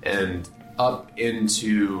 and up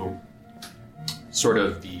into sort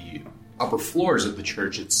of the upper floors of the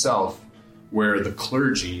church itself, where the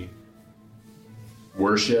clergy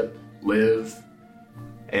worship, live,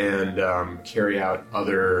 and carry out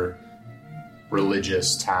other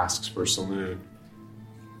religious tasks for Saloon.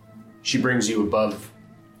 She brings you above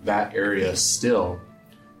that area still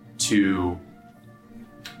to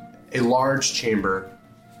a large chamber,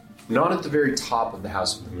 not at the very top of the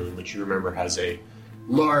House of the Moon, which you remember has a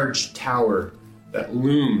large tower that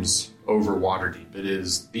looms over Waterdeep. It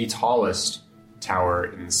is the tallest tower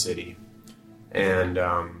in the city, and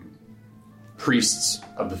priests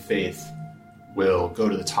of the faith will go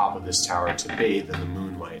to the top of this tower to bathe in the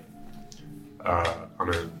moonlight on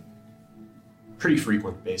a pretty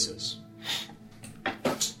frequent basis.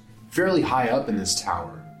 Fairly high up in this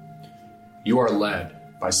tower, you are led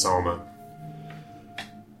by Salma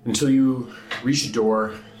until you reach a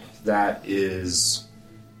door that is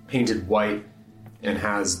painted white and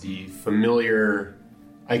has the familiar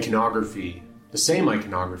iconography, the same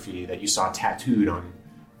iconography that you saw tattooed on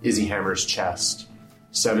Izzy Hammer's chest.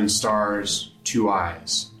 7 stars, 2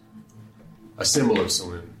 eyes, a symbol of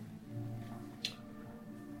Saloon.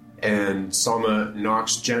 And Salma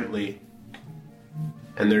knocks gently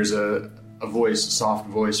And there's a voice, a soft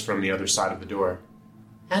voice from the other side of the door.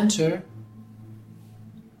 Enter.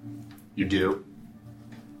 You do.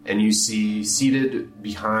 And you see seated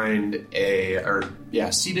behind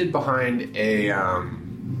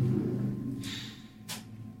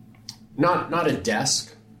not a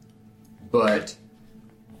desk, but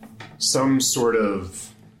some sort of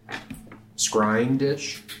scrying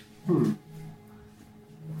dish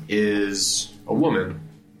is a woman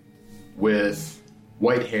with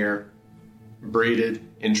white hair, braided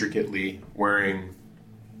intricately, wearing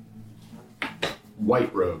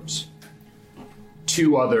white robes.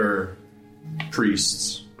 Two other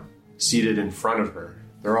priests seated in front of her.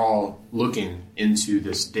 They're all looking into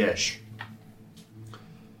this dish.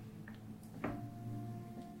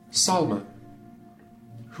 Salma,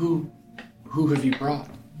 who have you brought?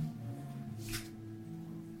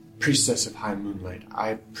 Priestess of High Moonlight,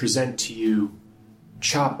 I present to you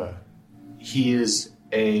Chapa. He is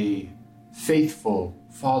a faithful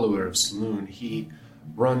follower of Saloon. He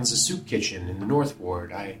runs a soup kitchen in the North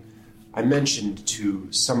Ward. I mentioned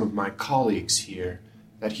to some of my colleagues here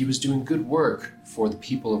that he was doing good work for the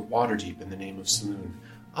people of Waterdeep in the name of Saloon.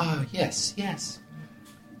 Ah, yes.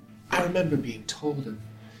 I remember being told of.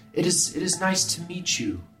 It is nice to meet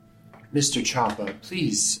you, Mr. Chapa.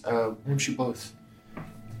 Please, won't you both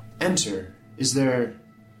enter? Is there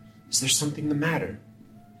something the matter?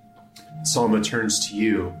 Salma turns to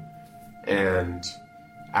you and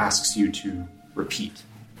asks you to repeat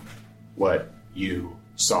what you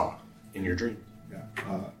saw in your dream.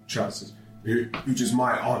 Charles says, it is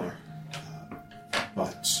my honor,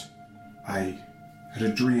 but I had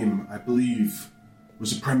a dream, I believe,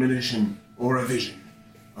 was a premonition or a vision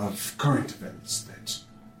of current events that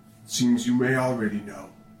seems you may already know.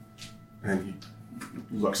 And he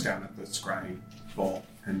looks down at the scrying bowl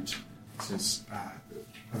and says,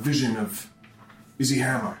 a vision of Izzy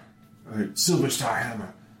Hammer, a Silver Star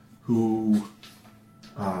Hammer, who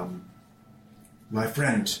my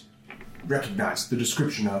friend recognized the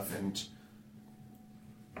description of and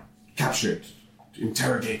captured,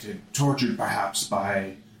 interrogated, tortured perhaps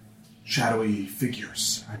by shadowy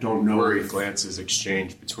figures. I don't know. Worried glances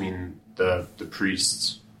exchanged between the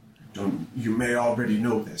priests. You may already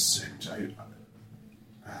know this, and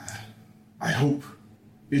I hope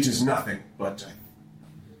it is nothing, but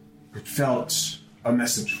it felt a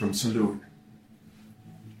message from Saloon.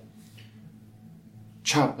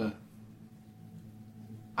 Chapa,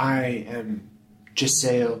 I am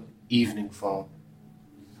Giselle Eveningfall,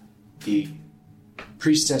 the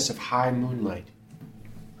priestess of High Moonlight,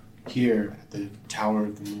 here at the Tower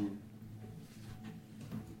of the Moon.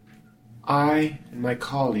 I and my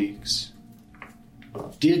colleagues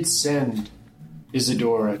did send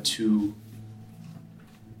Isadora to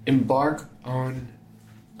embark on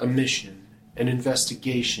a mission, an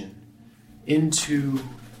investigation into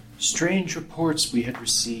strange reports we had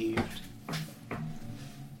received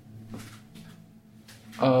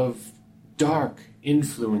of dark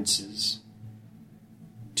influences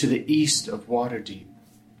to the east of Waterdeep.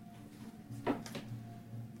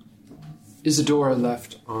 Isadora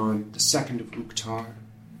left on the 2nd of Uktar,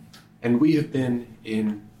 and we have been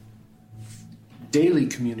in daily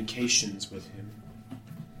communications with him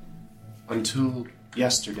until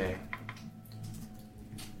yesterday.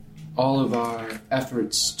 All of our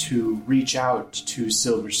efforts to reach out to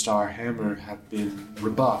Silver Star Hammer have been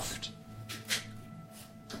rebuffed,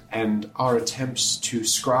 and our attempts to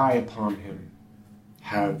scry upon him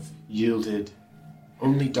have yielded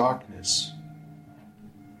only darkness.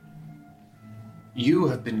 You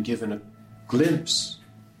have been given a glimpse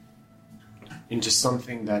into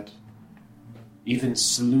something that even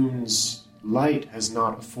Saloon's light has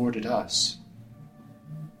not afforded us.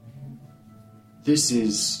 This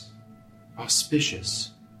is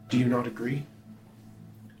auspicious. Do you not agree?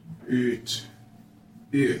 It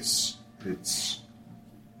is. It's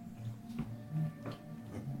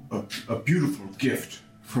a beautiful gift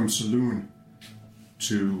from Saloon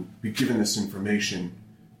to be given this information,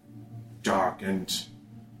 dark and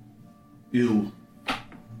ill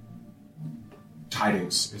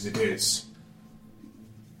tidings as it is.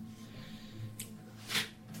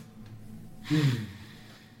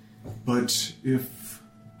 But if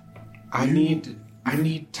I need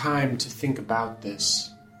time to think about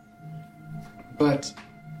this. But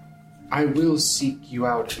I will seek you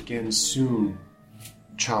out again soon,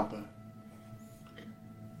 Chapa.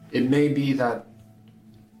 It may be that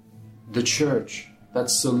the church, that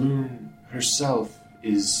Saloon herself,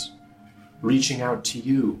 is reaching out to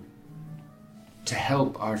you to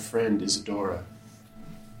help our friend Isadora.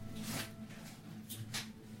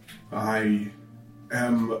 I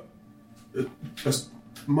am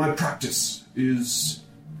my practice is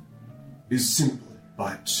simple,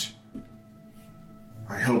 but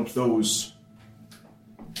I help those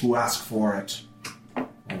who ask for it,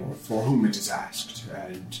 or for whom it is asked,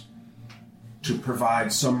 and to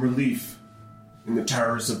provide some relief in the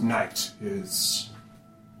terrors of night is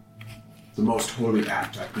the most holy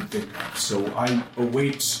act I could think of. So I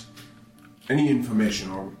await any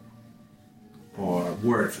information or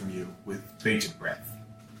word from you with bated breath.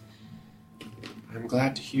 I'm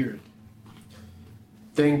glad to hear it.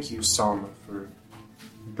 Thank you, Salma, for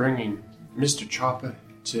bringing Mr. Choppa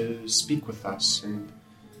to speak with us, and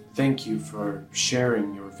thank you for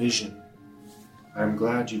sharing your vision. I'm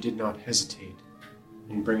glad you did not hesitate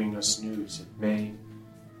in bringing us news. It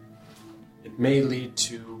may lead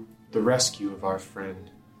to the rescue of our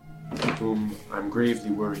friend, whom I'm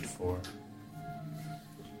gravely worried for.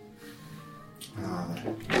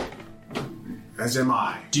 As am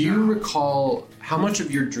I. Do you recall, how much of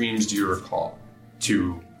your dreams do you recall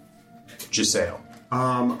to Giselle?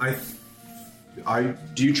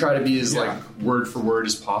 Do you try to be as word for word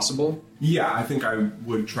as possible? Yeah, I think I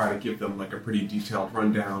would try to give them like a pretty detailed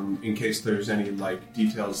rundown in case there's any like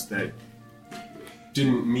details that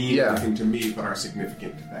didn't mean anything to me but are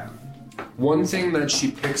significant to them. One thing that she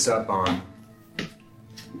picks up on,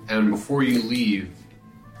 and before you leave,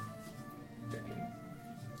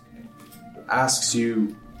 asks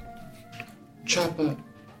you, Choppa,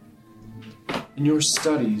 in your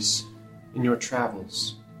studies, in your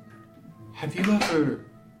travels, have you ever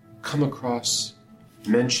come across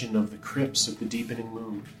mention of the crypts of the Deepening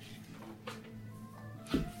Moon?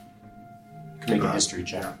 You can make a history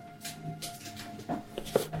check.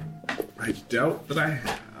 I doubt that I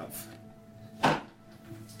have.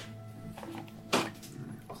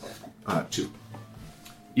 2.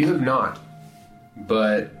 You have not,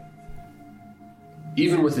 but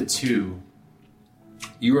even with a 2,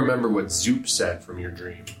 you remember what Zoop said from your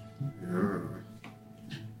dream.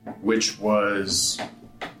 Which was,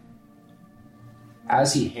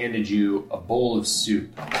 as he handed you a bowl of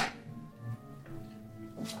soup,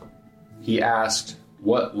 he asked,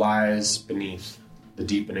 what lies beneath the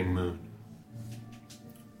deepening moon?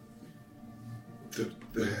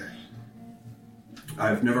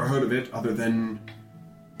 I've never heard of it other than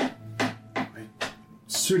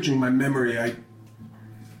searching my memory.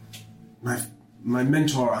 My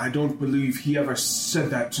mentor, I don't believe he ever said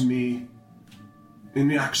that to me in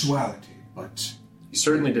the actuality, but he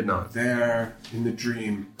certainly did not. There in the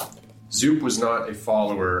dream. Zoop was not a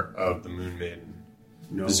follower of the Moon Maiden.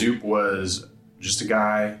 No. Zoop was just a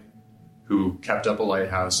guy who kept up a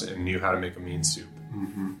lighthouse and knew how to make a mean soup.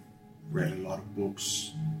 Mm-hmm. Read a lot of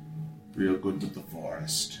books. Real good with the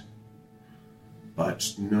forest.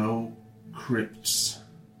 But no crypts.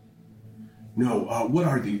 No, what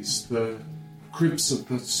are these? The crypts of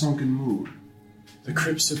the sunken moon. The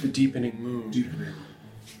crypts of the deepening moon. Deepening.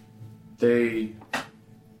 They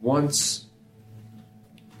once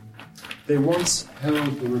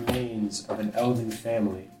held the remains of an Elven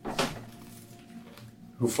family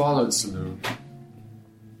who followed Saloon,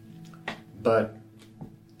 but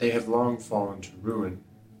they have long fallen to ruin.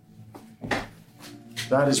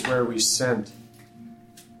 That is where we sent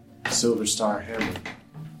Silver Star Hammer.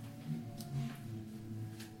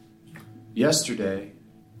 Yesterday,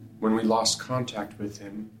 when we lost contact with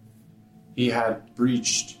him, he had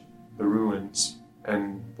breached the ruins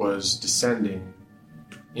and was descending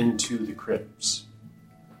into the crypts.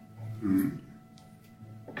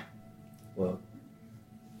 Well,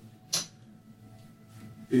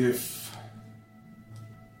 if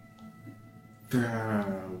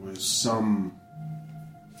there was some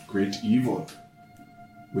great evil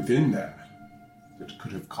within there that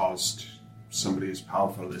could have caused somebody as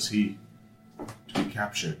powerful as he to be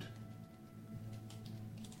captured,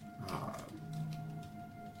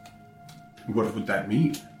 what would that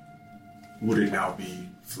mean? Would it now be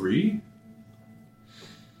free?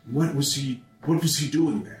 What was he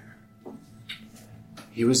doing there?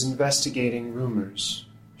 He was investigating rumors,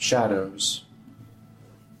 shadows.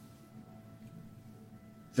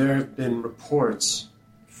 There have been reports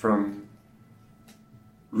from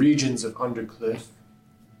regions of Undercliff,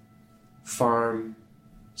 farm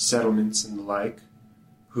settlements and the like,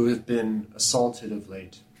 who have been assaulted of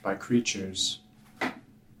late by creatures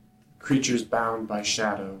bound by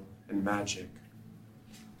shadow and magic,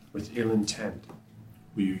 with ill intent.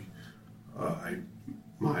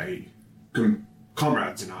 My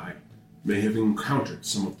comrades and I may have encountered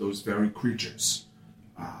some of those very creatures.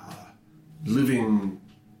 Living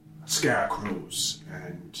scarecrows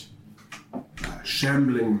and a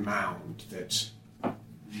shambling mound that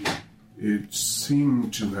it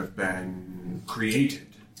seemed to have been created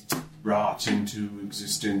brought into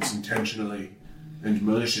existence intentionally and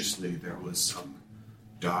maliciously. There was some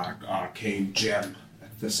dark, arcane gem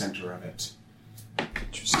at the center of it.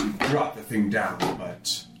 Interesting. Brought the thing down,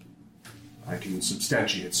 but I can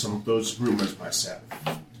substantiate some of those rumors myself.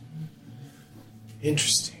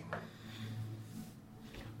 Interesting.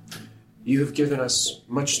 You have given us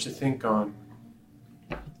much to think on,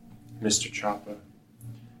 Mr. Choppa.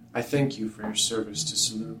 I thank you for your service to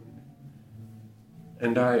Saloon,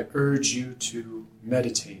 and I urge you to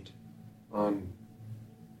meditate on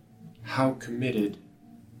how committed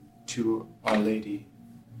to Our Lady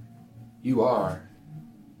you are,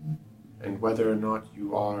 and whether or not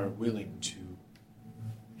you are willing to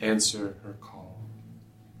answer her call.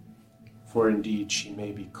 For indeed she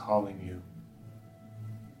may be calling you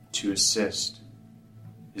to assist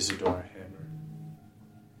Isidora Hammer.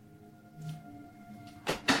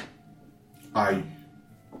 I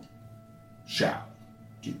shall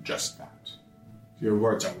do just that. Your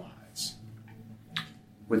words are wise.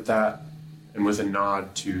 With that, and with a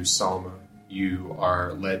nod to Salma, you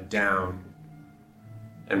are led down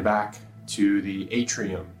and back to the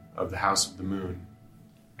atrium of the House of the Moon.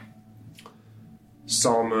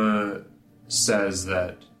 Salma says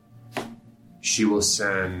that she will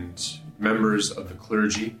send members of the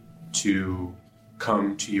clergy to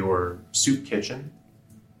come to your soup kitchen,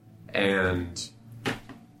 and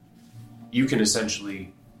you can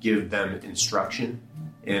essentially give them instruction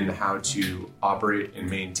in how to operate and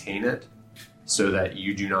maintain it so that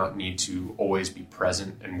you do not need to always be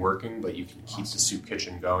present and working, but you can keep the soup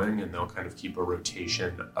kitchen going, and they'll kind of keep a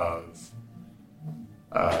rotation of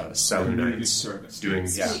Salonites service doing,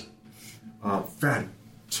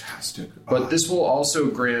 fantastic. But this will also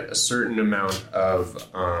grant a certain amount of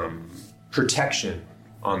protection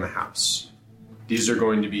on the house. These are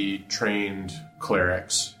going to be trained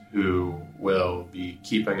clerics who will be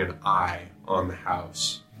keeping an eye on the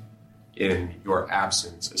house in your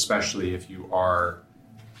absence, especially if you are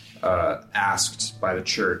asked by the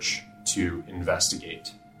church to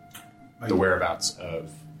investigate the whereabouts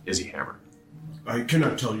of Izzy Hammer. I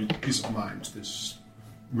cannot tell you the peace of mind this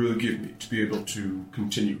will give me to be able to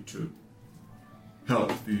continue to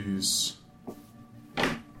help these,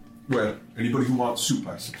 well, anybody who wants soup,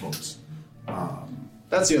 I suppose.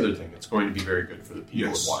 That's the other thing. It's going to be very good for the people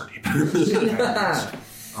Yes. of Waterdeep.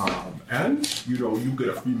 And, you get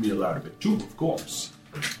a free meal out of it too, of course.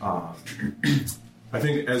 I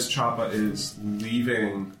think as Choppa is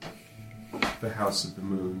leaving the House of the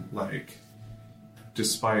Moon,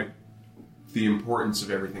 despite the importance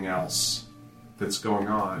of everything else that's going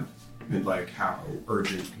on, and how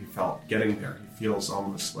urgent he felt getting there, he feels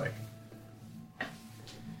almost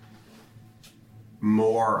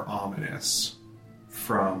more ominous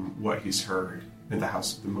from what he's heard in the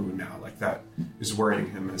House of the Moon now. That is worrying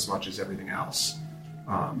him as much as everything else,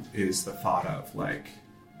 is the thought of,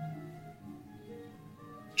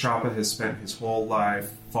 Choppa has spent his whole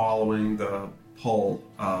life following the pull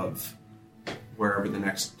of wherever the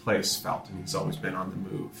next place felt, and he's always been on the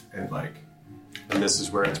move, And this is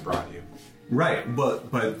where it's brought you. Right,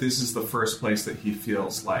 but this is the first place that he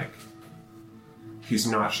feels like he's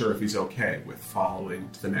not sure if he's okay with following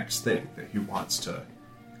to the next thing, that he wants to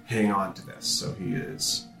hang on to this. So he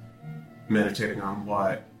is meditating on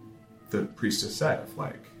what the priestess said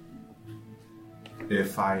of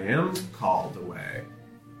if I am called away,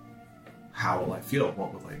 how will I feel?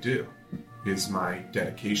 What will I do? Is my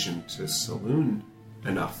dedication to Saloon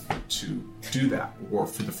enough to do that? Or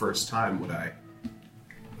for the first time, would I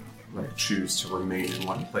choose to remain in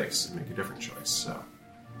one place and make a different choice? So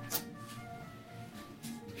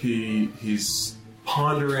he's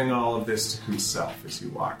pondering all of this to himself as he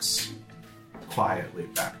walks quietly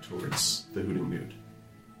back towards the Hooting Nude.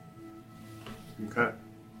 Okay.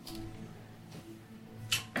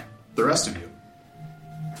 The rest of you.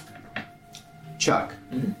 Chuck,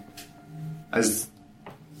 as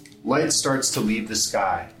light starts to leave the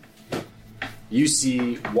sky, you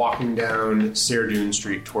see walking down Serdune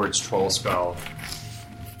Street towards Trollspell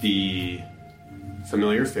the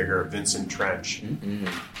familiar figure of Vincent Trench,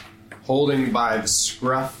 holding by the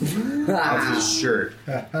scruff of his shirt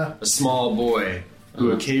a small boy who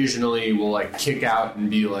occasionally will kick out and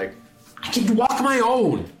be I can walk my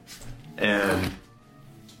own, and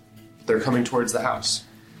they're coming towards the house.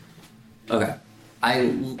 Okay.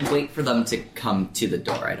 I wait for them to come to the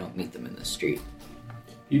door. I don't meet them in the street.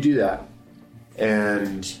 You do that,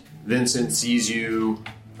 and Vincent sees you.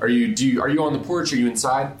 Are you on the porch? Are you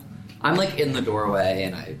inside? I'm in the doorway,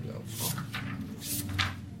 and I go,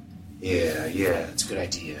 Yeah, it's a good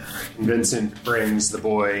idea. And Vincent brings the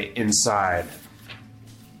boy inside.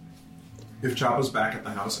 if Choppa's back at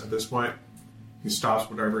the house at this point, he stops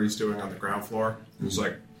whatever he's doing on the ground floor. And he's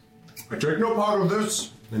like, I take no part of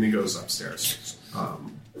this. And he goes upstairs.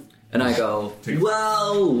 And I go,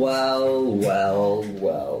 well.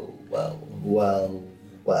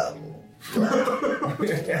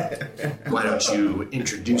 Why don't you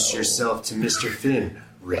introduce yourself to Mr. Finn,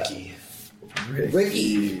 Ricky?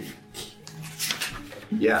 Ricky.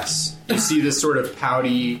 Yes. You see this sort of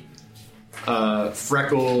pouty,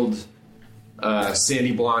 freckled,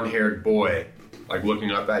 sandy blonde-haired boy, like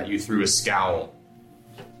looking up at you through a scowl.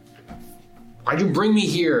 Why'd you bring me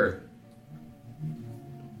here?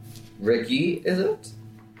 Ricky, is it?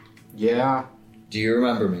 Yeah. Do you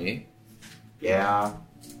remember me? Yeah.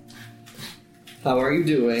 How are you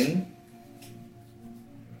doing?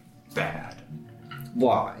 Bad.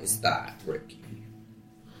 Why is that, Ricky?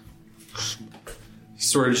 He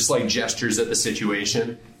sort of just like gestures at the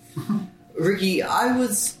situation. Ricky, I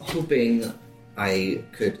was hoping I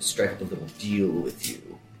could strike a little deal with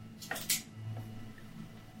you.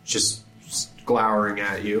 Just glowering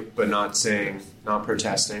at you, but not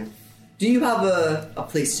protesting. Do you have a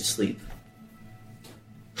place to sleep?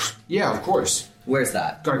 Yeah, of course. Where's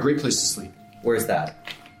that? Got a great place to sleep. Where's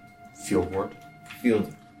that? Field ward.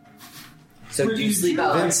 Field. So do you sleep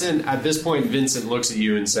out? Vincent, at this point, Vincent looks at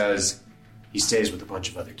you and says, he stays with a bunch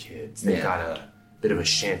of other kids. They've got a bit of a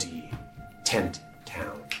shanty tent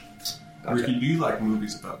town. Gotcha. Ricky, do you like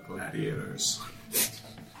movies about gladiators?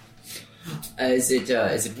 Is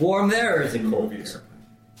it warm there or is it cold? Movies.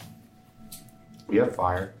 We have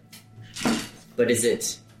fire. But does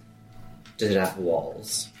it have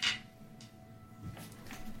walls?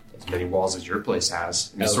 As many walls as your place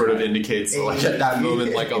has. And it Okay. sort of indicates, like, at that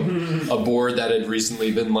moment, like a board that had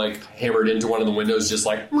recently been, like, hammered into one of the windows just,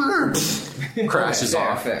 like, crashes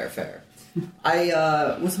off. Fair.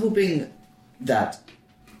 I was hoping that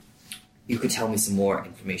you could tell me some more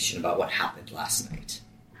information about what happened last night.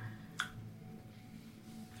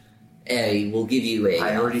 We'll give you a...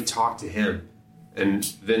 I already talked to him. And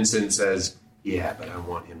Vincent says, yeah, but I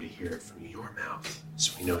want him to hear it from your mouth,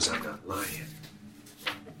 so he knows I'm not lying.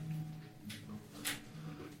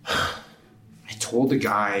 I told the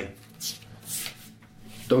guy,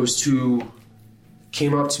 those two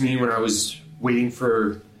came up to me when I was waiting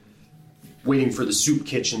for the soup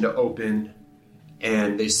kitchen to open,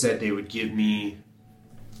 and they said they would give me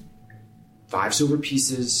 5 silver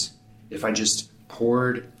pieces if I just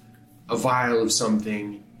poured a vial of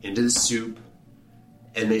something into the soup,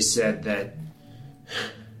 and they said that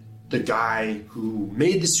the guy who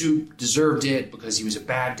made the soup deserved it because he was a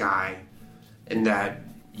bad guy, and that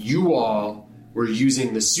you all were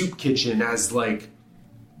using the soup kitchen as like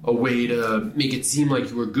a way to make it seem like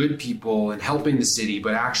you were good people and helping the city,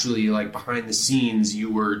 but actually like behind the scenes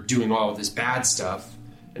you were doing all of this bad stuff,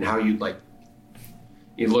 and how you'd like...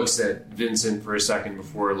 He looks at Vincent for a second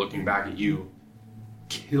before looking back at you.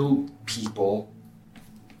 Killed people.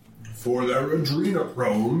 For their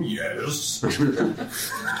adrenochrome, yes.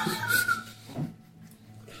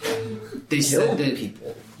 They said that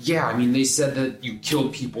people. Yeah, I mean, they said that you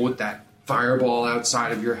killed people with that fireball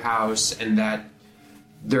outside of your house, and that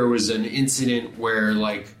there was an incident where,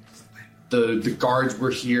 like, the guards were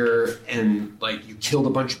here, and, like, you killed a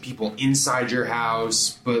bunch of people inside your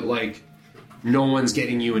house, but, like, no one's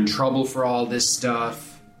getting you in trouble for all this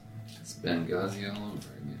stuff. It's Benghazi all over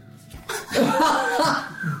again.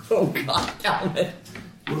 Oh god damn it.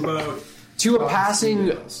 What about... To a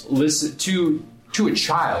passing listen to a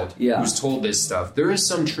child Yeah. who's told this stuff, there is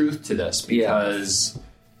some truth to this, because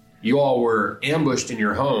you all were ambushed in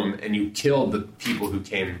your home and you killed the people who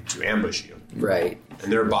came to ambush you. Right.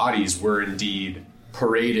 And their bodies were indeed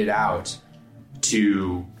paraded out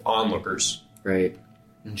to onlookers. Right.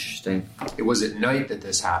 Interesting. It was at night that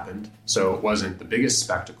this happened, so it wasn't the biggest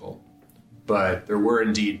spectacle, but there were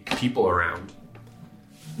indeed people around.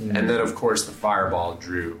 And then, of course, the fireball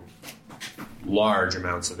drew large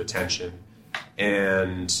amounts of attention,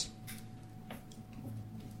 and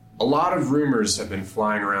a lot of rumors have been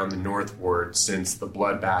flying around the North Ward since the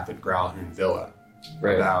bloodbath at Gralhoun Villa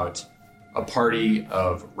about a party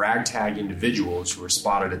of ragtag individuals who were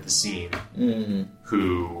spotted at the scene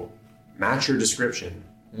who match your description,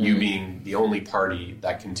 you being the only party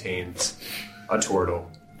that contains a turtle,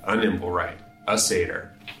 a nimblewright, a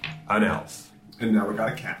satyr, an elf, And now we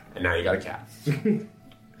got a cat. and now you got a cat.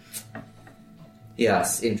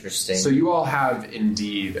 Yes, interesting. So you all have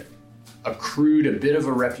indeed accrued a bit of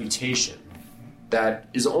a reputation that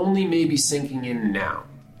is only maybe sinking in now,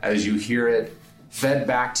 as you hear it fed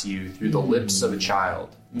back to you through the lips of a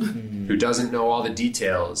child who doesn't know all the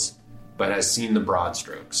details, but has seen the broad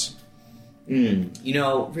strokes. You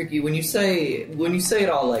know, Ricky, when you say it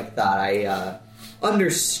all like that, I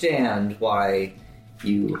understand why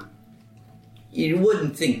you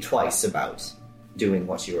wouldn't think twice about doing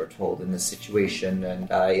what you were told in this situation,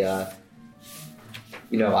 and I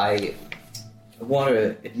want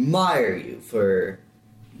to admire you for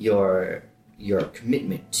your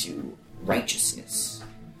commitment to righteousness.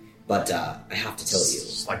 But I have to tell you,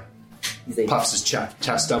 Just like puffs his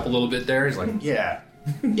chest up a little bit there. He's like, yeah.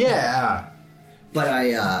 But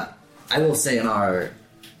I will say in our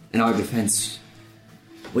defense,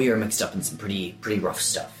 we are mixed up in some pretty rough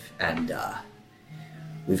stuff, and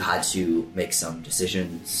we've had to make some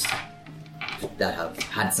decisions that have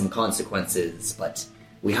had some consequences, but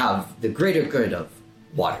we have the greater good of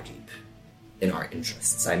Waterdeep in our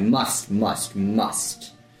interests. I must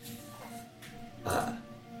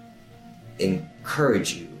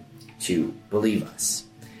encourage you to believe us.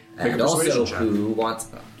 Make And a also, persuasion check. who wants...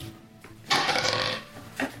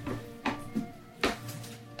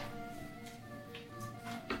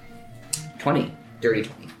 20. Dirty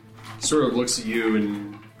 20. Sort of looks at you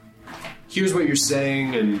and hears what you're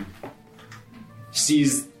saying and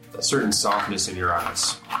sees a certain softness in your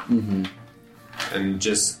eyes. Mm-hmm. And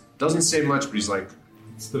just doesn't say much, but he's like,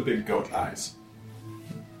 It's the big goat eyes.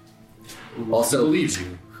 Also, believes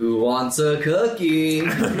you. who wants a cookie? And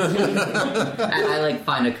I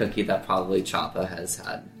find a cookie that probably Choppa has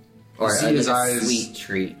had. Or You see his a eyes- sweet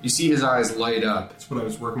treat. You see his eyes light up, That's what I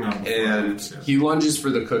was working on before. and Yeah. he lunges for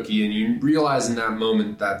the cookie, and you realize in that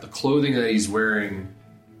moment that the clothing that he's wearing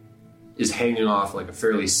is hanging off like a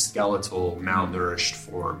fairly skeletal, malnourished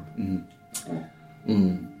form.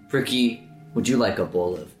 Ricky, would you like a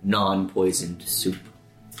bowl of non-poisoned soup?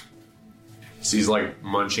 So he's like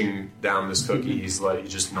munching down this cookie. He's like, he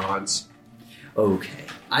just nods. Okay,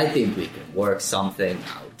 I think we can work something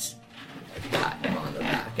out. Like pat him on the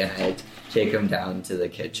back, and I take him down to the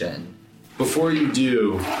kitchen. Before you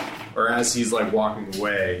do, or as he's like walking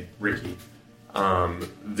away, Ricky,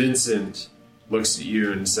 Vincent looks at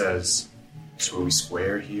you and says, "So are we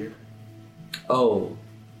square here?" Oh,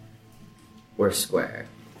 we're square.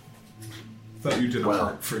 Thought you did a Well.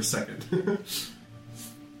 heart for a second.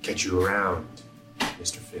 Get you around,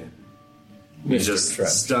 Mr. Finn. He Mr. just Trent.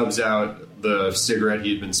 stubs out the cigarette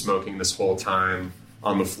he'd been smoking this whole time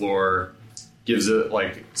on the floor, gives it,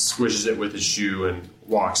 like, squishes it with his shoe, and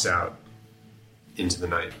walks out into the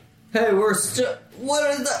night. Hey, we're still. What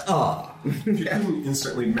is that? Oh, If you couldn't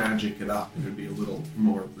instantly magic it up, it would be a little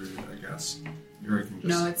more rude, I guess. Yuri can just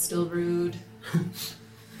No, it's still rude.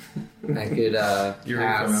 I could Yuri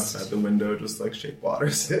come ask. outside the window, just like shake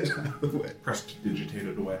waters it out of the way. prestidigitate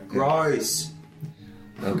it away. Gross.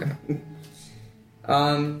 Okay.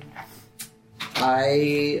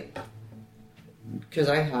 Because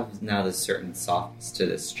I have now this certain softness to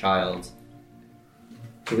this child.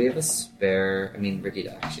 Do we have a spare? I mean, Ricky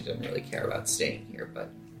actually doesn't really care about staying here, but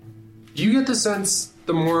Do you get the sense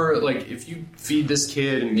the more, like, if you feed this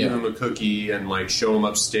kid and give Yeah. him a cookie and, like, show him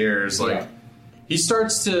upstairs, like, Yeah. he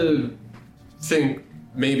starts to think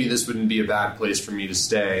maybe this wouldn't be a bad place for me to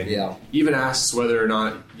stay. Yeah. Even asks whether or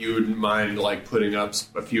not you would mind, like, putting up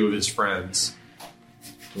a few of his friends.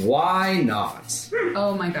 why not?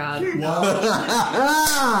 Oh my god.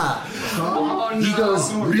 Ah! Oh no. He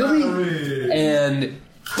goes, really? And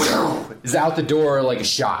is out the door like a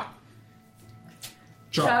shot.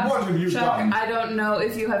 Chuck, what have you Chuck, done? I don't know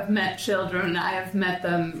if you have met children. I have met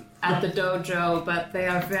them at the dojo, but they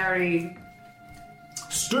are very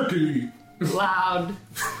Sticky! loud.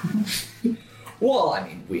 Well, I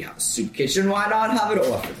mean, we have a soup kitchen. Why not have an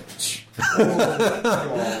orphanage?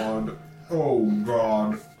 God. Oh,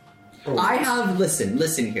 God. Oh. I have.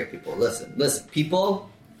 Listen here, people. Listen, people.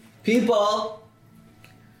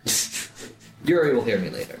 Yuri will hear me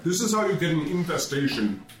later. This is how you get an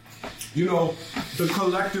infestation. You know, the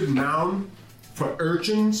collective noun for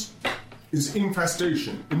urchins is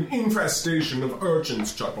infestation. An infestation of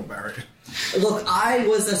urchins, Chuckleberry. Look, I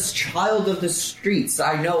was a child of the streets.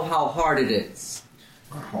 I know how hard it is.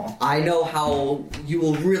 Uh-huh. I know how you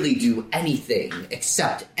will really do anything,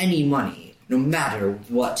 accept any money, no matter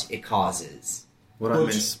what it causes. What I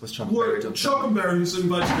miss was Chuckleberry. Look, Chuckleberry's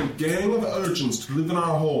invited a gang of urchins to live in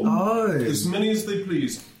our home. Oh. As many as they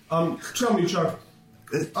please. Tell me, Chuck,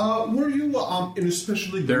 were you in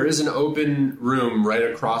especially... There is an open room right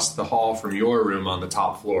across the hall from your room on the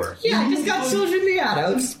top floor. Yeah, I just got children in the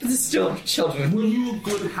adults, but there's still children. Were you a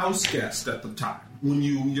good house guest at the time? When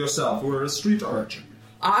you yourself were a street urchin?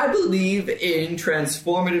 I believe in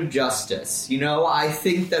transformative justice. You know, I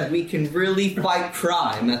think that we can really fight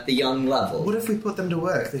crime at the young level. What if we put them to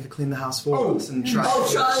work? They could clean the house for us and try.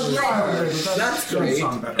 Oh, child labor! That's great.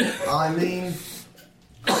 Sound better. I mean,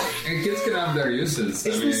 And kids can have their uses.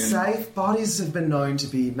 is this safe? Bodies have been known to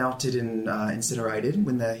be melted and incinerated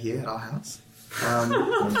when they're here at our house.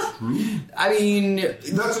 I mean,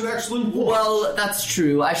 That's an excellent point. well, that's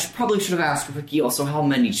true. I probably should have asked Ricky also how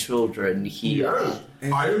many children he... Yes,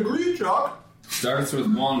 I agree, Chuck. Starts with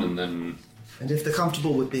one and then... And if they're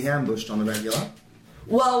comfortable with being ambushed on a regular,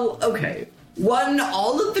 Well, okay. When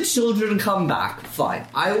all of the children come back, fine.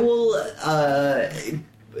 I will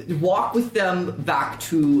walk with them back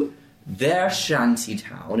to their shanty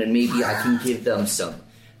town, and maybe I can give them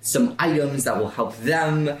some items that will help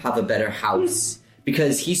them have a better house.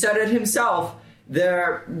 Because he said it himself,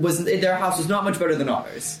 their house was not much better than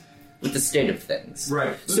ours with the state of things.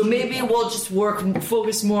 Right. So maybe we'll just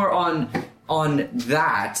focus more on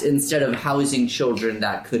that instead of housing children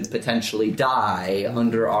that could potentially die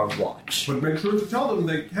under our watch. But make sure to tell them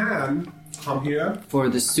they can come here For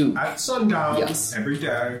the soup. at sundown Yes. every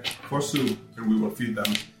day for soup, and we will feed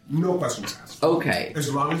them. No questions asked. Okay.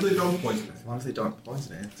 As long as they don't poison it. as long as they don't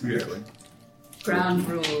poison it, Yeah. exactly. Ground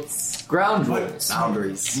rules. Ground But rules.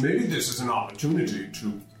 Boundaries. maybe this is an opportunity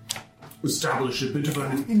to establish a bit of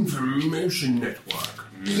an information network.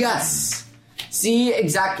 Yes. See,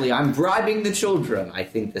 exactly. I'm bribing the children. I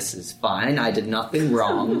think this is fine. I did nothing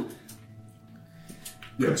wrong.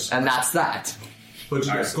 Yes. And that's that. But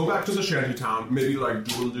yes, go back to the shanty town, maybe like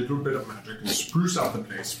do a little bit of magic and spruce out the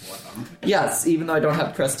place for them. Yes, even though I don't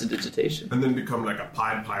have prestidigitation. And then become like a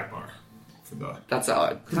Pied Piper for the... That's how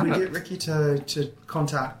I... Could we get Ricky to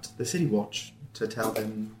contact the City Watch to tell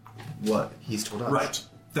them what he's told us? Right.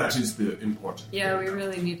 That is the important Yeah, thing. we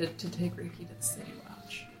really needed to take Ricky to the City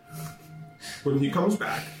Watch. When he comes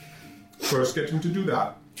back, first get him to do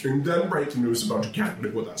that, and then break the news about you can't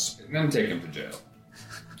live with us. And then take him to jail.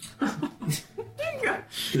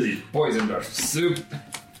 He poisoned our soup.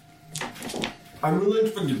 I'm willing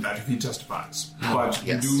to forgive that if he testifies, but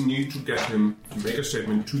yes. you do need to get him to make a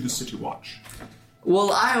statement to the City Watch.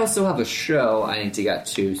 Well, I also have a show I need to get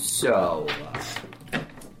to, so...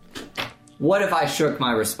 what if I shirk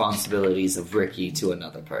my responsibilities of Ricky to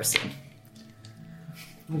another person?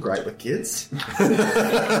 I'm great with kids.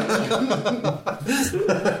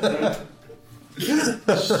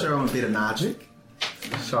 Show him a bit of magic.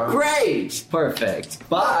 Show him. Great! Perfect.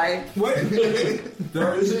 Bye! Wait,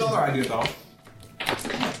 there is another idea though.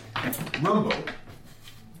 Rumbo.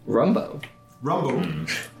 Rumbo.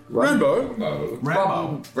 Rambo.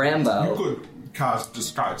 Oh, Rambo. You could cast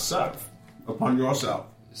Disguise Self upon yourself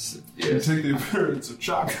and yes. take the appearance of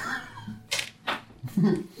Chuck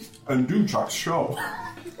and do Chuck's show.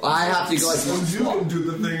 I have to go as And you can do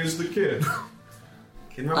the thing as the kid.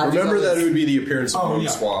 Can I have to Remember go that as- it would be the appearance of Oh, Mom yeah.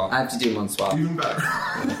 Swab. I have to do Monswap. Even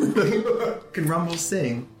better. Can Rumble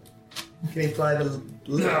sing? Can he fly the...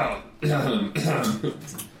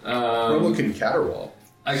 Rumble can caterwaul.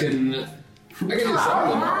 I can do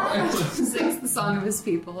something. Sings the song of his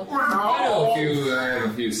people. I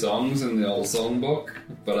have a few songs in the old songbook,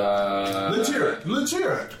 but Let's hear it. Let's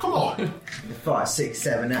hear it. Come on. 5, 6,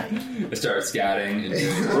 7, 8. I start scatting.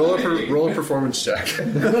 And Roll a performance check.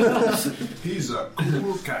 He's a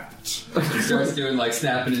cool cat. he starts doing like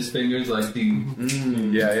snapping his fingers, like the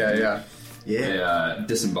Yeah. Yeah.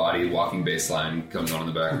 disembodied walking bass line comes on in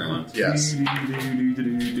the background. Yes.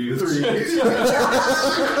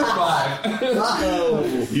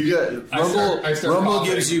 5. You got I start Rumble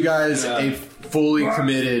coughing. gives you guys Yeah. a fully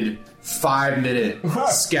committed 5-minute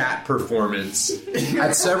scat performance.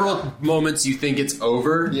 At several moments, you think it's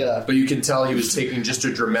over, Yeah. but you can tell he was taking just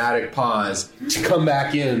a dramatic pause to come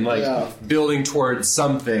back in, like building towards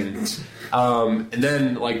something. And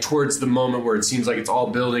then, like, towards the moment where it seems like it's all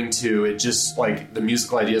building to, it just, like, the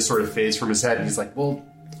musical idea sort of fades from his head, and he's like,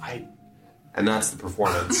 and that's the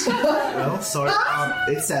performance. Well, so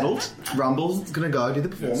it's settled. Rumble's gonna go do the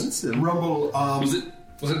performance. And Rumble, Was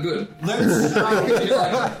it good?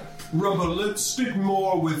 let's Rumble, let's stick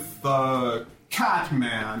more with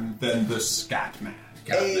Catman than the Scatman.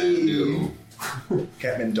 Catman do.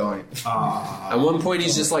 Catman don't. At one point,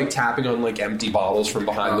 he's just, like, tapping on, like, empty bottles from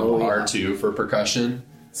behind the bar, too, for percussion.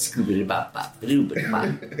 Scoobity-bop-bop,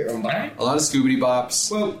 doobity-bop. A lot of scoobity bops.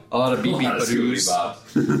 Well, A lot of beep beep Lot of badoos.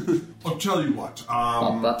 Scooby-Bob. I'll tell you what.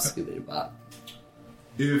 Bop-bop, scoobity-bop.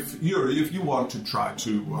 If you want to try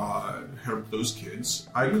to help those kids,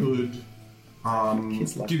 I could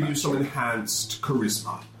Kids like give you that. some enhanced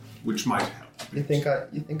charisma, which might help. You think I'm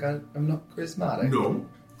not charismatic? No,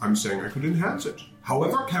 I'm saying I could enhance it.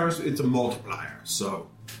 However, charisma it's a multiplier, so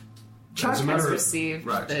Chuck As a has matter of- received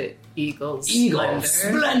right. the Eagle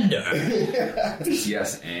Splendor.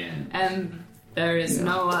 Yes, and And there is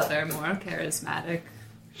no other more charismatic.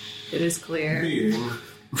 It is clear. Being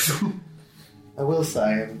I will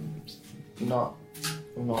say I'm not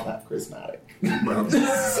that charismatic. well,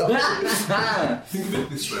 think of it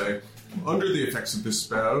this way: under the effects of this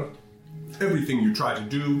spell, everything you try to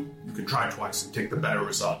do, you can try twice and take the better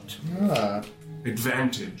result.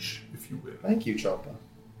 Advantage, if you will. Thank you, Chopper.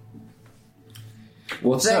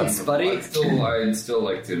 Well, thanks, buddy. I'd still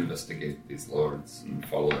like to investigate these lords and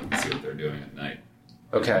follow them and see what they're doing at night.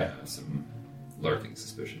 Okay. Some lurking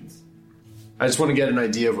suspicions. I just want to get an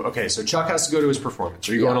idea of. Okay, so Chuck has to go to his performance.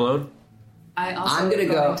 Are you going alone? I also I'm gonna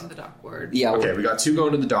go- to the dock ward. Yeah. Okay, we got 2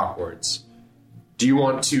 going to the dock wards. Do you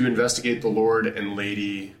want to investigate the Lord and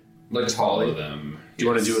Lady Let's Tali? follow them. Do you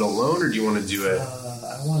want to do it alone, or do you want to do it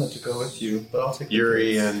I wanted to go with you, but I'll take the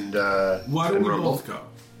Yuri kids. and Why don't and we Rumble? both go?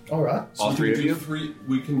 All right. So All we 3 can of do you? 3.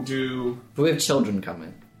 We can do. But we have children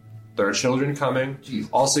coming. There are children coming. Jesus.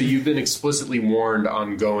 Also, you've been explicitly warned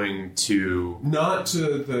on going to. Not to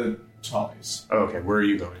the Tallies. Oh, okay, where are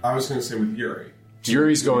you going? I was going to say with Yuri.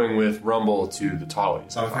 Yuri's going with Rumble to the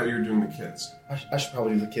Tallies. So I thought you were doing the kids. I should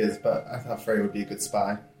probably do the kids, but I thought Frey would be a good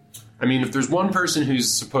spy. I mean, if there's one person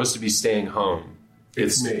who's supposed to be staying home,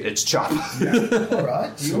 It's me. It's Chop. All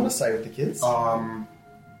right. Do you want to stay with the kids?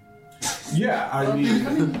 Yeah, I Well, they're mean,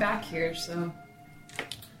 coming back here, so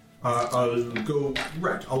I'll go.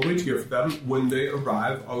 Right, I'll wait here for them. When they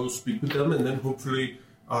arrive, I'll speak with them, and then hopefully,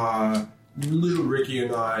 little Ricky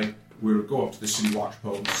and I will go up to the city watch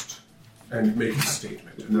post and make a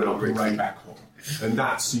statement, and then I'll bring right back home. And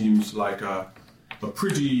that seems like a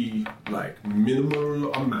pretty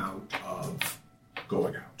minimal amount of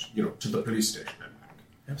going out, to the police station and back.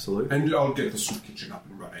 Absolutely. And I'll get the soup kitchen up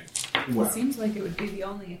and running. Well, it seems like it would be the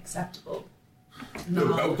only acceptable.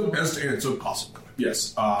 about the best answer possible.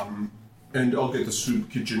 Yes. And I'll get the soup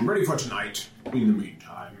kitchen ready for tonight. In the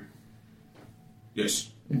meantime. Yes.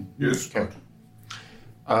 Yes. Okay.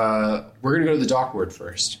 We're going to go to the dock ward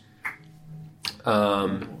first.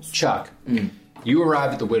 Chuck, you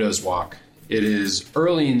arrive at the Widow's Walk. It is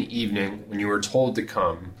early in the evening when you are told to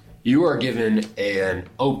come. You are given an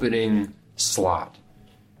opening slot.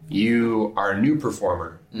 You are a new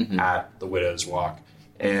performer at the Widow's Walk.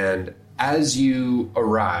 And as you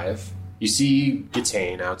arrive, you see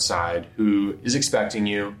Gatane outside, who is expecting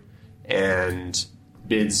you and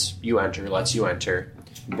bids you enter, lets you enter,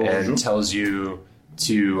 and tells you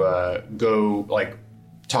to go,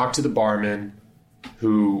 talk to the barman,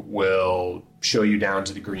 who will show you down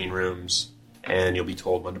to the green rooms, and you'll be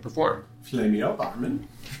told when to perform. Flame me up, Armin.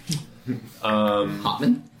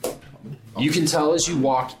 Hotman? You can tell as you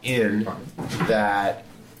walk in that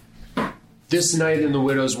this night in the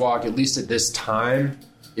Widow's Walk, at least at this time,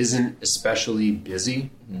 isn't especially busy.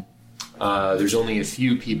 There's only a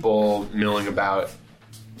few people milling about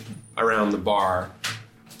around the bar.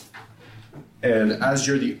 And as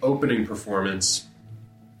you're the opening performance,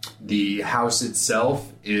 the house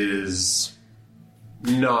itself is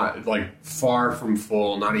not, far from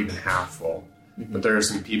full, not even half full. But there are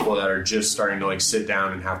some people that are just starting to sit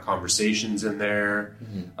down and have conversations in there.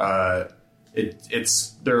 There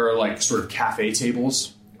are sort of cafe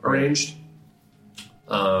tables arranged.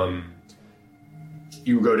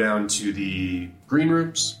 You go down to the green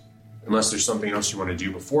rooms, unless there's something else you want to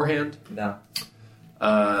do beforehand. No.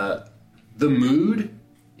 The mood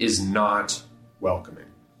is not welcoming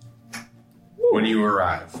when you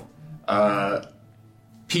arrive.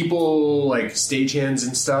 People stagehands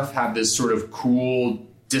and stuff have this sort of cool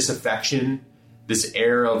disaffection, this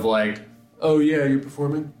air of oh yeah, you're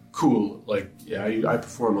performing? Cool. Yeah, I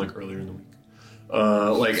performed earlier in the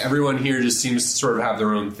week. Everyone here just seems to sort of have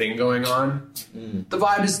their own thing going on. The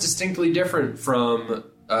vibe is distinctly different from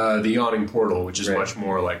the Yawning Portal, which is much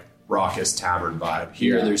more raucous tavern vibe.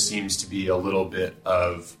 Here there seems to be a little bit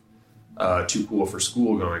of too cool for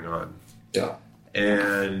school going on. Yeah.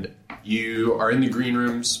 And you are in the green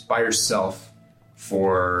rooms by yourself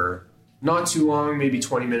for not too long, maybe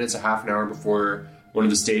 20 minutes, a half an hour before one of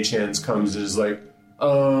the stagehands comes and is Mr.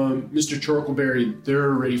 Chorkleberry, they're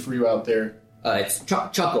ready for you out there. It's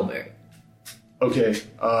Chuckleberry. Okay,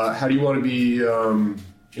 how do you want to be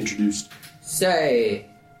introduced? Say,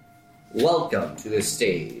 welcome to the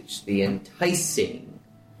stage, the enticing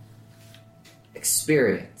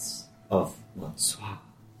experience of Bonsoir.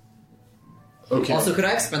 Okay. Also, could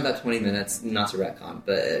I have spent that 20 minutes, not to retcon,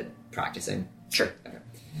 but practicing? Sure.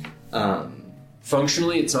 Okay.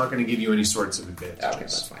 Functionally, it's not going to give you any sorts of advantages. Okay,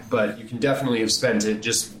 that's fine. But you can definitely have spent it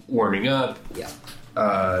just warming up. Yeah.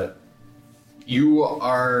 you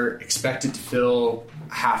are expected to fill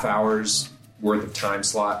a half hour's worth of time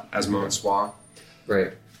slot as Monsieur.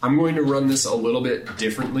 Right. I'm going to run this a little bit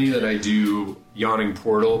differently than I do Yawning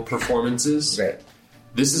Portal performances. Right.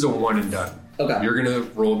 This is a one and done. Okay. You're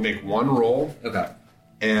going to make one roll, Okay.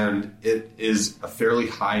 and it is a fairly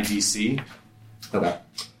high DC. Okay.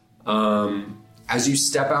 As you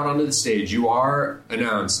step out onto the stage, you are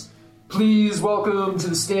announced, please welcome to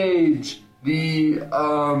the stage the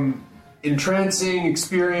entrancing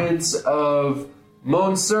experience of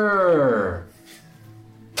Monsieur.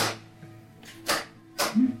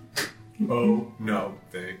 Oh, no.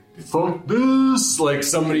 Fuck this! Like,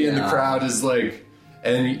 somebody in the Yeah. crowd is like,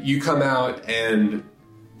 and you come out and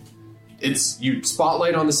it's, you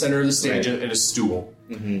spotlight on the center of the stage Right. and a stool.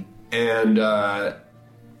 Mm-hmm. And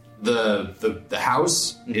the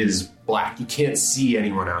house is black. You can't see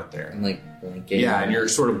anyone out there. I'm like blinking. Yeah, and you're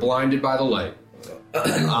sort of blinded by the light. That's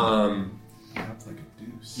like a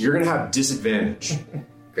deuce. You're gonna have disadvantage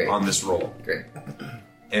Great. on this roll, Great.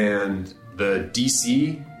 and the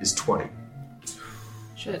DC is 20.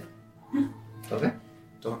 Shit. Okay.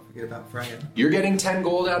 Don't forget about Freya. You're getting 10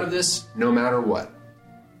 gold out of this, no matter what.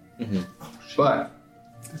 Mm-hmm. But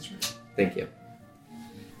That's right. Thank you.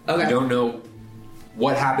 you Okay. don't know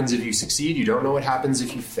what happens if you succeed. You don't know what happens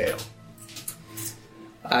if you fail.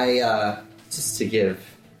 I just to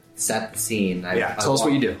set the scene. I Tell us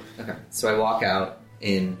what you do. Okay. So I walk out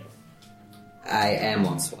in. I am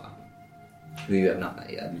Monsieur, who you have not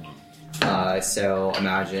met yet. So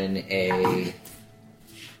imagine a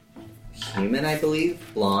human, I believe,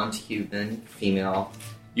 blonde human, female.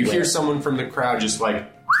 You hear with- someone from the crowd just like,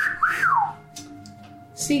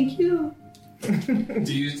 Thank you.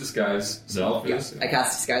 Do you use disguise self? Yeah, I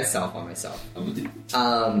cast disguise self on myself. I'm with you.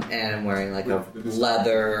 And I'm wearing like a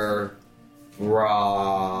leather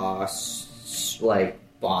bra, like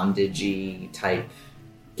bondagey type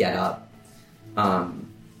getup. And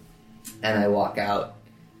I walk out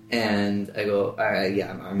and I go,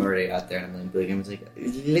 yeah, I'm already out there, and I'm like, blinking. I was like,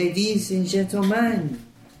 ladies and gentlemen,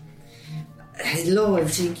 hello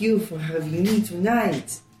and thank you for having me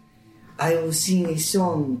tonight. I will sing a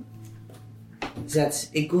song that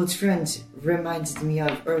a good friend reminded me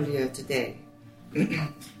of earlier today.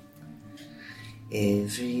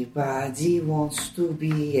 Everybody wants to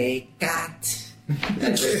be a cat.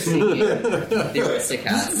 As we're singing the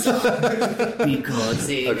Aristocats. Because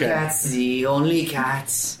a cat's the only cat.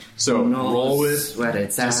 so who knows roll with where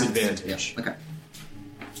it's at. disadvantage. Yeah, okay.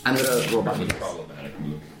 I'm gonna roll back with Problematic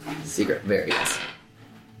move. secret various.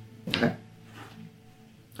 Okay.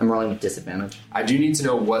 I'm rolling with disadvantage. I do need to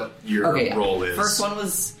know what your Okay, yeah. roll is. First one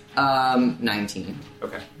was 19.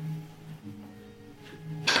 Okay.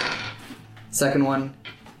 Second one,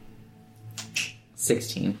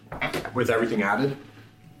 16. With everything added?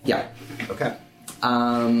 Yeah. Okay.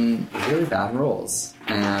 Really bad rolls.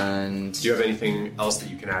 And Do you have anything else that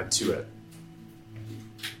you can add to it?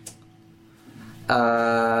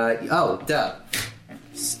 duh.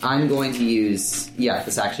 I'm going to use, yeah,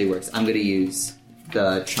 this actually works. I'm going to use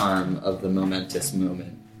the charm of the momentous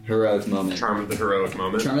moment. Heroic moment. Charm of the heroic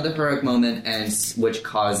moment. Charm of the heroic moment, and which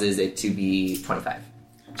causes it to be 25.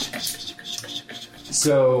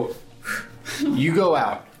 So you go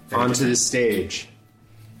out onto the stage,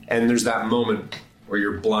 and there's that moment where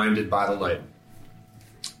you're blinded by the light,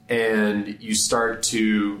 and you start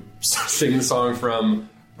to sing the song from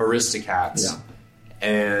Aristocats, Yeah.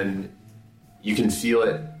 and you can feel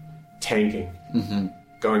it tanking,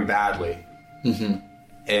 going badly,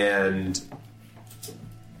 and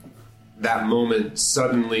that moment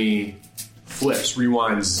suddenly flips,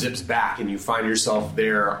 rewinds, zips back, and you find yourself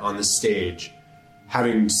there on the stage,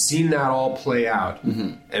 having seen that all play out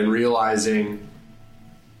and realizing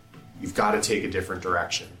you've got to take a different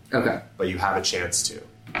direction, Okay. but you have a chance to.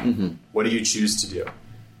 What do you choose to do?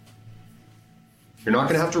 You're not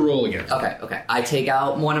going to have to roll again. Okay. I take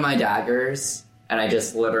out one of my daggers, and I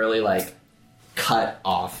just literally, like, cut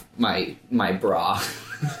off my bra.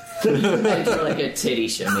 And do, like, a titty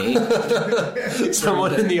shimmy.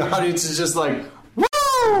 Someone in the audience is just like,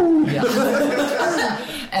 woo! Yeah.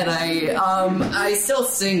 And I still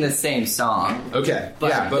sing the same song. Okay, But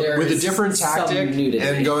yeah, but with a there's different some tactic nudity.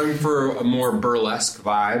 and going for a more burlesque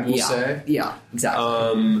vibe, we'll say. Yeah,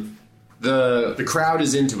 exactly. The crowd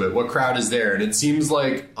is into it. What crowd is there? And it seems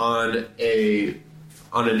like on an 8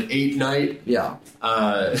 night Yeah.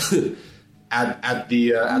 at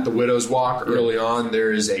the Widow's Walk early on,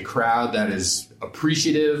 there is a crowd that is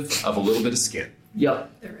appreciative of a little bit of skin.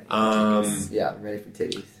 Yep. They're ready. Yeah, ready for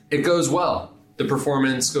titties. It goes well. the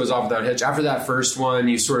performance goes off without hitch. After that first one,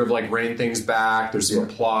 you sort of like rein things back. There's some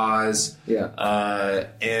applause. Yeah.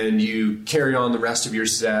 And you carry on the rest of your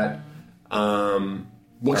set.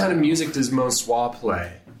 What kind of music does Monsoir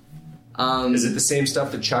play? Is it the same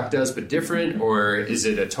stuff that Chuck does but different, or is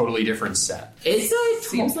it a totally different set?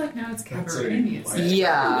 Seems like now it's cabaret.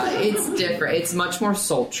 Yeah, it's different. It's much more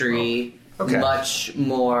sultry, much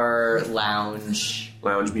more lounge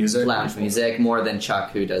music, more than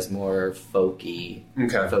Chuck, who does more folky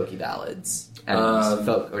ballads and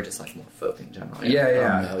folk, or just like more folk in general.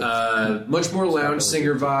 Much more lounge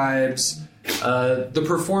singer vibes. The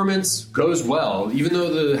performance goes well, even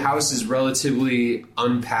though the house is relatively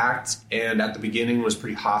unpacked and at the beginning was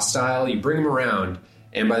pretty hostile. You bring them around,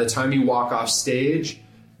 and by the time you walk off stage,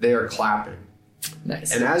 they are clapping.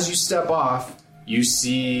 Nice. And as you step off, you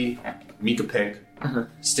see Mika Pink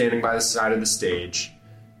standing by the side of the stage,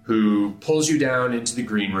 who pulls you down into the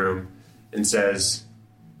green room and says,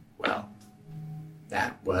 "Well,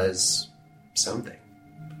 that was something.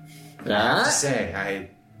 I have to say,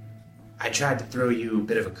 I tried to throw you a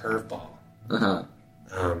bit of a curveball.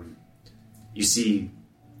 You see,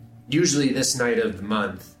 usually this night of the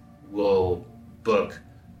month, we'll book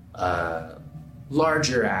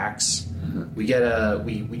larger acts. We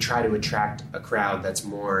try to attract a crowd that's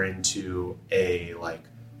more into a like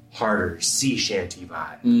harder sea shanty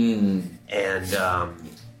vibe. And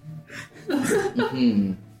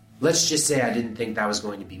let's just say I didn't think that was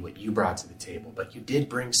going to be what you brought to the table, but you did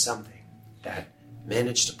bring something that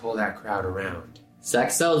managed to pull that crowd around.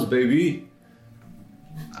 Sex sells, baby.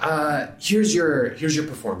 Here's your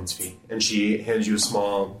performance fee." And she hands you a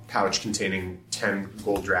small pouch containing 10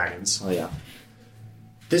 gold dragons. Oh yeah.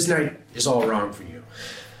 "This night is all wrong for you.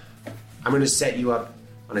 I'm going to set you up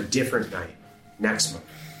on a different night next month.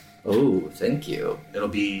 Oh, thank you. It'll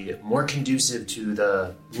be more conducive to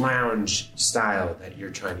the lounge style that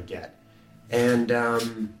you're trying to get. And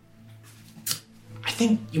I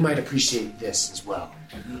think you might appreciate this as well."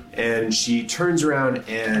 And she turns around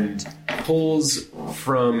and pulls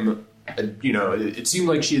from, it seemed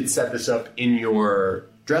like she had set this up in your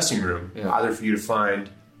dressing room, either for you to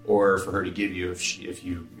find or for her to give you if she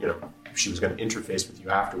was going to interface with you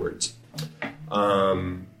afterwards. A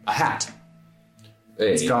hat.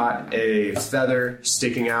 Hey. It's got a feather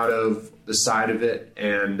sticking out of the side of it,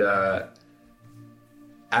 and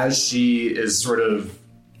as she is sort of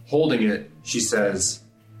holding it, she says,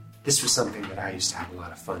 "This was something that I used to have a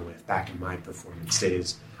lot of fun with back in my performance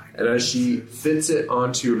days." And as she fits it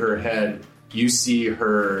onto her head, you see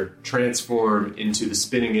her transform into the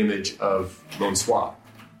spinning image of Monsoir.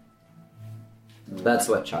 That's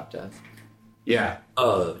what Chuck does. Yeah.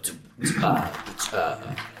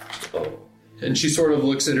 And she sort of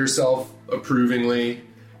looks at herself approvingly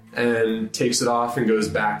and takes it off and goes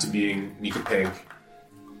back to being Mika Pink.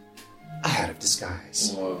 A hat of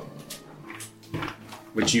disguise. Whoa.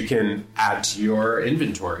 Which you can add to your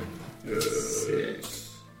inventory.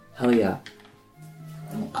 Hell yeah.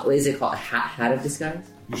 What is it called? Hat of disguise?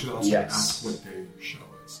 You should also Yes. ask what day your show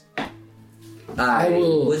is. I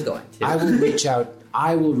was going to. I will reach out.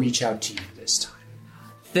 I will reach out to you this time.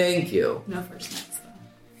 Thank you. No first nights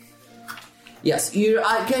though. Yes,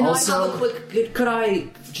 could I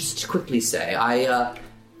just quickly say,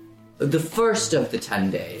 the first of the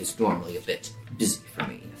 10 days normally a bit busy for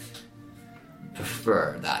me.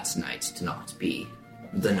 Prefer that night to not be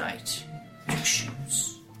the night you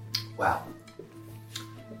choose. Well,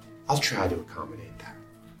 I'll try to accommodate that.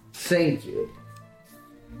 Thank you.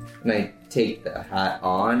 And I take the hat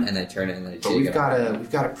on and I turn it and I But take we've it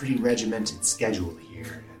got a pretty regimented schedule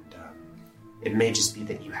here, and it may just be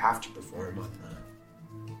that you have to perform on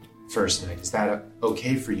the first night. Is that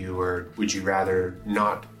okay for you, or would you rather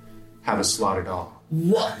not have a slot at all?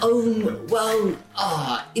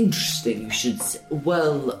 Interesting. You should say.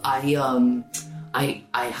 Well, I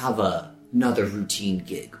have another routine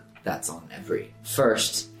gig that's on every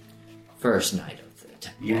first night of the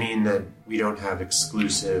 10th. You mean that we don't have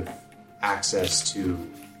exclusive access to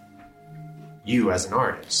you as an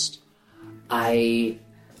artist? I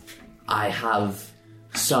have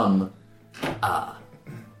some.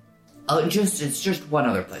 It's just one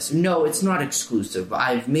other place. No, it's not exclusive.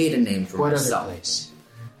 I've made a name for What myself. other place?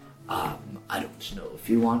 I don't know if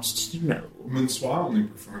you want to know. Monsoir only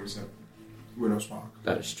performs at Widow's Walk.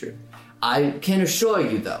 That is true. I can assure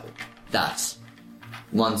you, though, that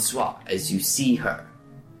Monsoir, as you see her,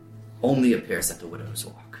 only appears at the Widow's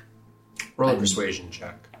Walk. Roll a persuasion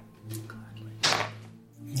check.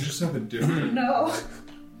 You just have a different. No.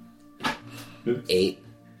 8.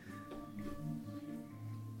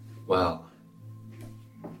 Well,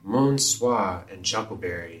 Monsoir and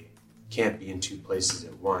Chuckleberry can't be in two places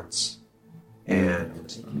at once.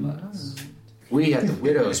 And we at the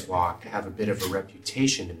Widow's Walk have a bit of a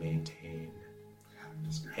reputation to maintain.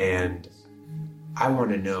 And I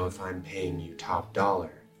want to know if I'm paying you top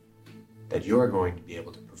dollar, that you're going to be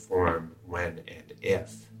able to perform when and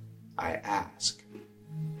if I ask.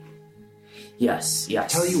 Yes.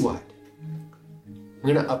 Tell you what, I'm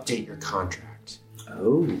going to update your contract.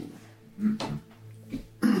 Oh.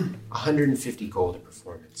 150 gold a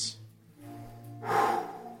performance.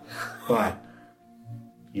 But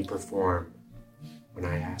you perform when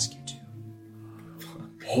I ask you to.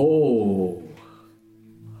 Oh.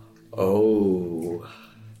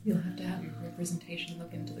 You'll have to have your representation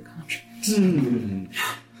look into the contract.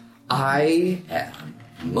 I am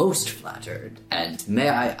most flattered, and may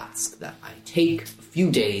I ask that I take a few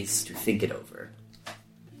days to think it over.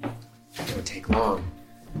 It don't take long.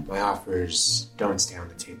 My offers don't stay on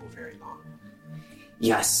the table very long.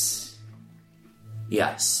 Yes,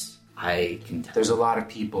 I can tell. There's a lot of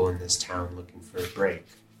people in this town looking for a break.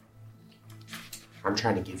 I'm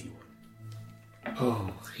trying to give you one.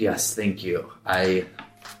 Oh, yes, thank you. I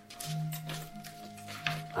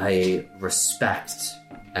respect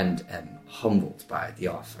and am humbled by the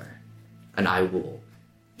offer, and I will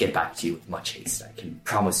get back to you with much haste. I can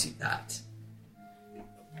promise you that.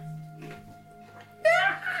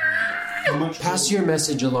 Pass your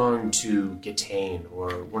message along to Gatain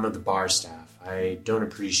or one of the bar staff. I don't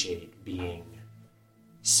appreciate being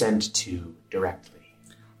sent to directly.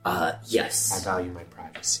 Yes. I value my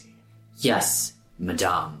privacy. Yes,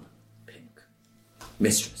 Madame Pink.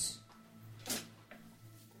 Mistress.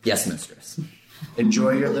 Yes, mistress.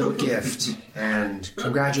 Enjoy your little gift, and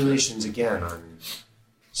congratulations again on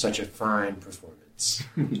such a fine performance.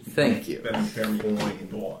 Thank you.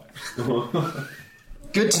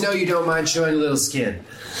 Good to know you don't mind showing a little skin.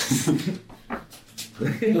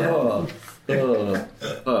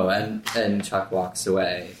 And Chuck walks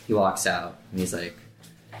away. He walks out, and he's like,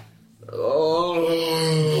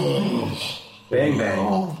 oh. Bang,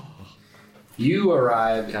 bang. You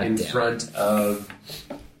arrive God in damn front of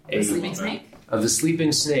The sleeping snake? of the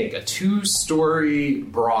Sleeping Snake, a 2-story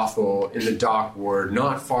brothel in the dock ward,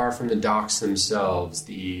 not far from the docks themselves.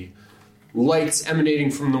 The lights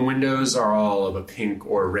emanating from the windows are all of a pink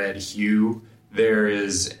or red hue. There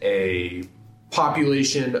is a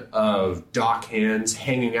population of dock hands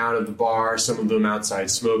hanging out of the bar, some of them outside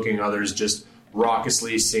smoking, others just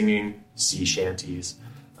raucously singing sea shanties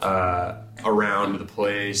around the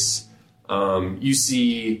place. You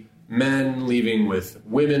see men leaving with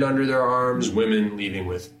women under their arms, women leaving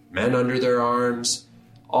with men under their arms,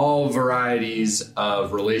 all varieties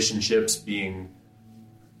of relationships being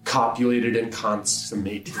copulated and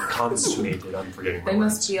consummated. I'm forgetting my They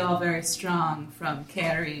words. must be all very strong from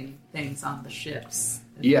carrying things on the ships.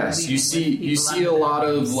 Yes, you see a lot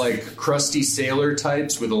of like. like crusty sailor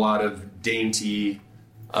types with a lot of dainty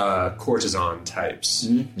courtesan types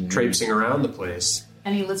traipsing around the place.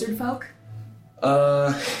 Any lizard folk?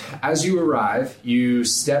 As you arrive, you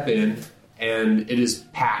step in, and it is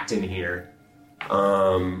packed in here.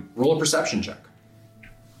 Roll a perception check.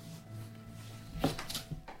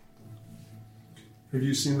 Have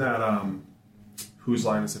you seen that Whose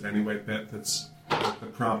Line Is It Anyway bit that's the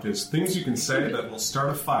prompt is things you can say that will start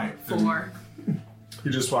a fight. 4. He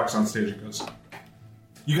just walks on stage and goes,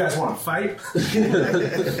 "You guys want to fight?"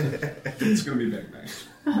 It's gonna be big night.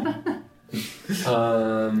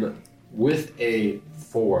 With a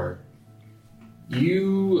 4,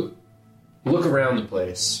 you look around the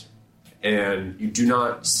place, and you do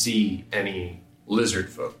not see any lizard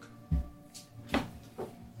folk.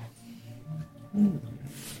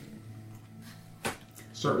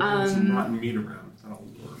 Start with some rotten meat around. That'll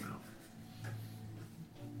lure him out.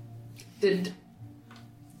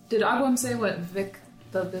 Did Agwam say what Vic,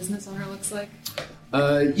 the business owner, looks like?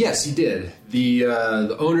 Yes, he did. The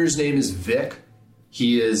owner's name is Vic.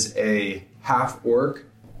 He is a half-orc.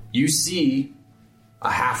 You see a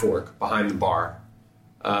half-orc behind the bar.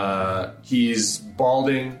 He's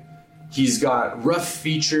balding. He's got rough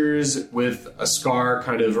features with a scar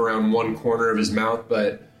kind of around one corner of his mouth,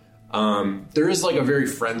 but there is like a very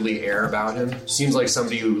friendly air about him. Seems like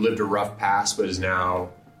somebody who lived a rough past but is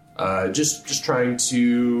now just trying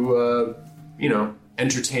to,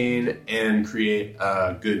 entertain and create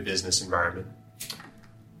a good business environment.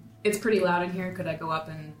 It's pretty loud in here. Could I go up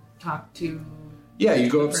and talk to? Yeah, you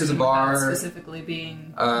go up to person the bar. without specifically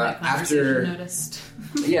being my conversation noticed.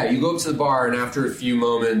 Yeah, you go up to the bar, and after a few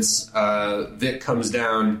moments, Vic comes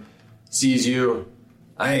down, sees you.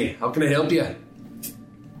 Hey, how can I help you?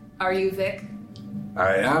 Are you Vic?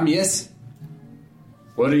 I am, yes.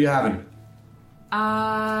 What are you having?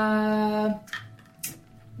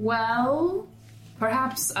 Well,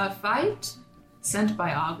 perhaps a fight sent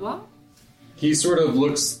by Agua? He sort of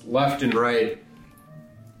looks left and right.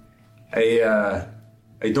 I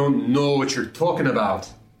don't know what you're talking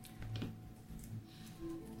about.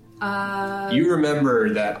 You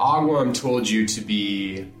remember that Agwam told you to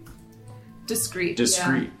be discreet.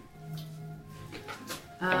 Discreet.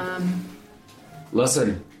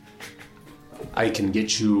 Listen, I can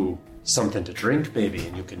get you something to drink, maybe,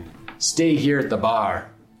 and you can stay here at the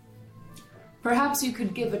bar. Perhaps you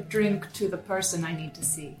could give a drink to the person I need to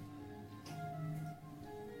see.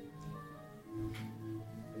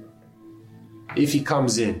 If he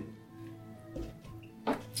comes in.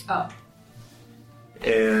 Oh.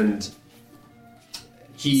 And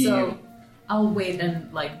he... So, I'll wait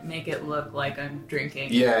and, like, make it look like I'm drinking.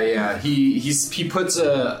 Yeah. He puts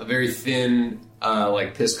a very thin,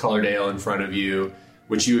 like, piss-colored ale in front of you,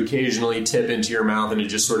 which you occasionally tip into your mouth, and it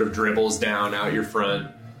just sort of dribbles down out your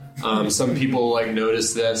front. Some people, like,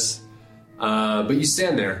 notice this. But you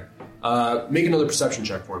stand there. Make another perception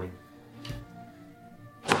check for me.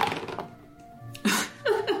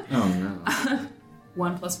 Oh, no.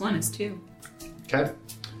 1 + 1 is 2. Okay.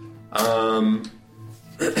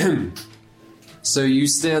 So you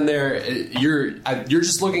stand there. You're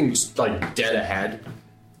just looking like dead ahead.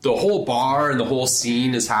 The whole bar and the whole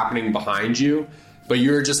scene is happening behind you, but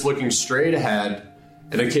you're just looking straight ahead.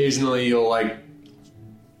 And occasionally you'll like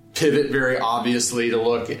pivot very obviously to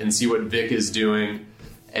look and see what Vic is doing.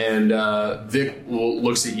 And Vic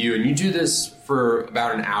looks at you, and you do this for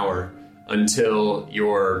about an hour until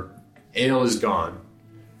your ale is gone.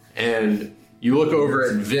 And you look over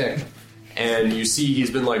at Vic, and you see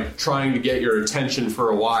he's been like trying to get your attention for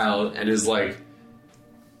a while, and is like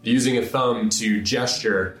using a thumb to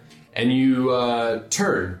gesture. And you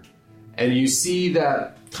turn, and you see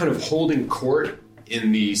that kind of holding court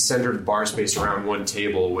in the center of the bar space around one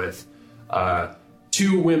table with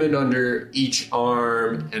 2 women under each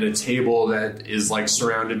arm, and a table that is like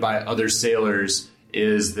surrounded by other sailors,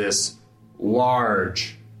 is this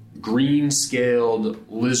large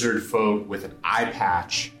green-scaled lizard folk with an eye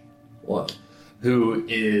patch. What? Who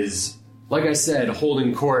is, like I said,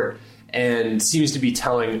 holding court and seems to be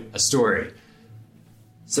telling a story.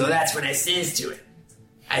 So that's what I says to him.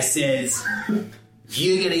 I says,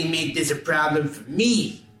 you're gonna make this a problem for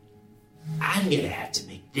me. I'm gonna have to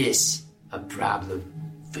make this a problem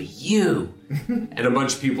for you. And a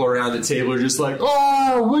bunch of people around the table are just like,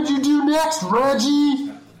 oh, what'd you do next,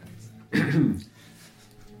 Reggie?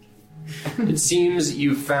 It seems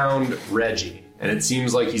you found Reggie, and it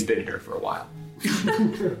seems like he's been here for a while.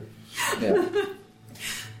 Yeah.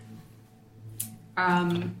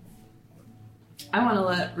 I want to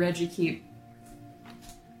let Reggie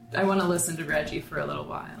I want to listen to Reggie for a little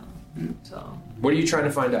while until... What are you trying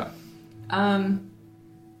to find out?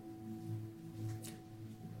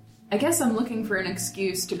 I guess I'm looking for an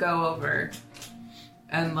excuse to go over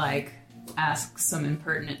and, like, ask some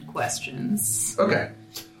impertinent questions. Okay.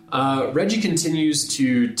 Reggie continues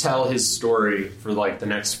to tell his story for like the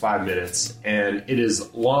next 5 minutes, and it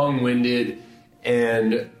is long-winded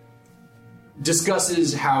and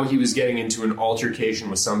discusses how he was getting into an altercation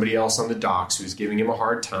with somebody else on the docks who was giving him a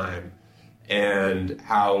hard time, and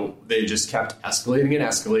how they just kept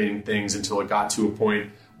escalating things until it got to a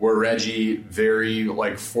point where Reggie very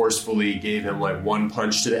like forcefully gave him like one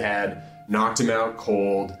punch to the head, knocked him out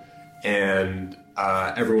cold, and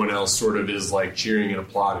everyone else sort of is like cheering and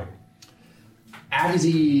applauding. As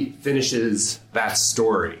he finishes that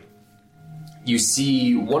story, you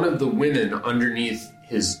see one of the women underneath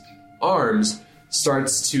his arms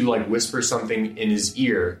starts to like whisper something in his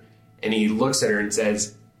ear, and he looks at her and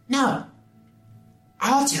says, No.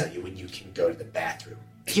 I'll tell you when you can go to the bathroom.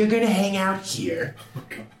 You're gonna hang out here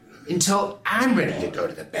until I'm ready to go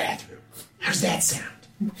to the bathroom. How's that sound?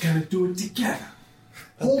 We're gonna do it together.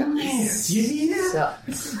 Hold hands, you hear?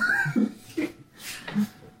 Sucks.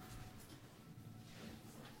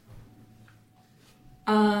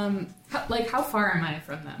 How far am I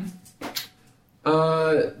from them?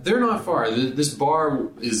 they're not far. This bar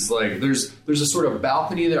is like, there's a sort of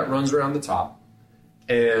balcony that runs around the top,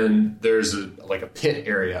 and there's a pit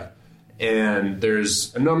area, and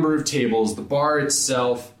there's a number of tables. The bar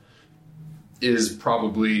itself is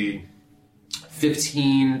probably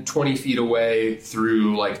 15, 20 feet away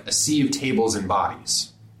through like a sea of tables and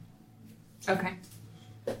bodies. Okay.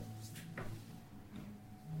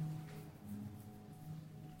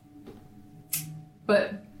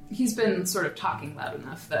 But he's been sort of talking loud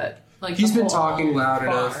enough that, like, He's the been whole talking loud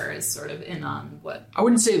enough. bar is sort of in on what. I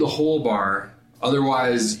wouldn't say the whole bar.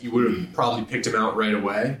 Otherwise, you would have probably picked him out right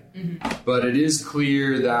away. But it is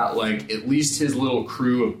clear that, like, at least his little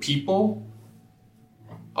crew of people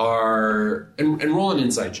are... And roll an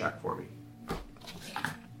insight check for me.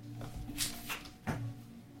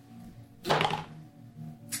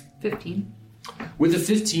 15. With a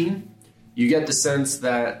 15, you get the sense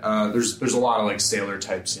that there's a lot of, like, sailor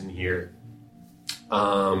types in here.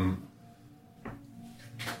 The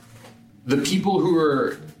people who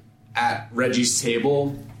are at Reggie's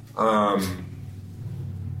table,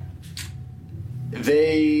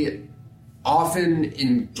 they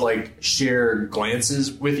often share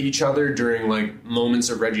glances with each other during, like, moments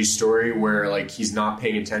of Reggie's story where, like, he's not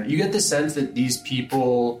paying attention. You get the sense that these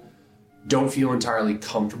people don't feel entirely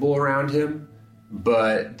comfortable around him,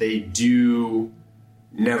 but they do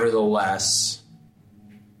nevertheless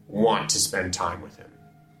want to spend time with him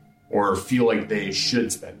or feel like they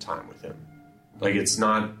should spend time with him. Like, it's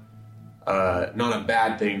not a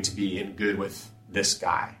bad thing to be in good with this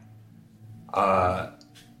guy.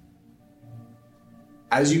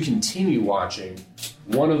 As you continue watching,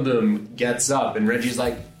 one of them gets up and Reggie's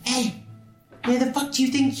like, "Hey, where the fuck do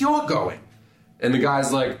you think you're going?" And the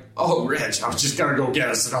guy's like, "Oh, Reg, I was just gonna go get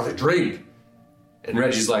us another drink." And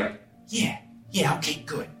Reggie's like, Yeah, okay,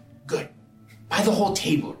 good. Buy the whole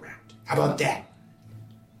table around. How about that?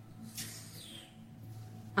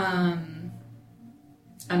 I'm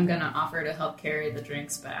gonna offer to help carry the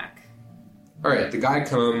drinks back. All right, the guy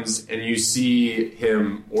comes and you see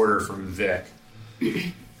him order from Vic.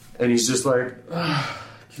 And he's just like,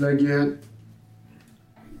 "Can I get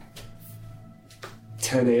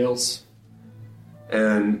 10 ales?"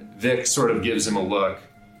 And Vic sort of gives him a look.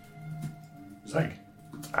 He's like,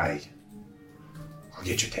 I'll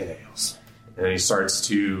get you 10 ales. And he starts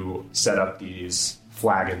to set up these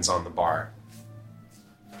flagons on the bar.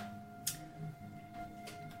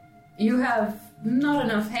 You have not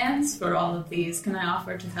enough hands for all of these. Can I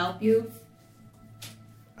offer to help you?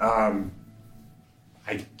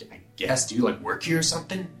 I guess, do you, like, work here or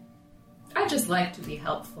something? I just like to be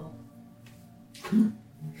helpful.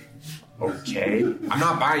 Okay. I'm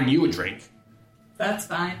not buying you a drink. That's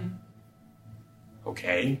fine.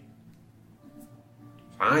 Okay.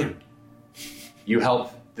 Fine. You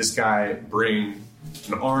help this guy bring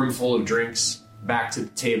an armful of drinks back to the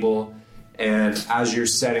table, and as you're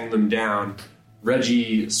setting them down,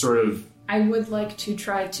 Reggie sort of... I would like to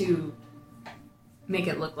try to make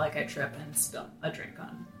it look like I trip and spill a drink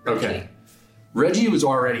on Reggie. Okay. Reggie was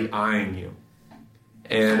already eyeing you.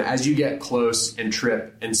 And as you get close and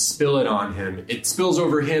trip and spill it on him, it spills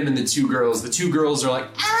over him and the two girls. The two girls are like,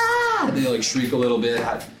 "Ah!" They, like, shriek a little bit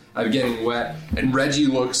of getting wet. And Reggie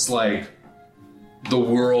looks like the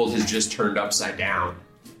world has just turned upside down.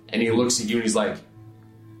 And he looks at you and he's like,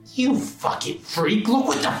 "You fucking freak, look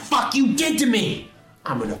what the fuck you did to me!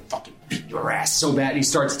 I'm gonna fucking beat your ass so bad." And he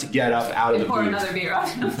starts to get up out of the Pour booth. another beer on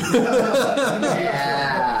him.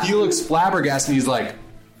 Yeah. He looks flabbergasted and he's like,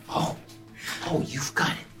 Oh, you've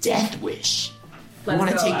got a death wish. You want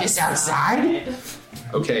to Let's go take this outside?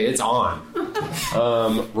 Okay, it's on.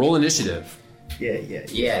 Roll initiative.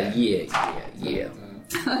 Yeah.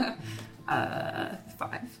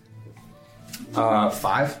 5.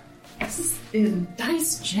 5. This is in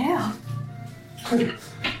dice jail.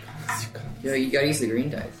 Yo, you gotta use the green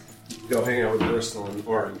dice. Go hang out with Bristol and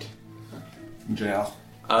Orange in jail.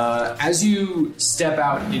 As you step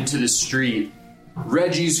out into the street,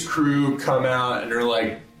 Reggie's crew come out and are,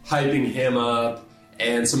 like, hyping him up,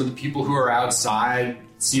 and some of the people who are outside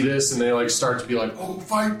see this and they, like, start to be like, "Oh,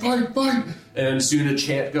 fight!" And soon a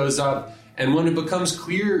chant goes up, and when it becomes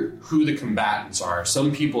clear who the combatants are,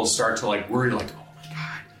 some people start to, like, worry, like, "Oh my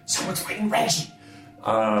god, someone's fighting Reggie!"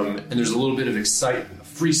 And there's a little bit of excitement, a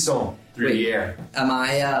frisson through the air.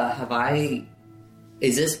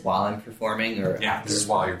 Is this while I'm performing, or? Yeah, this is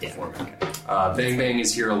while you're performing. Bang Bang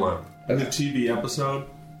is here alone. In the TV episode,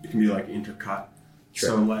 it can be like intercut.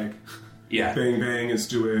 So like, Yeah. Bang Bang is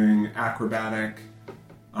doing acrobatic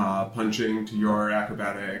punching to your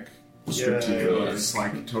acrobatic striptease. It's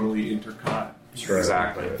like totally intercut.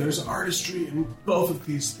 Exactly. There's artistry in both of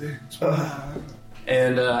these things.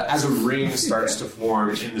 And as a ring starts to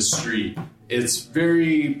form in the street, it's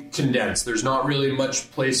very condensed. There's not really much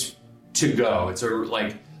place to go. It's a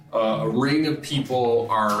ring of people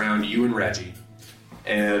are around you and Reggie.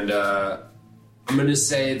 And I'm going to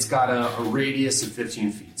say it's got a radius of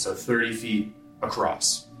 15 feet, so 30 feet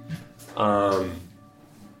across. And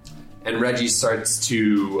Reggie starts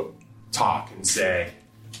to talk and say,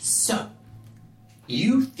 "So,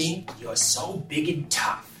 you think you're so big and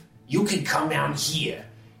tough, you can come down here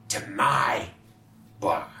to my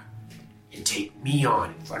bar and take me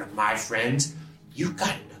on in front of my friends? You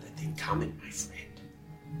got another thing coming, my friend.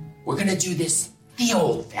 We're gonna do this the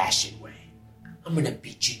old-fashioned way. I'm gonna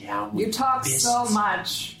beat you down with You talk fists. so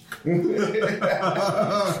much. There's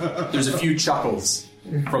a few chuckles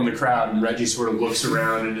from the crowd, and Reggie sort of looks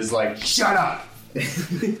around and is like, "Shut up!"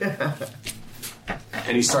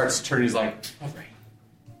 And he starts to turn. He's like, "All right,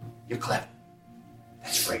 you're clever.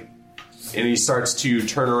 That's great." And he starts to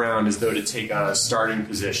turn around as though to take a starting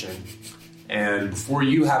position. And before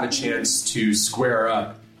you have a chance to square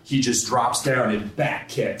up, he just drops down and back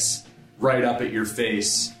kicks right up at your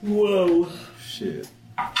face. Whoa. Shit.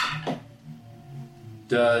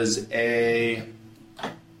 Does a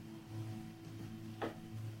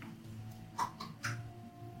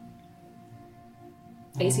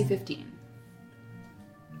AC 15.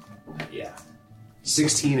 yeah,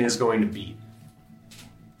 16 is going to beat.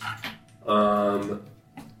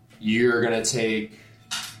 You're gonna take.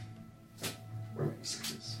 Where are my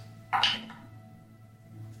sixes?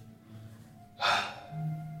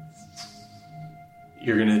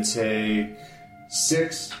 You're gonna take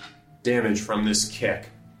 6 damage from this kick,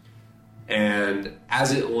 and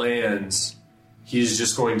as it lands, he's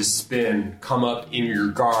just going to spin, come up in your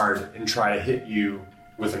guard, and try to hit you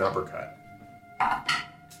with an uppercut.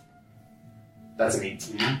 That's an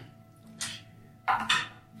 18.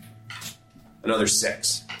 Another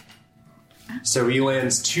 6. So he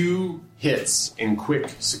lands 2 hits in quick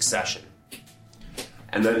succession,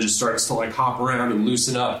 and then just starts to like hop around and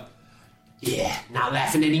loosen up. Yeah, not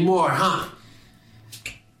laughing anymore, huh?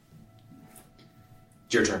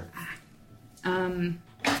 It's your turn.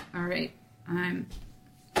 Alright. I'm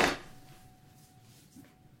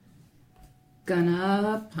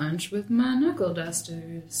gonna punch with my knuckle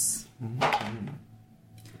dusters.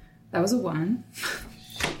 That was a 1.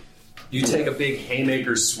 You take a big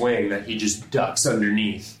haymaker swing that he just ducks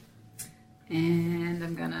underneath. And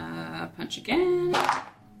I'm gonna punch again.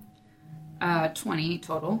 20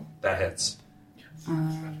 total. That hits.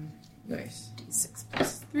 Nice. D6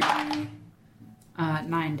 plus 3.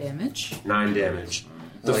 9 damage. 9 damage.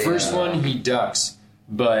 The Oh, first yeah. one he ducks,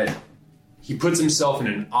 but he puts himself in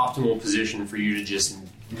an optimal position for you to just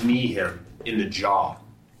knee him in the jaw.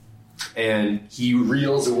 And he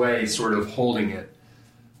reels away, sort of holding it.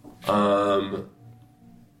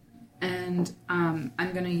 And I'm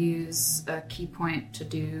gonna use a key point to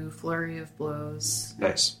do Flurry of Blows.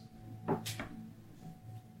 Nice.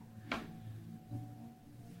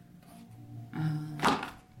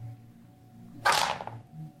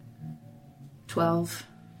 12.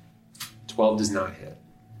 12 does not hit.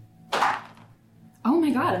 Oh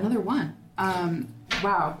my god, another 1.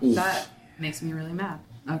 Wow, that makes me really mad.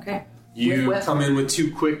 Okay. You Whip. come in with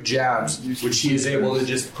 2 quick jabs, which he is able to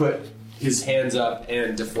just put his hands up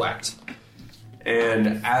and deflect.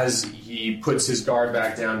 And as he puts his guard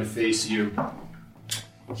back down to face you,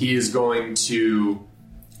 he is going to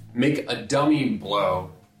make a dummy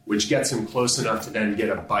blow, which gets him close enough to then get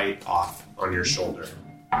a bite off on your shoulder.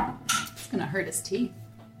 It's gonna hurt his teeth.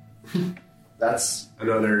 That's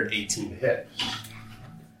another 18 to hit.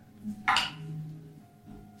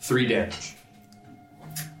 3 damage.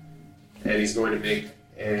 And he's going to make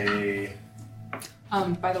a...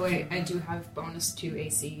 By the way, I do have bonus to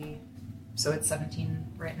AC, so it's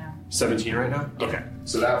 17 right now. 17 right now? Okay.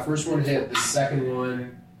 So that first one hit. The second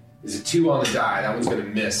one is a 2 on the die. That one's going to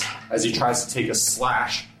miss as he tries to take a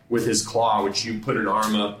slash with his claw, which you put an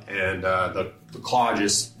arm up, and the claw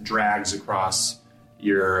just drags across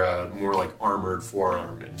your more like armored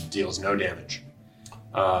forearm and deals no damage.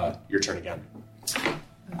 Your turn again.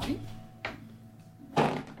 Okay.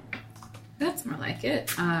 That's more like it.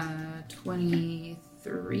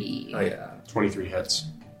 23. Oh yeah. 23 hits.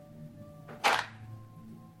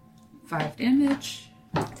 5 damage.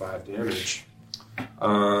 5 damage.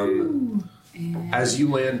 And As you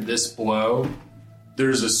land this blow,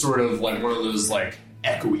 there's a sort of like one of those like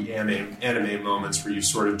echoey anime moments where you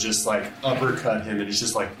sort of just like uppercut him and it's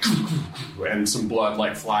just like and some blood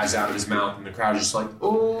like flies out of his mouth and the crowd is just like,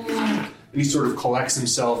 oh, and he sort of collects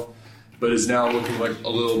himself but is now looking like a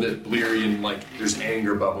little bit bleary and like there's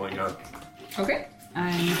anger bubbling up. okay.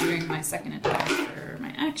 I'm doing my second attack for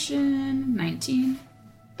my action. 19.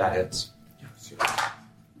 That hits.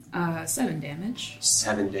 7 damage.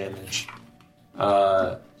 7 damage.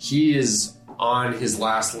 He is on his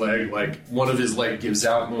last leg, like one of his leg gives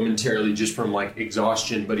out momentarily just from like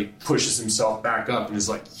exhaustion, but he pushes himself back up and is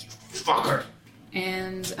like, you fucker.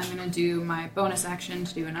 And I'm gonna do my bonus action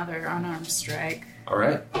to do another unarmed strike,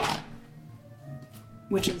 Alright.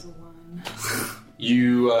 which is a 1.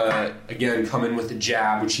 You, again, come in with a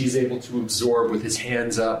jab, which he's able to absorb with his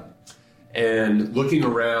hands up. And looking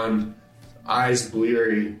around, eyes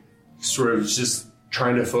bleary, sort of just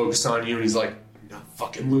trying to focus on you, and he's like, I'm not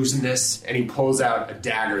fucking losing this. And he pulls out a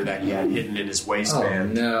dagger that he had hidden in his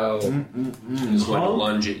waistband. no. And is going to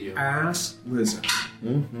lunge at you. Ass wizard.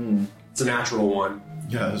 It's a natural one.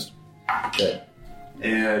 Yes. Good.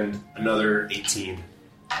 And another 18.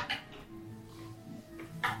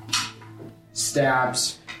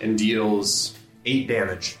 Stabs and deals 8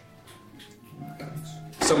 damage.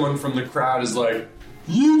 Someone from the crowd is like,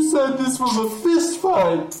 you said this was a fist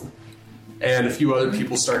fight! And a few other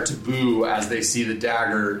people start to boo as they see the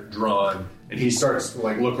dagger drawn. And he starts to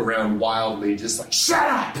look around wildly, just like, shut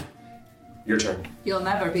up! Your turn. You'll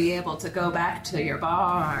never be able to go back to your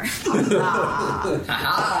bar.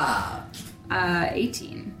 Haha!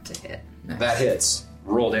 18 to hit. That hits.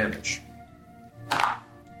 Roll damage.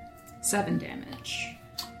 7 damage.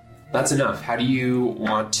 That's enough. How do you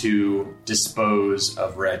want to dispose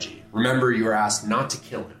of Reggie? Remember, you were asked not to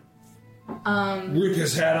kill him. Rip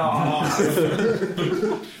his head off.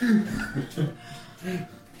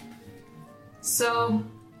 So,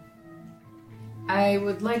 I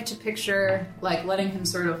would like to picture, letting him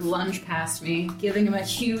sort of lunge past me, giving him a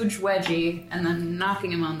huge wedgie, and then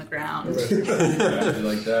knocking him on the ground.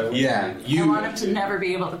 Like that. Yeah, I want him to never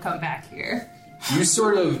be able to come back here. You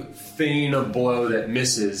sort of feign a blow that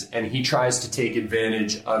misses, and he tries to take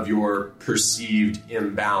advantage of your perceived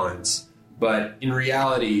imbalance. But in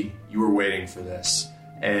reality, you were waiting for this.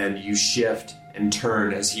 And you shift and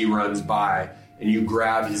turn as he runs by, and you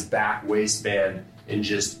grab his back waistband and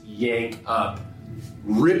just yank up,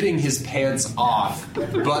 ripping his pants off,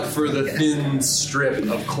 but for the thin strip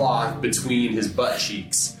of cloth between his butt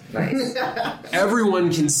cheeks. Nice.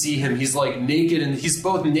 Everyone can see him. He's naked, and he's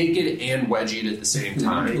both naked and wedgied at the same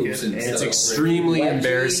time. And it's extremely Wedgie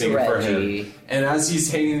embarrassing for him. Reggie. And as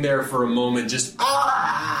he's hanging there for a moment, just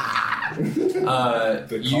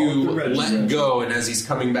you let go, and as he's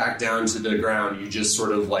coming back down to the ground, you just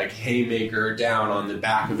sort of haymaker down on the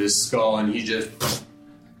back of his skull, and he just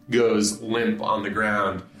goes limp on the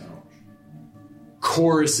ground.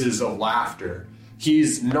 Choruses of laughter.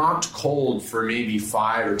 He's knocked cold for maybe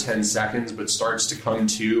 5 or 10 seconds, but starts to come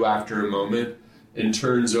to after a moment and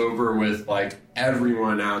turns over with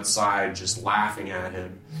everyone outside just laughing at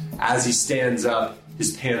him. As he stands up,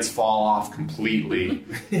 his pants fall off completely,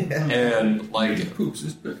 and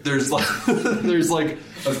there's there's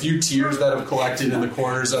a few tears that have collected in the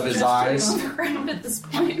corners of his eyes. On the ground at this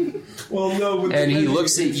point. Well, no. And he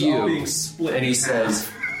looks at you, and he says,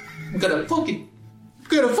 I'm gonna fucking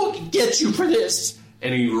get you for this.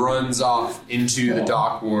 And he runs off into the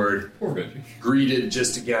dock ward, Poor Reggie. greeted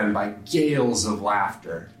just again by gales of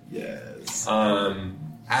laughter. Yes.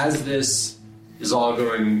 As this is all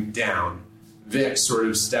going down, Vic sort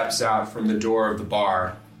of steps out from the door of the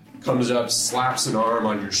bar, comes up, slaps an arm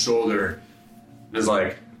on your shoulder, and is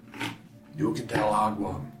like, you can tell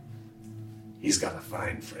Agua, he's got a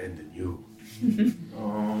fine friend in you.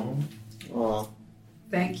 Aw.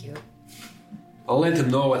 Thank you. I'll let him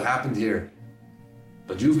know what happened here.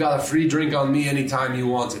 But you've got a free drink on me anytime you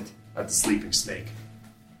want it at the Sleeping Snake.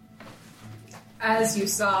 As you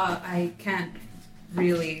saw, I can't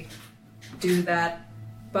really do that,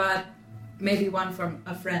 but maybe one from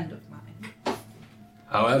a friend of mine.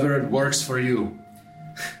 However it works for you.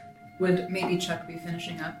 Would maybe Chuck be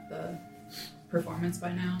finishing up the performance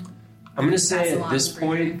by now? I'm going to say Pass at along this the free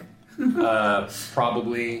point,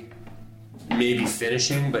 probably maybe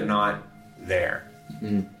finishing, but not there.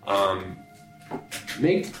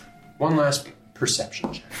 Make one last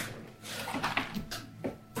perception check.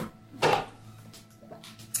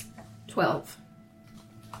 12.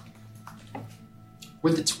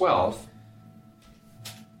 With the 12,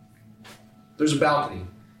 there's a balcony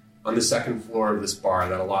on the second floor of this bar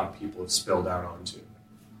that a lot of people have spilled out onto.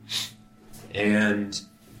 And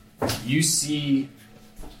you see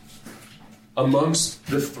amongst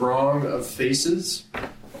the throng of faces,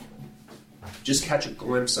 just catch a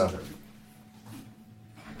glimpse of him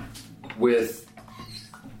with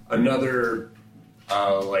another,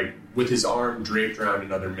 with his arm draped around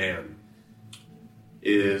another man,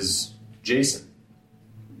 is Jason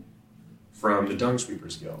from the Dung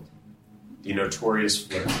Sweepers Guild. The notorious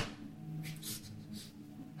flirt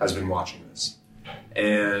has been watching this.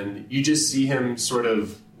 And you just see him sort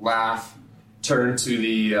of laugh, turn to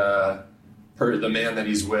the man that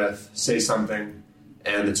he's with, say something,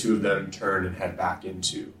 and the two of them turn and head back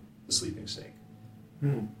into the Sleeping Snake.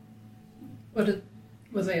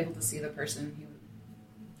 Was I able to see the person he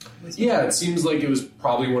was? Yeah, it seems like it was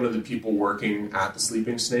probably one of the people working at the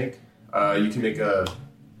Sleeping Snake. You can make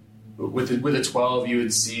with a 12, you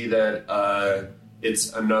would see that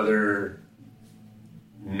it's another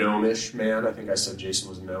gnomish man. I think I said Jason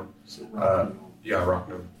was a gnome. So rock Yeah, rock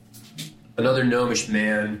gnome. Another gnomish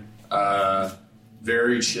man,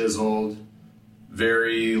 very chiseled,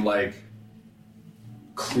 very like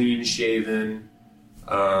clean shaven,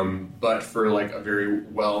 but for like a very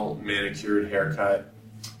well manicured haircut,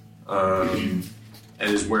 and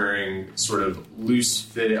is wearing sort of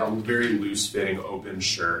very loose fitting open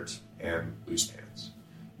shirt and loose pants.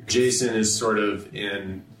 Jason is sort of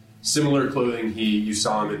in similar clothing you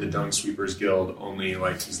saw him in the Dung Sweepers Guild, only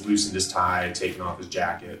like he's loosened his tie, taken off his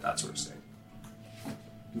jacket, that sort of thing.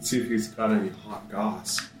 Let's see if he's got any hot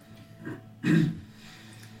goss.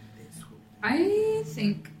 I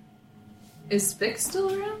think... Is Vic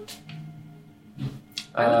still around?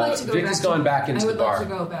 I would like to go Vic back has gone back into the bar. I would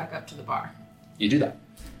like to go back up to the bar. You do that.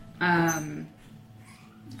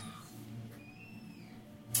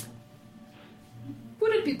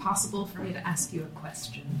 Would it be possible for me to ask you a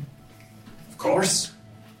question? Of course.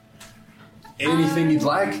 Anything you'd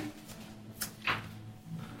like.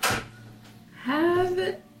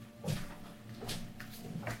 Have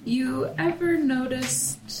you ever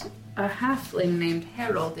noticed a halfling named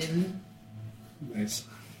Harold in... Nice.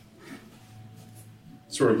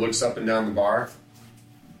 Sort of looks up and down the bar.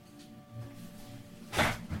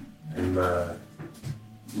 I'm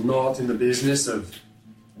not in the business of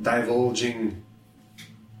divulging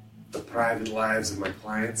the private lives of my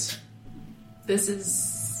clients. This is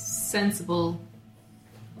sensible.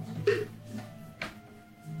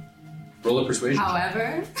 Roll a persuasion.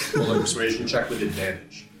 However... Roll a persuasion check with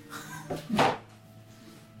advantage.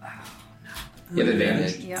 You have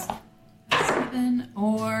advantage. Yep. 7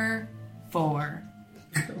 or 4.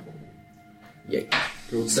 Yeah.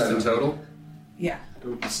 Go with 7 total. Yeah.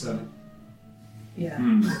 Go with the 7. Yeah.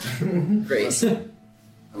 Great.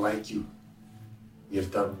 I like you.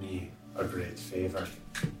 You've done me a great favor.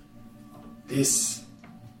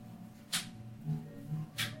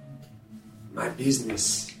 My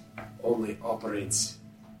business only operates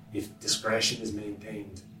if discretion is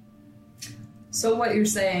maintained. So what you're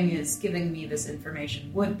saying is giving me this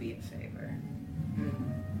information would be a favor.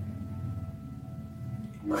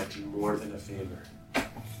 It might be more than a favor.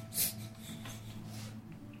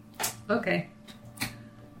 Okay.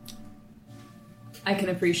 I can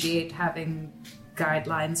appreciate having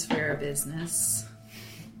guidelines for your business.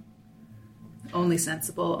 Only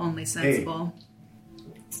sensible, only sensible.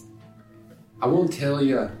 I won't tell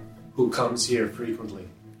you who comes here frequently,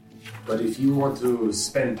 but if you want to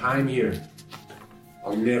spend time here,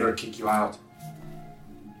 I'll never kick you out.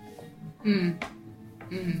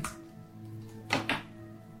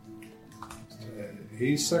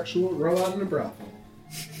 Asexual robot in a brothel.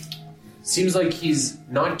 Seems like he's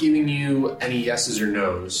not giving you any yeses or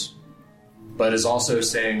nos, but is also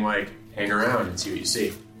saying, like, hang around and see what you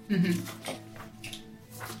see.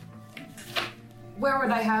 Where would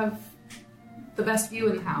I have the best view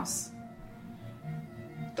in the house?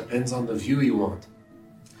 Depends on the view you want.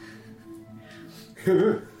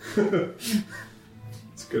 That's a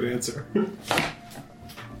good answer.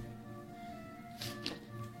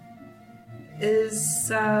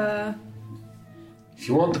 If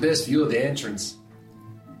you want the best view of the entrance,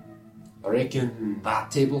 I reckon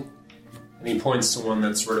that table. And he points to one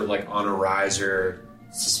that's sort of like on a riser.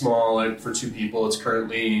 It's small, like for 2 people. It's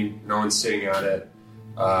currently, no one's sitting at it.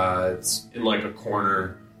 It's in like a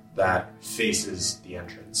corner that faces the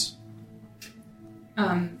entrance.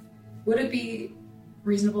 Would it be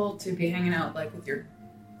reasonable to be hanging out like with your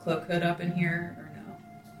cloak hood up in here or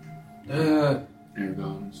no?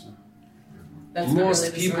 Airguns. That's not Most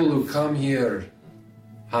really the people sort of- who come here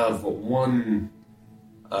have one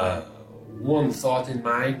thought in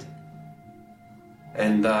mind,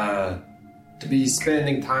 and to be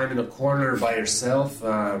spending time in a corner by yourself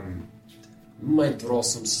might draw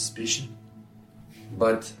some suspicion.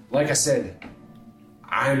 But like I said,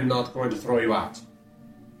 I'm not going to throw you out.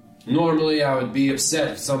 Normally, I would be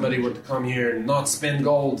upset if somebody were to come here and not spend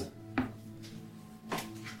gold.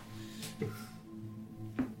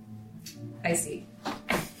 I see.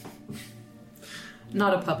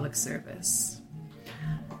 Not a public service.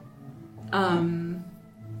 Well,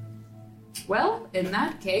 in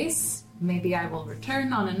that case, maybe I will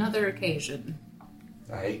return on another occasion.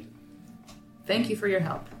 Aye. Thank you for your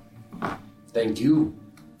help. Thank you.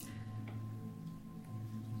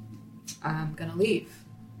 I'm gonna leave.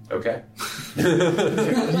 Okay.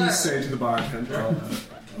 Please say to the bartender.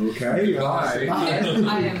 Okay, bye.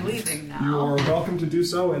 I am leaving now. You're welcome to do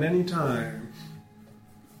so at any time.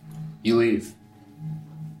 You leave.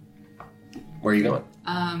 Where are you going?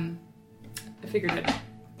 I figured I'd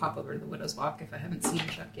pop over to the Widow's Walk if I haven't seen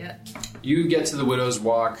Chuck yet. You get to the Widow's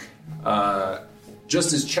Walk.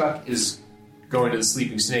 just as Chuck is going to the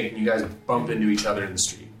Sleeping Snake, and you guys bump into each other in the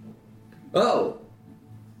street. Oh,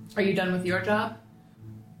 Are you done with your job?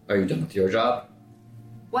 are you done with your job?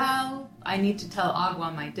 Well, I need to tell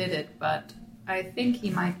Agwam I did it, but I think he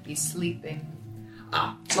might be sleeping.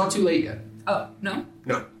 It's not too late yet. Oh, no?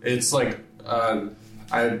 No, it's like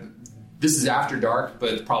this is after dark,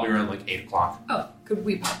 but it's probably around like 8 o'clock. Oh, could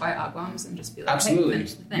we pop by Agwam's and just be like, Absolutely, hey,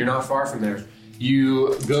 finish the thing? you're not far from there.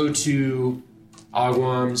 You go to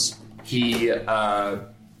Agwam's. He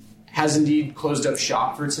has indeed closed up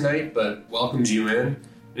shop for tonight, but welcomes you in.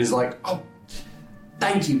 He's like, "Oh,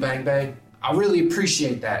 thank you, Bang Bang. I really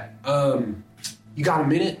appreciate that. You got a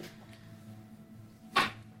minute?"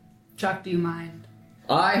 Chuck, do you mind?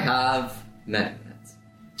 I have many minutes.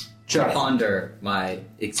 Chuck, Ponder my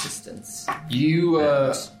existence. you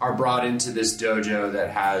are brought into this dojo that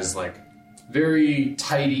has like very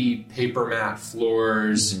tidy paper mat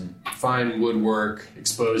floors, fine woodwork,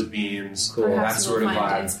 exposed beams, Cool. that Perhaps sort we'll of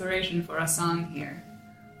find vibe. inspiration for a song here.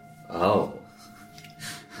 Oh.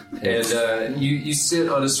 And you sit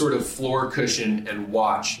on a sort of floor cushion and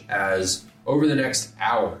watch as, over the next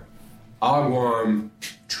hour, Agwam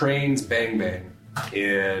trains Bang Bang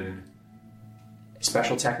in a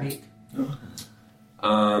special technique.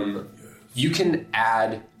 You can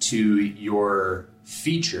add to your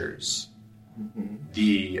features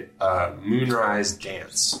the Moonrise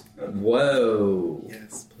Dance. Whoa.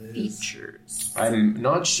 Yes, please. Features. I'm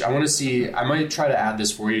not. I want to see. I might try to add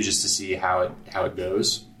this for you just to see how it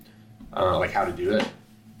goes, like how to do it.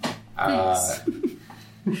 Thanks.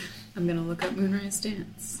 I'm gonna look up Moonrise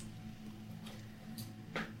Dance.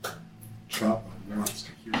 Choppa wants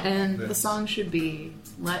to hear And this. the song should be,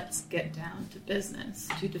 let's get down to business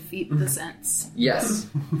to defeat the sense. Yes.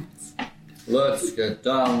 Let's get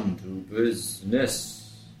down to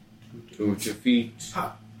business to defeat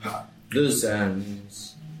the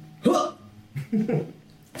Zens. Huh!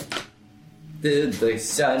 Did they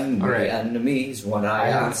send All me right. enemies when I I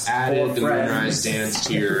have asked added for the friends? Moonrise Dance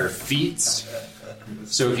to your feats.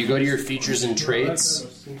 So if you go to your features and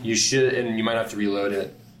traits, you should, and you might have to reload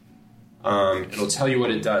it. It'll tell you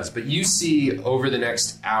what it does. But you see over the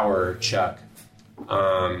next hour, Chuck,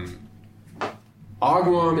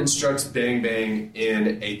 Agwam instructs Bang Bang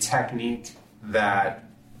in a technique that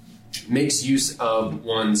makes use of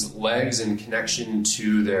one's legs in connection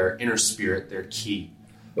to their inner spirit, their ki,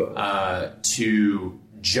 to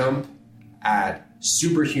jump at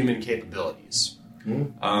superhuman capabilities.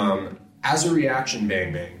 As a reaction,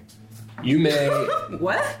 Bang Bang, you may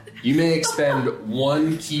What? you may expend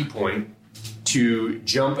 1 key point to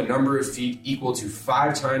jump a number of feet equal to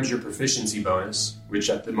 5 times your proficiency bonus,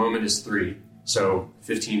 which at the moment is 3, so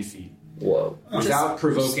 15 feet, Whoa. without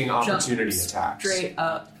provoking Jump opportunity attacks. Straight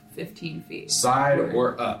up 15 feet. Side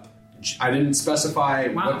or up. I didn't specify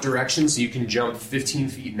Wow. what direction, so you can jump 15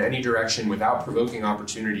 feet in any direction without provoking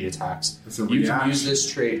opportunity attacks. It's a You can reaction. use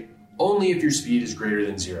this trait only if your speed is greater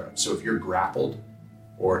than 0. So if you're grappled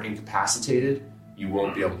or incapacitated, you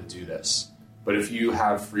won't be able to do this. But if you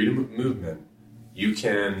have freedom of movement, you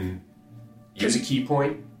can use a key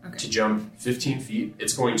point to jump 15 feet.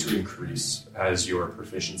 It's going to increase as your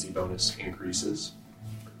proficiency bonus increases.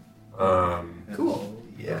 Cool.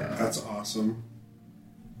 Yeah. That's awesome.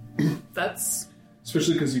 That's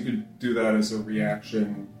Especially because you could do that as a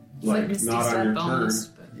reaction, like Misty not on Step your bonus,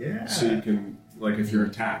 turn. but Yeah. So you can, like, if you're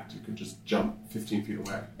attacked, you could just jump 15 feet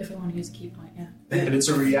away. if I want to use a key point, yeah. And it's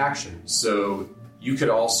a reaction. So you could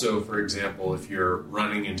also, for example, if you're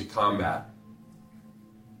running into combat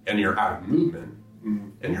and you're out of movement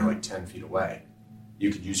and you're like 10 feet away,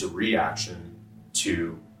 you could use a reaction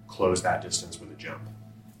to close that distance with a jump.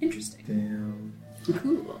 Interesting. Damn.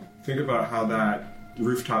 Cool. Think about how that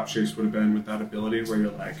rooftop chase would have been with that ability where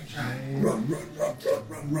you're like,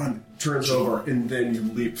 run, turns over, and then you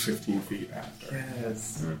leap 15 feet after.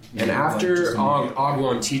 Yes. And after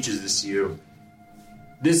Agwam teaches this to you,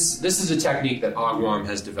 this is a technique that Agwam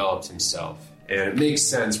has developed himself. And it makes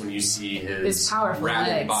sense when you see his powerful rapid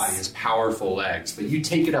legs. body, his powerful legs. But you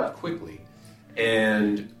take it up quickly.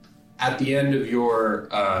 And at the end of your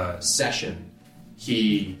session,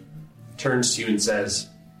 he turns to you and says,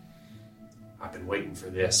 "I've been waiting for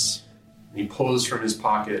this." And he pulls from his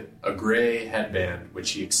pocket a gray headband,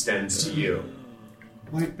 which he extends to you.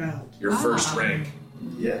 White belt. Your first rank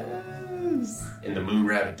Yes. in the Moon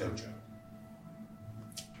Rabbit Dojo.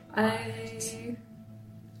 I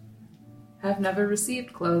have never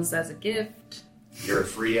received clothes as a gift. You're a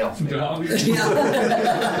free elf. man.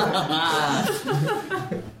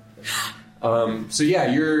 So yeah,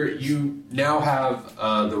 you now have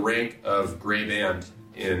the rank of gray band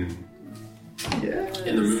in Yeah.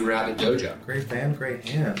 in the Moon Rabbit Dojo. Great band, great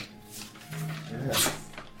hand.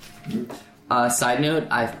 Yeah. Side note,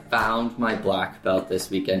 I found my black belt this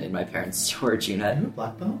weekend in my parents' storage You unit. have a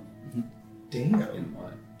black belt? Damn. In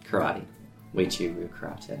what? Karate. Wei-Chi-Ryu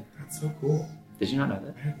karate. That's so cool. Did you not know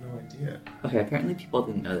that? I had no idea. Okay, apparently people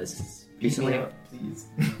didn't know this. Recently, Please.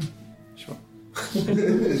 sure.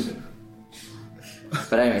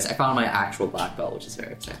 But anyways, I found my actual black belt, which is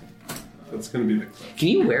very exciting. That's going to be the clip. Can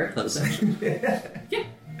you wear clothes, actually? Yeah.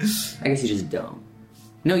 I guess you just don't.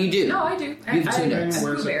 No, you do. No, I do. I You have tunics.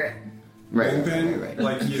 Pooh Bear it. Right, And then, right.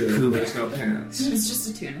 like you, there's no pants. It's just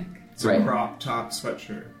a tunic. It's a Right. crop top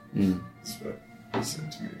sweatshirt. Mm. That's what he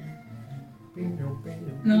said to me.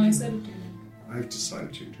 No, I said a tunic. I've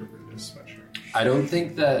decided to interpret it as sweatshirt. I don't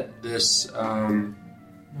think that this.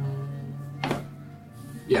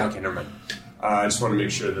 Yeah, okay, never mind. I just want to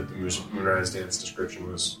make sure that the Moonrise Dance description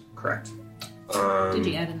was correct. Did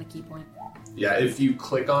you add in the key point? Yeah, if you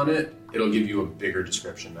click on it, it'll give you a bigger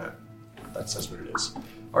description that says what it is.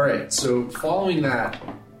 All right, so following that,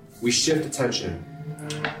 we shift attention.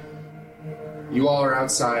 You all are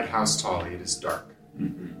outside House Tolly. It is dark.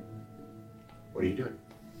 Mm-hmm. What are you doing?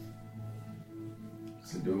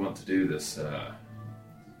 So do we want to do this? Do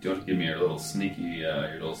you want to give me your little sneaky,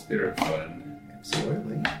 your little spirit friend?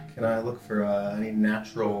 Absolutely. Can I look for any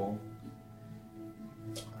natural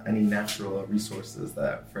resources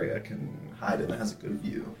that Freya can hide in that has a good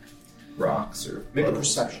view? Rocks or Make a puddles?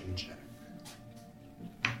 perception check.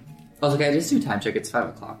 Oh, okay, I just do time check. It's 5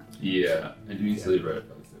 o'clock. Yeah, and you need to leave right at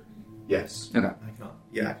 5:30. Yes. Okay.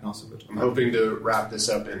 I can also go to I'm hoping to wrap this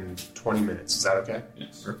up in 20 minutes. Is that okay?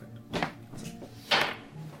 Yes. Perfect.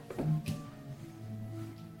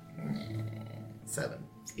 7,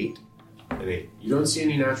 8. An 8. You don't see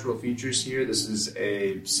any natural features here. This is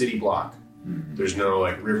a city block. There's no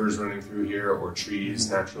like rivers running through here or trees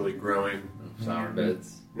naturally growing. Flower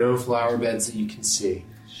beds. No flower beds that you can see.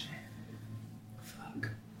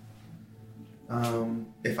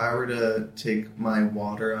 If I were to take my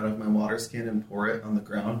water out of my water skin and pour it on the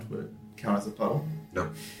ground, would it count as a puddle? No.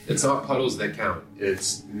 It's not puddles that count.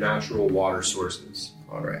 It's natural water sources.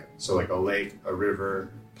 All right. So like a lake, a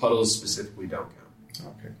river. Puddles specifically don't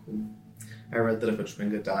count. Okay, cool. I read that if a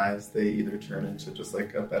Chwinga dies, they either turn into just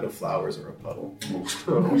like a bed of flowers or a puddle,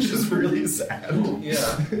 which is really sad.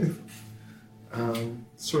 Yeah.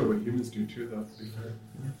 Sort of what humans do too, though, to be fair.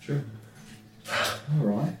 Sure. All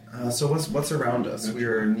right. So what's around us? We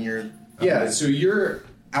are near. Yeah, so you're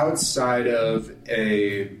outside of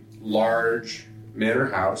a large manor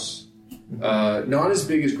house. Not as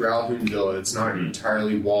big as Growlhoon Villa. It's not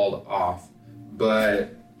entirely walled off,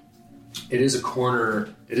 but it is a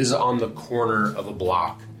corner. It is on the corner of a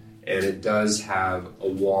block, and it does have a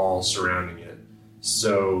wall surrounding it.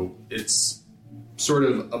 So it's sort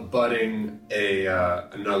of abutting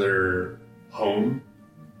another home,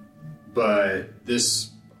 but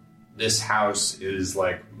this house is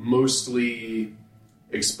like mostly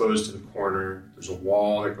exposed to the corner. There's a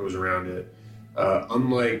wall that goes around it.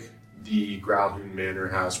 Unlike the Growlhoon Manor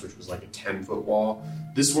house, which was like a 10-foot wall,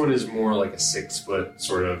 this one is more like a 6-foot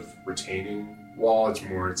sort of retaining wall. It's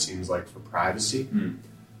more, it seems like, for privacy.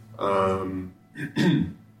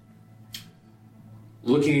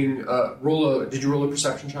 Looking, did you roll a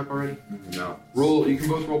perception check already? No. You can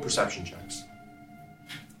both roll perception checks.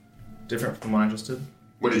 Different from what I just did.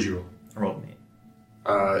 What did you roll? I rolled an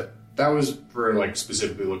 8. That was for like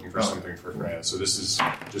specifically looking for Oh. something for Freya. So this is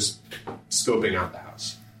just scoping out the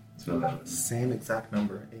house. So same exact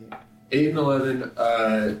number, 8. 8 and 11.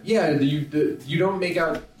 You don't make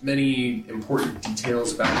out many important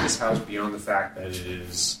details about this house beyond the fact that it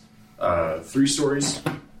is 3 stories.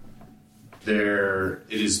 It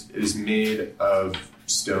is made of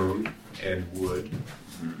stone and wood.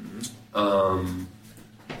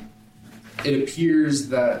 It appears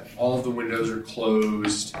that all of the windows are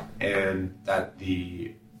closed and that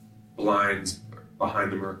the blinds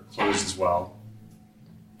behind them are closed as well.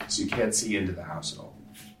 So you can't see into the house at all.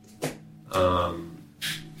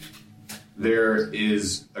 There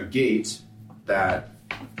is a gate that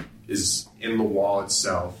is in the wall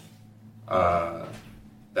itself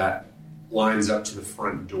that lines up to the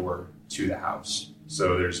front door to the house.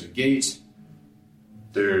 So there's a gate,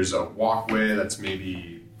 there's a walkway that's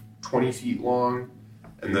maybe 20 feet long,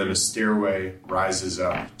 and then a stairway rises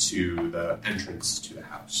up to the entrance to the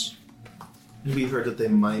house. We heard that they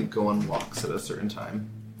might go on walks at a certain time.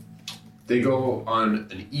 They go on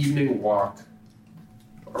an evening walk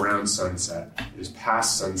around sunset. It is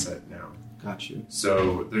past sunset now. Got you.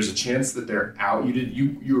 So there's a chance that they're out.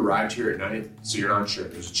 You arrived here at night, so you're not sure.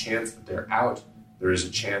 There's a chance that they're out. There is a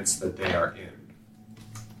chance that they are in.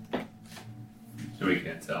 And we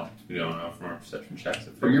can't tell. We don't know from our perception checks.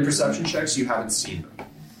 From your perception checks, you haven't seen them.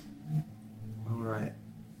 All right.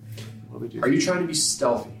 What do we do? Are you trying to be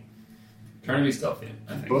stealthy? Trying to be stealthy,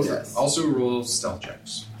 I think. Both Yes. also roll stealth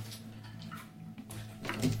checks.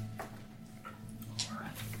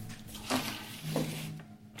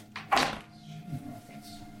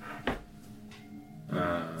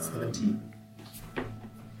 Uh, 17.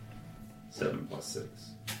 7 plus 6.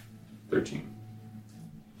 13.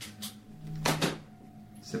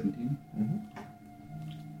 17?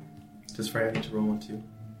 Does Freya need to roll one too?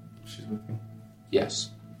 She's with me.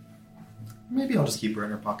 Yes. Maybe I'll just keep her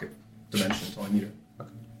in her pocket dimension until I need her. Okay.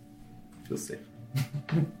 Feels safe.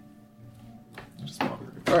 I'll just walk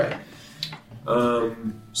her. All right.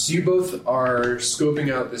 So you both are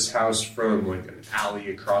scoping out this house from like an alley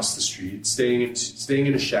across the street, staying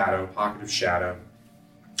in a shadow, pocket of shadow.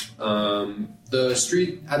 The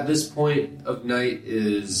street at this point of night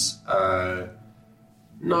is not.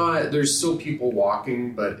 There's still people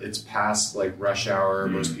walking, but it's past like rush hour.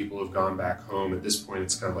 Most people have gone back home. At this point,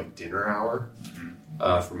 it's kind of like dinner hour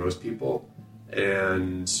for most people.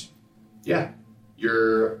 And yeah,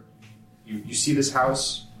 you see this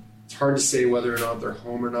house. It's hard to say whether or not they're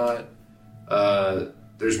home or not.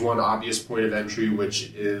 There's one obvious point of entry,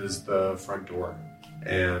 which is the front door,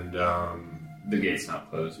 and The gate's not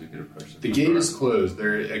closed. We could approach the gate is closed.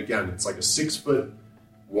 There again, it's like a 6-foot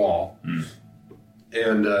wall,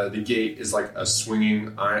 and the gate is like a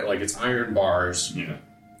swinging iron, like it's iron bars. Yeah.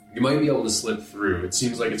 You might be able to slip through. It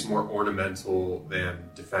seems like it's more ornamental than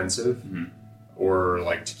defensive, or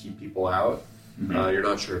like to keep people out. You're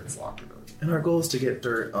not sure if it's locked or not. And our goal is to get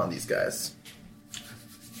dirt on these guys.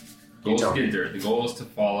 Goal is to get dirt. The goal is to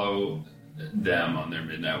follow them on their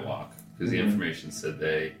midnight walk, because the information said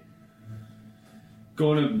they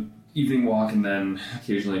go on an evening walk and then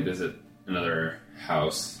occasionally visit another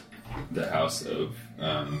house, the house of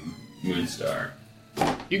Moonstar.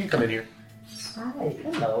 You can come in here. Hi,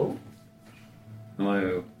 hello.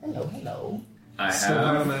 Hello. Hello. I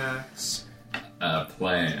have a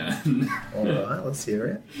plan. All right, let's hear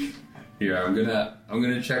it. Here, I'm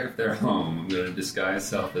gonna check if they're home. I'm gonna disguise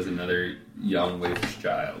self as another young waifish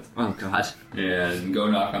child Oh God. and go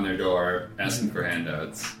knock on their door, asking for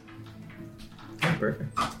handouts. Oh,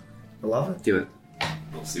 perfect. I love it. Do it.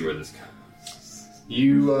 We'll see where this goes.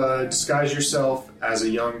 You disguise yourself as a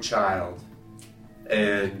young child,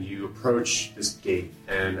 and you approach this gate.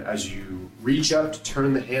 And as you reach up to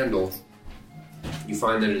turn the handle, you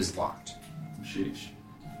find that it is locked. Sheesh.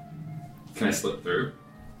 Can I slip through?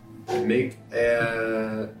 Make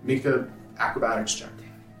a acrobatics check.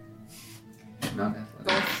 Not Both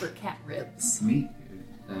athletic. for cat ribs. Sweet.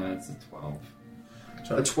 It's a 12.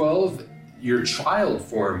 A 12, your child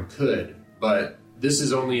form could, but this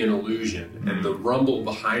is only an illusion, and the rumble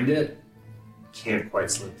behind it can't quite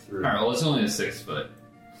slip through. Alright, well, it's only a 6-foot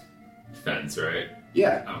fence, right?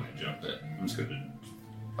 Yeah. I'm gonna jump it. I'm just gonna.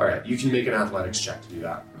 All right, you can make an athletics check to do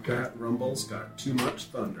that. That rumble's got too much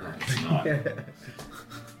thunder. No, it's not.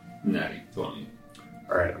 Natty 20.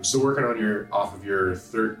 All right, I'm still working on off of your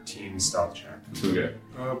 13 stealth check. Okay.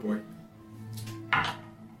 Oh boy.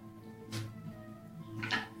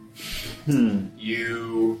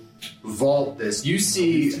 You vault this. You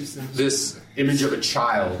see this image of a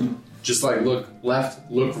child just like look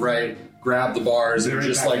left, look right, grab the bars, and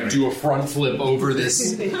just like do a front flip over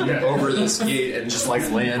this over this gate and just like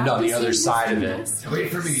land on the other side of it.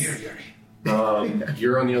 Wait for me here, Gary.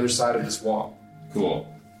 You're on the other side of this wall. Cool.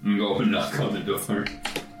 I'm gonna go and knock on the door.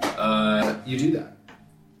 You do that.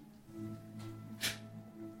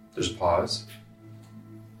 There's a pause.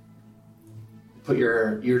 Put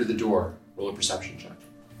your ear to the door. Roll a perception check.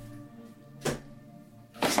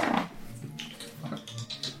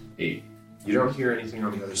 8. You don't hear anything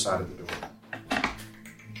on the other side of the door.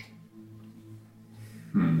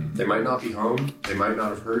 They might not be home. They might not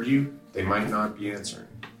have heard you. They might not be answering.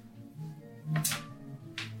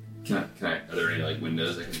 Can I? Are there any like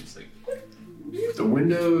windows I can just like? The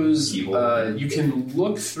windows, Evil. you can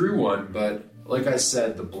look through one, but like I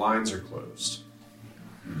said, the blinds are closed.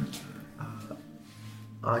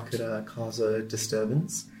 I could cause a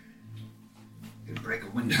disturbance. Can break a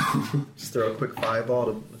window. Just throw a quick fireball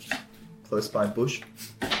to a close by bush.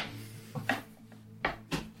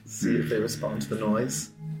 See if they respond to the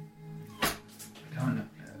noise. I don't know.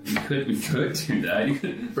 We could do that. You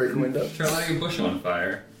could Break a window. try lighting a bush on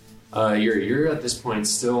fire. You're at this point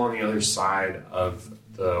still on the other side of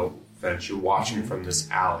the fence. You're watching from this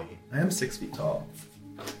alley. I am 6 feet tall.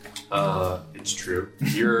 It's true.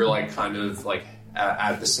 You're like kind of like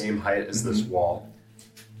at the same height as this wall.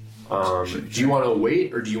 Do you want to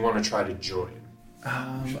wait or do you want to try to join?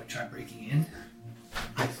 Should I try breaking in?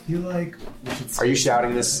 I feel like we should. Are you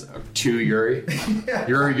shouting this to Yuri? Yeah.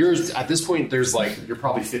 You're at this point. There's like you're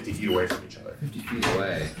probably 50 feet away from each other. 50 feet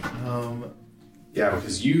away. Yeah,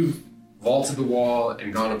 because you vaulted the wall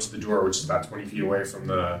and gone up to the door, which is about 20 feet away from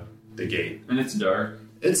the gate. And it's dark.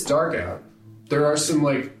 It's dark out. There are some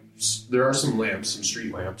lamps, some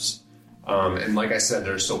street lamps, and like I said,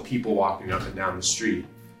 there are still people walking up and down the street.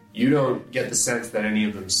 You don't get the sense that any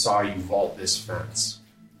of them saw you vault this fence.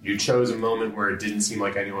 You chose a moment where it didn't seem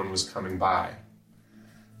like anyone was coming by.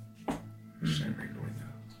 Should I break the window?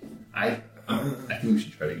 I think we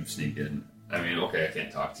should try to sneak in. I mean, okay, I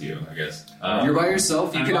can't talk to you, I guess. You're by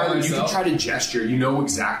yourself. You I'm can by either you can myself. try to gesture. You know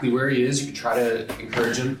exactly where he is. You can try to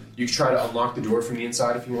encourage him. You can try to unlock the door from the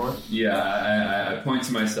inside if you want. Yeah, I point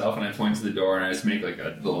to myself and I point to the door and I just make like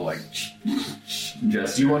a little like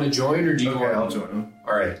gesture. Do you want to join or do you Okay, want? I'll join him.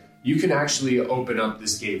 All right. You can actually open up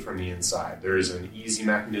this gate from the inside. There is an easy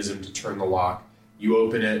mechanism to turn the lock. You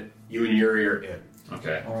open it. You and Yuri are in.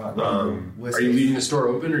 Okay. All right. Are you leaving the store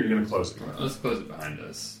open or are you going to close it? Let's close it behind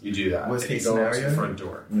us. You do that. Worst And you case go up to scenario? the front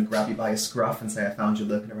door. I'm gonna grab you by a scruff and say, "I found you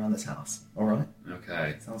lurking around this house." All right.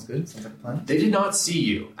 Okay. Sounds good. Sounds like a plan. They did not see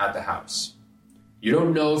you at the house. You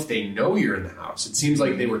don't know if they know you're in the house. It seems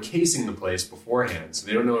like they were casing the place beforehand, so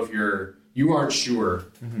they don't know if you aren't sure.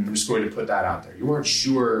 I'm just going to put that out there. You aren't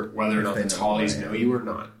sure whether or If not they the know Tallies who I know am. you or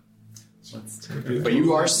not. Let's take it. But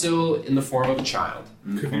you are still in the form of a child.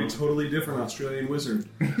 Could be a totally different Australian wizard.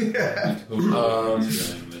 Australian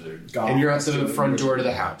wizard. And you're at the front door to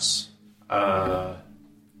the house.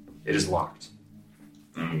 It is locked.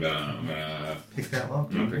 I'm gonna Pick that lock.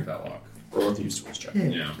 pick that lock. Roll with use tools check.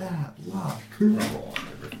 Pick Yeah. that lock. Roll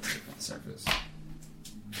on the surface.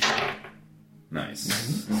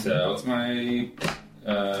 Nice. So what's my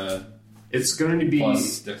It's going to be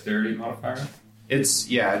plus dexterity modifier? It's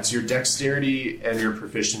your dexterity and your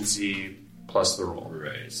proficiency plus the roll.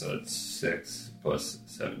 Right, so it's 6 plus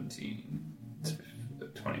 17. It's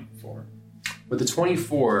 24. With the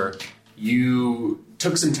 24, you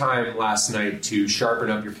took some time last night to sharpen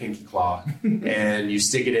up your pinky claw, and you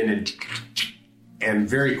stick it in, and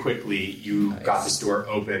very quickly you got this door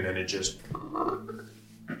open, and it just.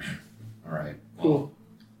 Alright, well,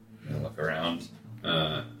 I'm gonna look around.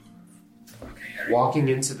 Walking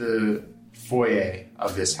into the foyer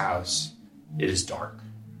of this house, it is dark.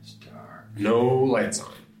 It's dark. No lights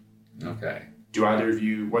on. Okay. Do either of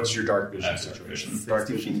you? What's your dark vision That's dark situation? vision. Dark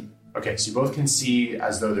vision. Okay, so you both can see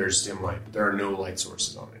as though there's dim light, but there are no light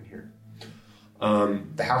sources on in here.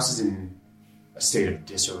 The house is in a state of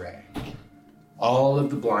disarray. All of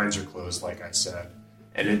the blinds are closed, like I said,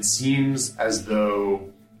 and it seems as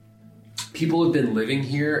though people have been living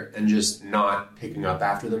here and just not picking up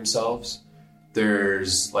after themselves.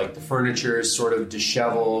 There's like the furniture is sort of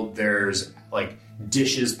disheveled. There's like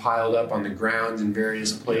dishes piled up on the ground in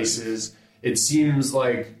various places. It seems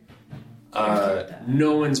like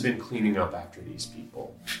no one's been cleaning up after these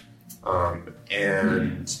people,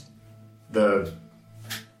 and the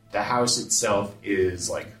house itself is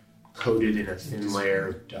like coated in a thin layer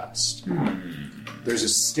of dust. There's a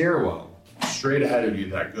stairwell straight ahead of you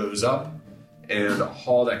that goes up, and a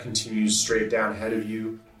hall that continues straight down ahead of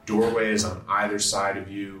you. Doorways on either side of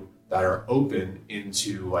you that are open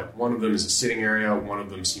into like one of them is a sitting area, one of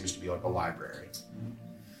them seems to be like a library.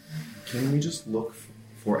 Can we just look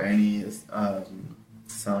for any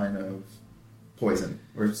sign of poison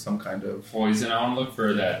or some kind of? Poison, I want to look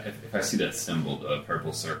for that. If I see that symbol, the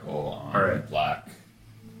purple circle on Alright. black.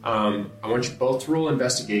 I want you both to roll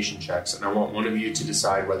investigation checks, and I want one of you to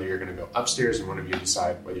decide whether you're going to go upstairs and one of you to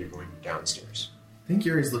decide whether you're going downstairs. I think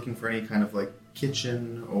Yuri's looking for any kind of like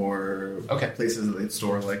kitchen or Okay. places that they'd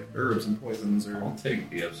store like herbs and poisons or. I'll take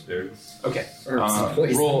the upstairs. Okay. Herbs and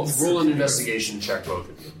poisons. Roll an investigation check, both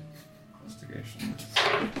of you. Investigation.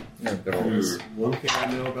 No, good old. One thing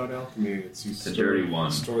I know about alchemy, it's you It's a dirty one.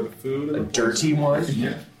 store the food and A the dirty one?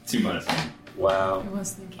 Yeah. 2 minus 1. Wow. I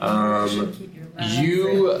was thinking Um, you should keep your lab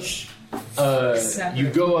you- fridge You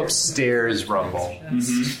go upstairs, Rumble,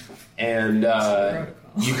 and Protocol.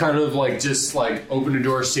 you kind of like just like open a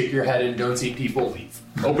door, stick your head in, don't see people, leave.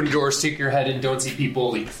 Open a door, stick your head in, don't see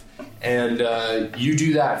people, leave. And you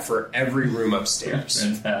do that for every room upstairs.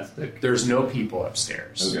 Fantastic. There's no people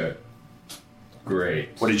upstairs. Okay. Great.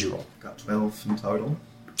 What did you roll? Got 12 in total.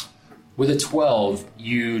 With a 12,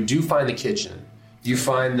 you do find the kitchen. You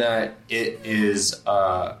find that it is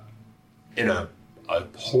in a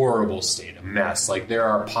horrible state, a mess. Like there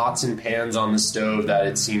are pots and pans on the stove that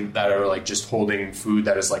it seems that are like just holding food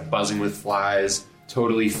that is like buzzing with flies,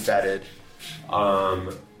 totally fetid.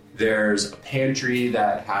 There's a pantry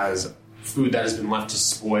that has food that has been left to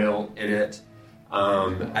spoil in it.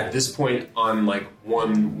 At this point, on like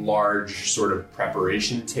one large sort of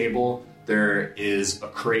preparation table, there is a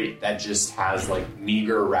crate that just has like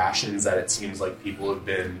meager rations that it seems like people have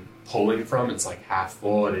been pulling from. It's like half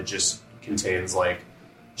full, and it just contains like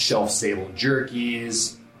shelf-stable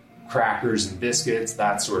jerkies, crackers and biscuits,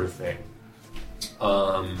 that sort of thing.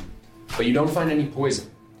 But you don't find any poison.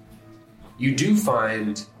 You do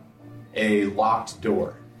find a locked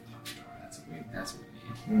door. That's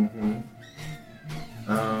what we need.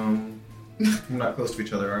 We're not close to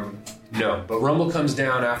each other, are we? No, but Rumble comes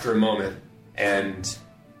down after a moment, and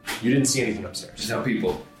you didn't see anything upstairs. Just how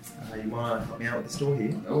people. You want to help me out with this door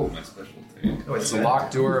here? Oh, my specialty. Oh, It's a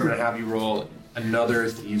locked door. I'm going to have you roll another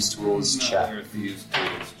Thieves' Tools check. Another Thieves'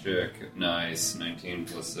 Tools check. Nice. 19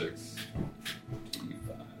 plus 6.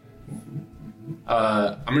 25.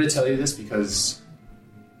 I'm going to tell you this because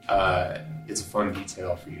it's a fun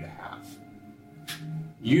detail for you to have.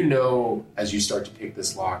 You know, as you start to pick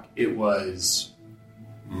this lock, it was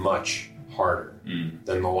much harder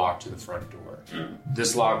than the lock to the front door.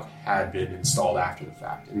 This lock had been installed after the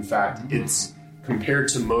fact. In fact, it's compared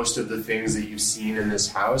to most of the things that you've seen in this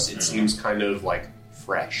house, it seems kind of like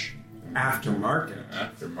fresh.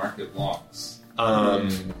 Aftermarket Locks.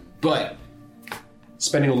 But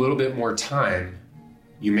spending a little bit more time,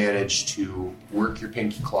 you manage to work your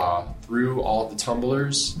pinky claw through all the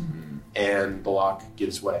tumblers, and the lock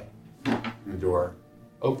gives way, and the door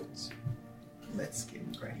opens. Let's get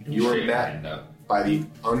ready. You are Shake met up. by the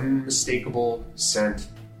unmistakable scent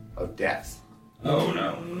of death Oh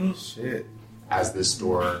no. Shit. as this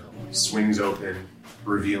door swings open,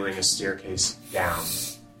 revealing a staircase down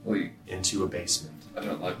Wait, into a basement. I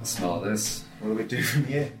don't like the smell of this. What do we do from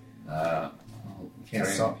here? Well, Can't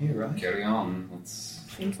stop here, right? Carry on. Let's.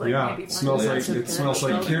 Seems like Yeah, maybe it smells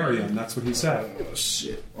like carrion. That's what he said. Oh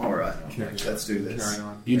shit. Alright. Carry Let's do this. Carry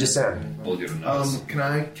on. You descend. Hold your nose. Can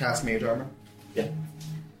I cast Mage Armor?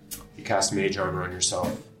 You cast mage armor on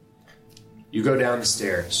yourself. You go down the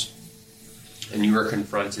stairs, and you are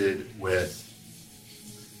confronted with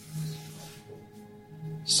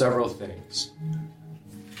several things.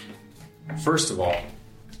 First of all,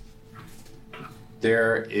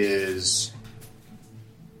 there is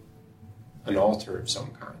an altar of some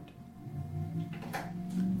kind.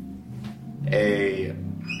 A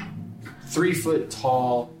 3-foot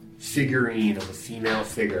tall figurine of a female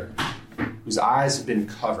figure whose eyes have been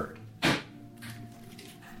covered.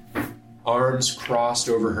 Arms crossed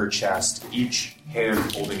over her chest, each hand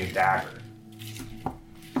holding a dagger.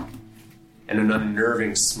 And an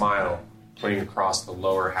unnerving smile playing across the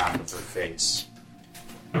lower half of her face.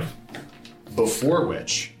 Before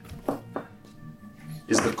which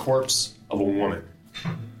is the corpse of a woman.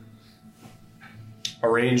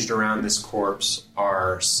 Arranged around this corpse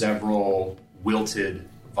are several wilted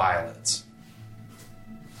violets.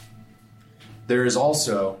 There is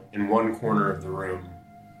also, in one corner of the room,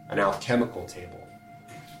 an alchemical table,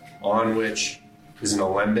 on which is an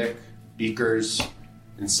alembic, beakers,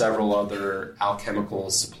 and several other alchemical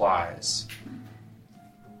supplies.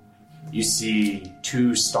 You see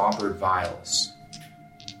 2 stoppered vials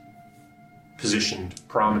positioned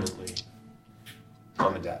prominently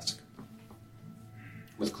on the desk,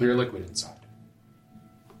 with clear liquid inside.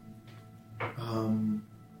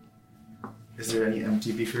 Is there any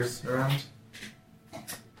empty beakers around?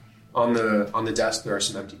 On the desk, there are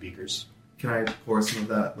some empty beakers. Can I pour some of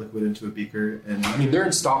that liquid into a beaker and... I mean, they're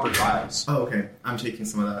in stoppered vials. Oh, okay. I'm taking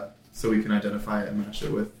some of that so we can identify it and match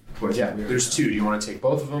it with poison. Yeah, there's 2. Do you want to take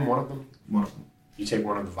both of them? One of them? One of them. You take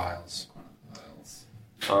one of the vials. Vials.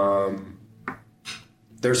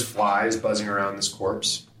 There's flies buzzing around this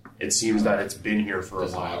corpse. It seems that it's been here for a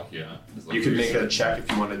Does it while. look- yeah. Does it look You could pretty make a check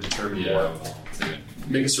if you want to determine Yeah, more. well, I'll take it.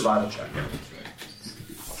 Make a survival check.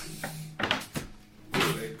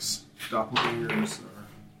 Eggs. Doppelgangers or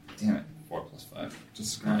Damn it. 4 plus 5.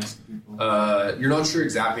 just nice people. You're not sure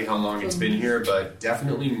exactly how long it's been here, but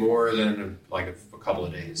definitely more than a couple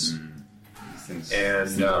of days. These things And,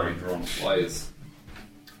 seem already drawn flies.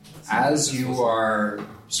 As you are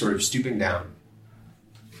sort of stooping down,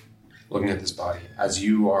 looking at this body, as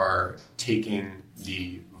you are taking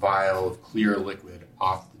the vial of clear liquid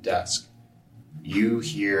off the desk, you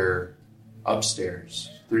hear upstairs,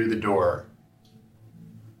 through the door,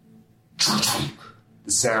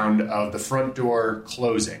 the sound of the front door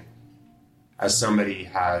closing as somebody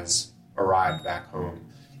has arrived back home.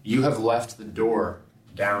 You have left the door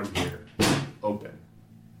down here open,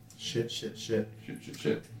 Shit. Shit.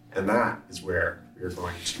 and that is where we're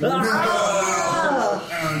going to.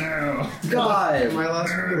 God! My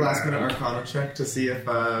last minute Arcana check to see if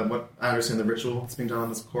what I understand the ritual that's being done on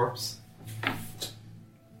this corpse.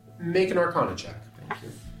 Make an Arcana check. Thank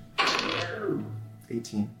you.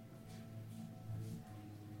 18.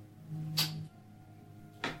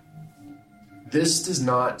 This does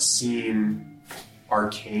not seem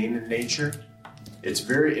arcane in nature. It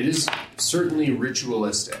is certainly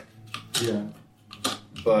ritualistic, Yeah.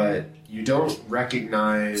 but you don't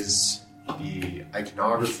recognize the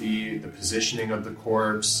iconography, the positioning of the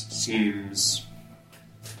corpse seems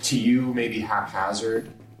to you maybe haphazard,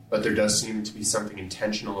 but there does seem to be something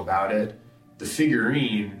intentional about it. The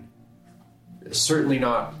figurine is certainly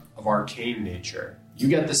not of arcane nature. You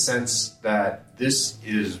get the sense that this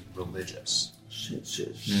is religious. Shit.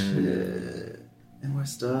 And we're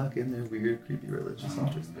stuck in their weird, creepy religious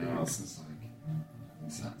interest. No, this is like,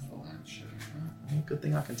 this is the land shit. Huh? Good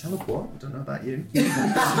thing I can teleport. I don't know about you. I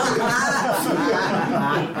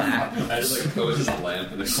just like pose this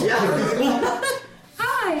lamp in the corner.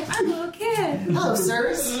 Hi, I'm a little kid. Hello,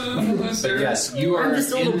 sirs. But yes, you I'm are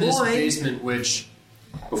just a in little this boy. basement, which,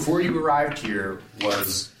 before you arrived here,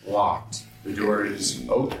 was locked. The door is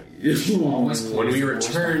open. When we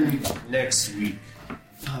return next week,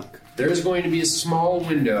 Fuck. there's going to be a small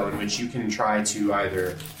window in which you can try to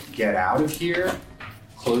either get out of here,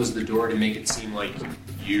 close the door to make it seem like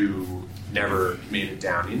you never made it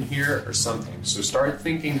down in here, or something. So start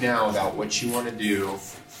thinking now about what you want to do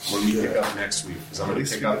when we pick up next week, because I'm going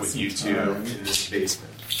to pick up with you two in this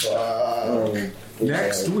basement.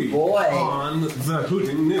 Next week Boy. on The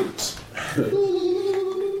Hooting Newt.